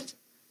support with?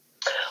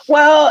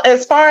 Well,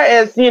 as far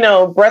as,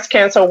 breast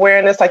cancer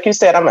awareness, like you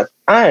said,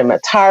 I am a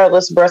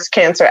tireless breast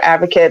cancer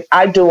advocate.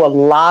 I do a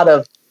lot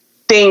of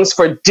things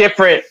for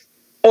different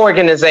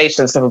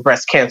organizations of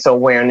breast cancer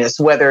awareness,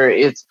 whether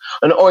it's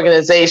an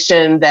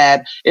organization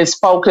that is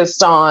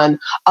focused on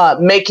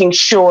making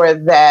sure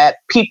that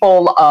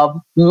people of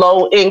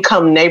low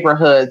income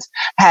neighborhoods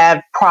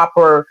have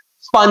proper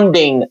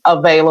funding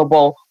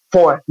available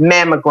for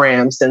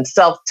mammograms and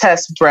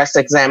self-test breast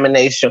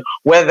examination,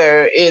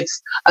 whether it's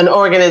an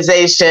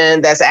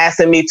organization that's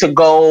asking me to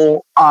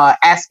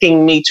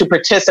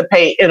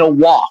participate in a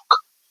walk,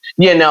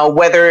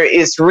 whether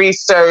it's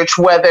research,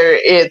 whether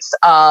it's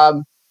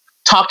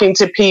talking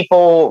to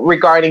people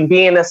regarding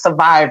being a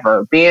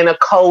survivor, being a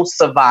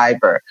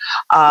co-survivor.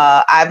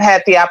 I've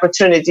had the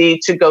opportunity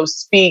to go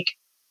speak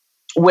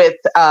with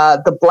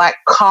the Black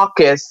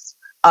Caucus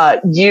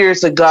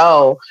years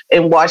ago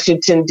in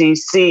Washington,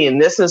 D.C.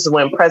 And this is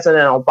when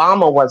President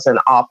Obama was in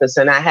office.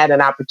 And I had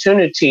an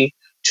opportunity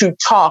to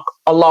talk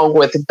along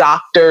with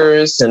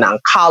doctors and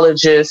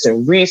oncologists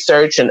and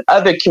research and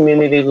other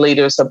community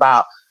leaders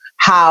about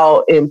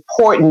how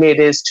important it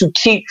is to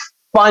keep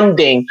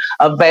funding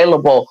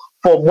available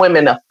for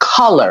women of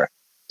color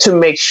to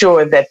make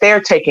sure that they're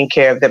taking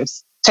care of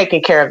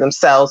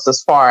themselves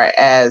as far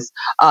as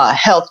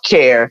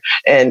healthcare.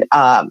 And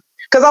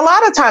because a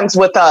lot of times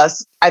with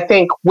us, I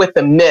think with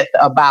the myth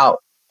about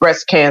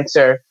breast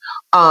cancer,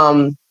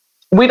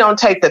 we don't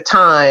take the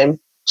time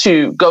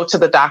to go to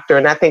the doctor.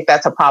 And I think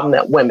that's a problem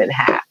that women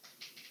have.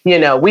 You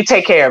know, we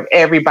take care of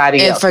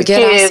everybody else, the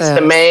kids,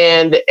 the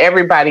man,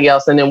 everybody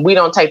else. And then we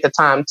don't take the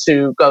time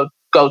to go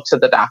to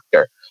the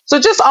doctor. So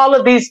just all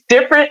of these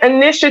different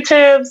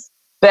initiatives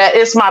that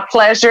it's my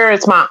pleasure,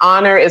 it's my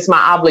honor, it's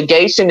my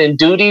obligation and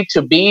duty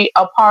to be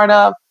a part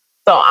of.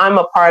 So I'm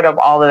a part of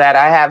all of that.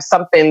 I have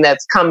something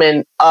that's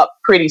coming up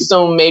pretty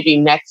soon, maybe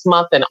next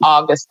month in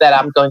August, that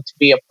I'm going to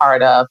be a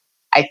part of,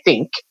 I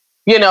think.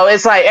 You know,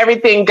 it's like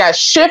everything got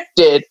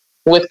shifted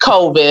with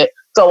COVID.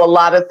 So a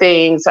lot of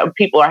things,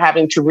 people are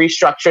having to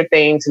restructure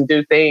things and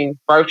do things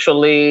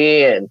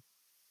virtually and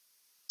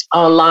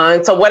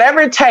online. So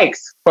whatever it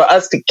takes for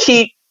us to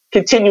keep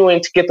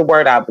continuing to get the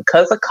word out,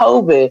 because of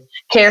COVID,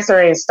 cancer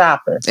ain't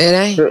stopping. It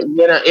ain't.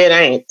 You know, it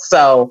ain't.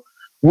 So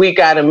we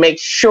got to make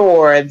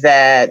sure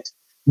that,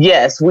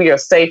 yes, we are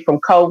safe from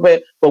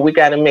COVID, but we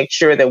got to make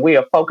sure that we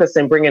are focused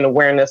and bringing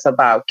awareness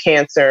about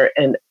cancer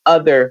and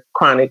other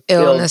chronic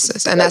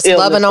illnesses. And that's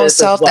loving on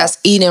self, that's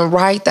eating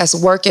right, that's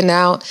working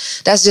out,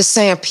 that's just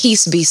saying,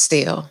 peace, be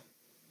still.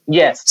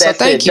 Yes, that's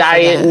it.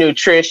 Diet,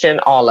 nutrition,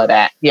 all of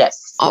that.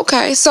 Yes.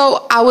 Okay.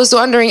 So I was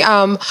wondering,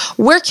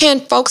 where can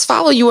folks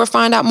follow you or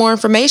find out more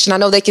information? I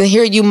know they can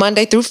hear you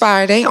Monday through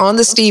Friday on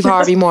the Steve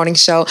Harvey Morning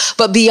Show.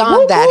 But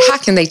beyond that, how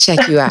can they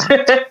check you out?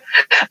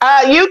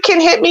 You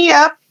can hit me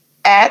up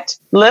at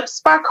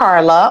Lips by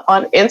Carla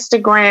on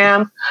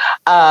Instagram,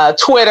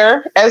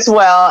 Twitter as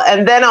well.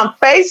 And then on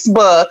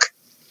Facebook,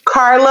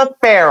 Carla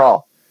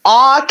Farrell.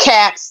 All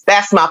caps.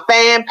 That's my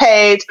fan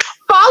page.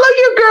 Follow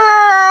your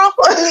girl.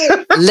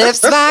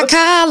 Lips by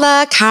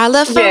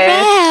Carla Farrell.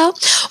 Yeah.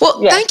 Well,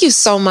 thank you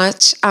so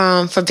much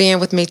for being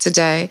with me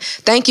today.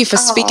 Thank you for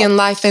speaking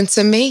life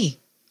into me.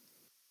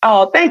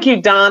 Oh, thank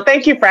you, Dawn.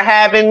 Thank you for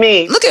having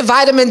me. Look at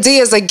vitamin D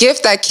as a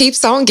gift that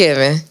keeps on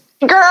giving.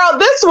 Girl,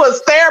 this was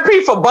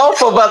therapy for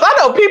both of us. I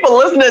know people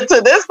listening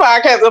to this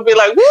podcast will be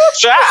like, woo,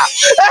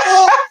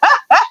 child.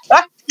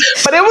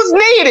 But it was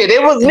needed.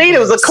 It was needed. It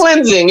was a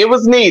cleansing. It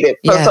was needed.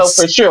 So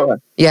for sure.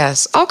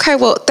 Yes. Okay.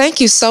 Well, thank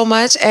you so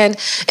much. And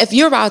if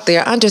you're out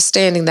there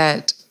understanding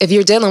that if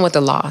you're dealing with a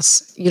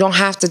loss, you don't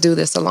have to do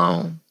this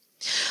alone.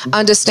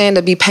 Understand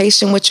to be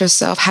patient with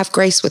yourself. Have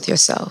grace with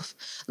yourself.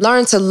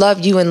 Learn to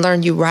love you and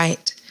learn you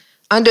right.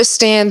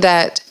 Understand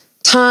that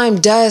time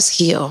does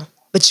heal,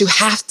 but you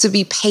have to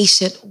be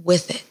patient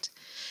with it.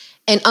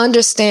 And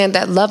understand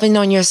that loving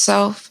on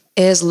yourself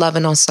is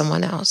loving on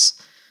someone else.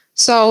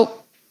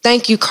 So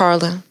thank you,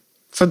 Carla,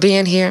 for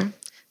being here.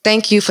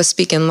 Thank you for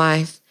speaking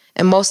life.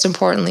 And most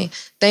importantly,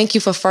 thank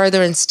you for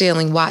further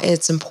instilling why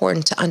it's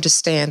important to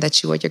understand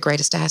that you are your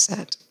greatest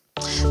asset.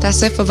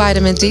 That's it for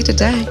Vitamin D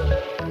today.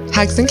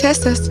 Hugs and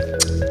kisses.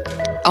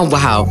 Oh,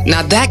 wow.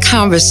 Now that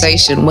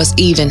conversation was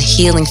even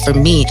healing for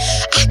me.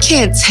 I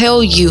can't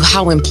tell you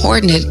how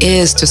important it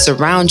is to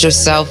surround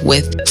yourself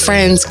with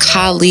friends,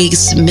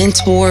 colleagues,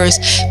 mentors,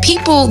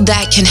 people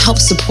that can help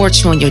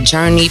support you on your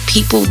journey,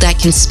 people that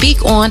can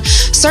speak on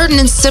certain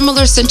and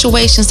similar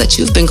situations that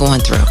you've been going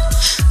through.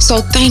 So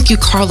thank you,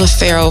 Carla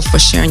Farrell, for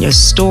sharing your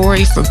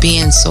story, for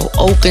being so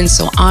open,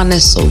 so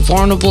honest, so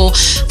vulnerable,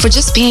 for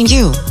just being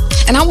you.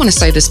 And I want to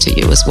say this to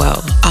you as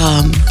well,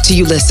 to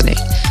you listening,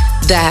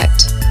 that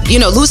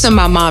losing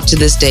my mom to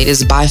this date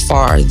is by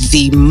far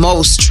the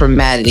most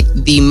traumatic,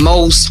 the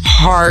most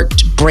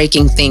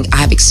heartbreaking thing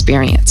I've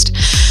experienced.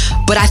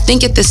 But I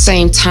think at the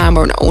same time,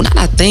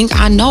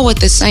 I know at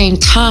the same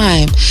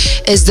time,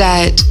 is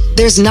that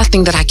there's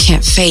nothing that I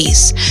can't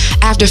face.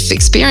 After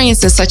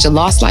experiencing such a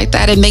loss like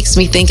that, it makes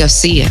me think of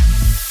Sia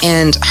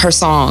and her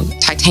song,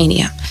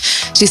 Titanium.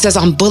 She says,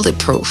 I'm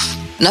bulletproof,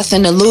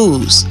 nothing to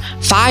lose.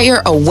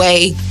 Fire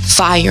away,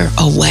 fire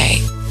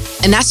away.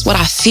 And that's what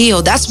I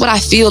feel. That's what I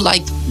feel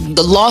like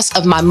the loss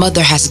of my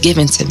mother has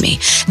given to me.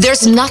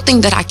 There's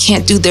nothing that I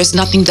can't do. There's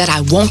nothing that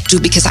I won't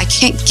do because I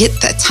can't get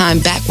that time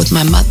back with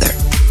my mother.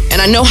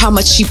 And I know how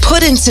much she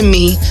put into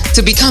me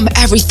to become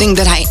everything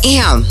that I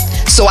am.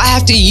 So I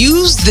have to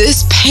use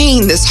this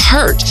pain, this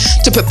hurt,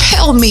 to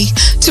propel me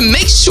to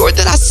make sure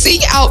that I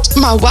see out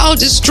my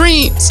wildest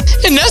dreams.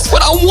 And that's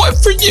what I want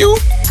for you.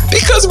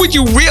 Because when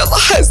you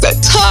realize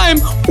that time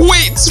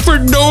waits for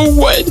no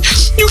one,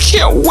 you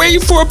can't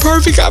wait for a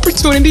perfect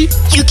opportunity.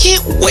 You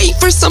can't wait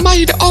for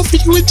somebody to offer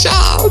you a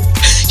job.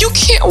 You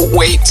can't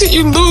wait till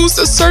you lose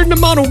a certain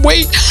amount of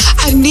weight.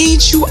 I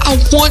need you. I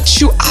want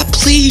you. I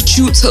plead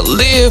you to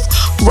live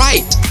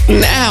right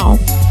now.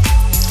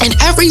 And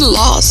every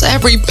loss,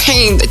 every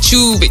pain that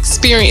you've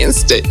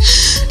experienced,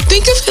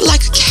 think of it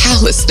like a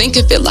callus. Think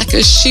of it like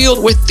a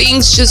shield where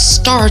things just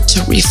start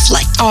to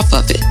reflect off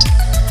of it.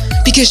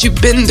 Because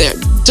you've been there,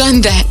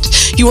 done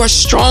that. You are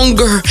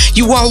stronger.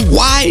 You are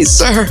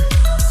wiser.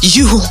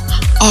 You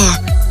are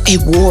a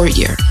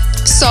warrior.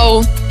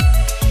 So,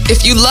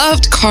 if you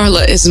loved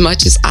Carla as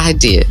much as I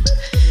did,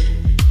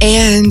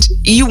 and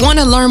you want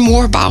to learn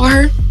more about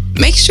her,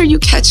 make sure you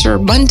catch her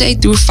Monday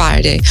through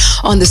Friday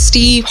on the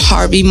Steve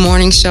Harvey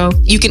Morning Show.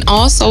 You can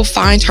also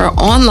find her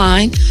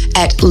online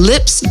at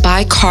Lips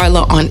by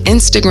Carla on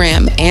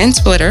Instagram and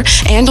Twitter,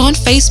 and on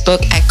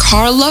Facebook at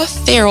Carla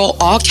Farrell,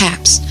 all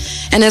caps.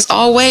 And as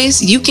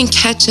always, you can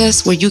catch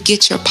us where you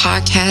get your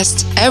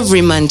podcasts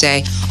every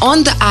Monday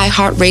on the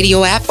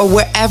iHeartRadio app or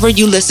wherever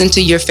you listen to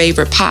your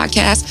favorite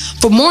podcasts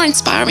for more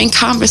inspiring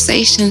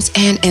conversations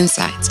and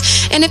insights.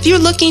 And if you're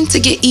looking to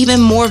get even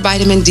more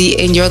vitamin D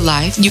in your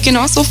life, you can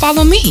also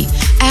follow me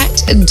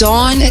at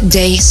Dawn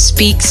Day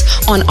Speaks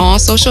on all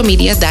social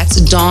media.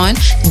 That's Dawn,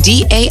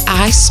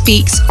 D-A-I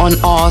Speaks on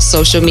all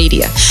social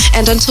media.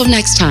 And until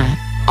next time,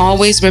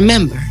 always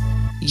remember,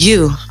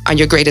 you are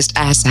your greatest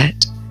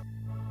asset.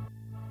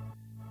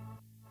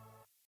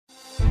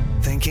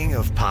 Thinking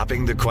of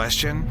popping the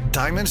question?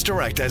 Diamonds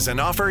Direct has an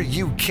offer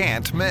you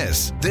can't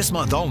miss. This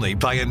month only,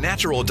 buy a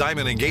natural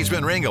diamond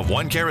engagement ring of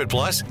 1 carat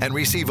plus and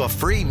receive a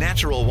free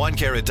natural 1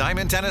 carat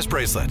diamond tennis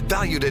bracelet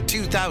valued at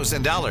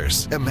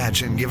 $2,000.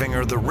 Imagine giving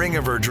her the ring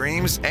of her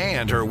dreams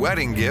and her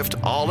wedding gift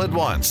all at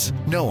once.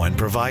 No one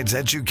provides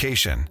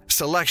education,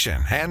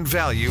 selection, and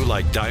value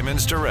like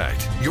Diamonds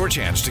Direct. Your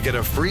chance to get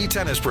a free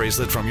tennis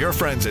bracelet from your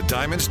friends at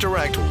Diamonds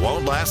Direct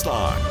won't last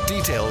long.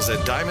 Details at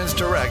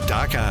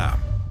diamondsdirect.com.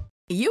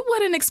 You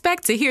wouldn't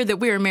expect to hear that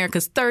we're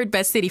America's third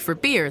best city for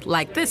beer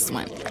like this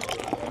one.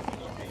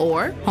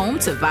 Or home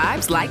to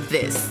vibes like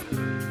this.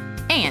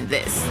 And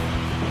this.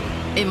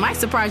 It might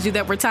surprise you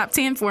that we're top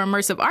 10 for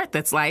immersive art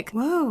that's like,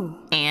 whoa.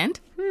 And,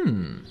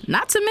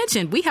 not to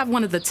mention, we have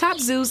one of the top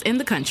zoos in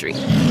the country.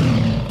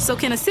 So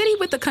can a city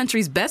with the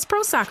country's best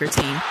pro soccer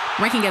team,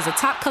 ranking as a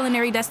top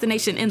culinary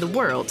destination in the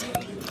world,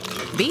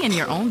 be in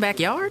your own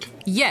backyard?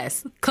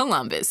 Yes,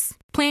 Columbus.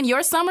 Plan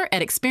your summer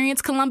at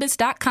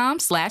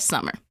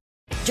experiencecolumbus.com/summer.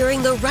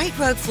 During the Right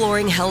Rug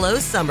Flooring Hello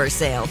Summer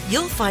Sale,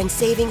 you'll find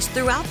savings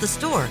throughout the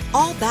store,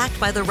 all backed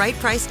by the right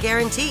price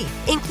guarantee,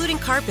 including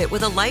carpet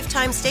with a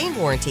lifetime stain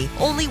warranty,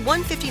 only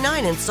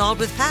 $159 installed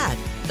with pad.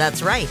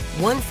 That's right,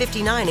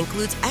 $159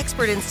 includes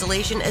expert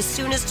installation as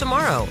soon as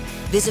tomorrow.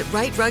 Visit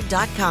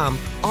rightrug.com,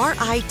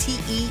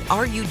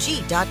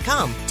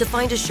 RITERUG.com to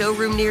find a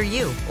showroom near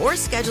you or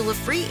schedule a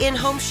free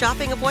in-home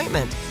shopping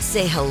appointment.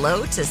 Say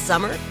hello to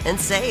summer and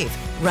save.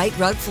 Right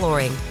Rug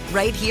Flooring,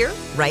 right here,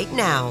 right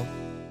now.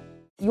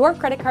 Your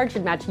credit card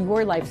should match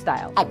your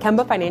lifestyle. At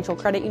Kemba Financial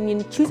Credit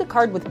Union, choose a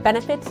card with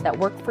benefits that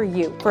work for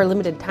you. For a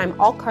limited time,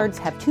 all cards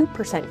have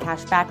 2%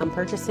 cash back on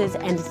purchases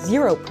and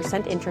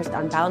 0% interest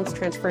on balance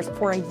transfers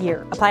for a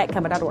year. Apply at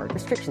Kemba.org.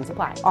 Restrictions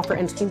apply. Offer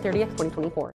ends June 30th, 2024.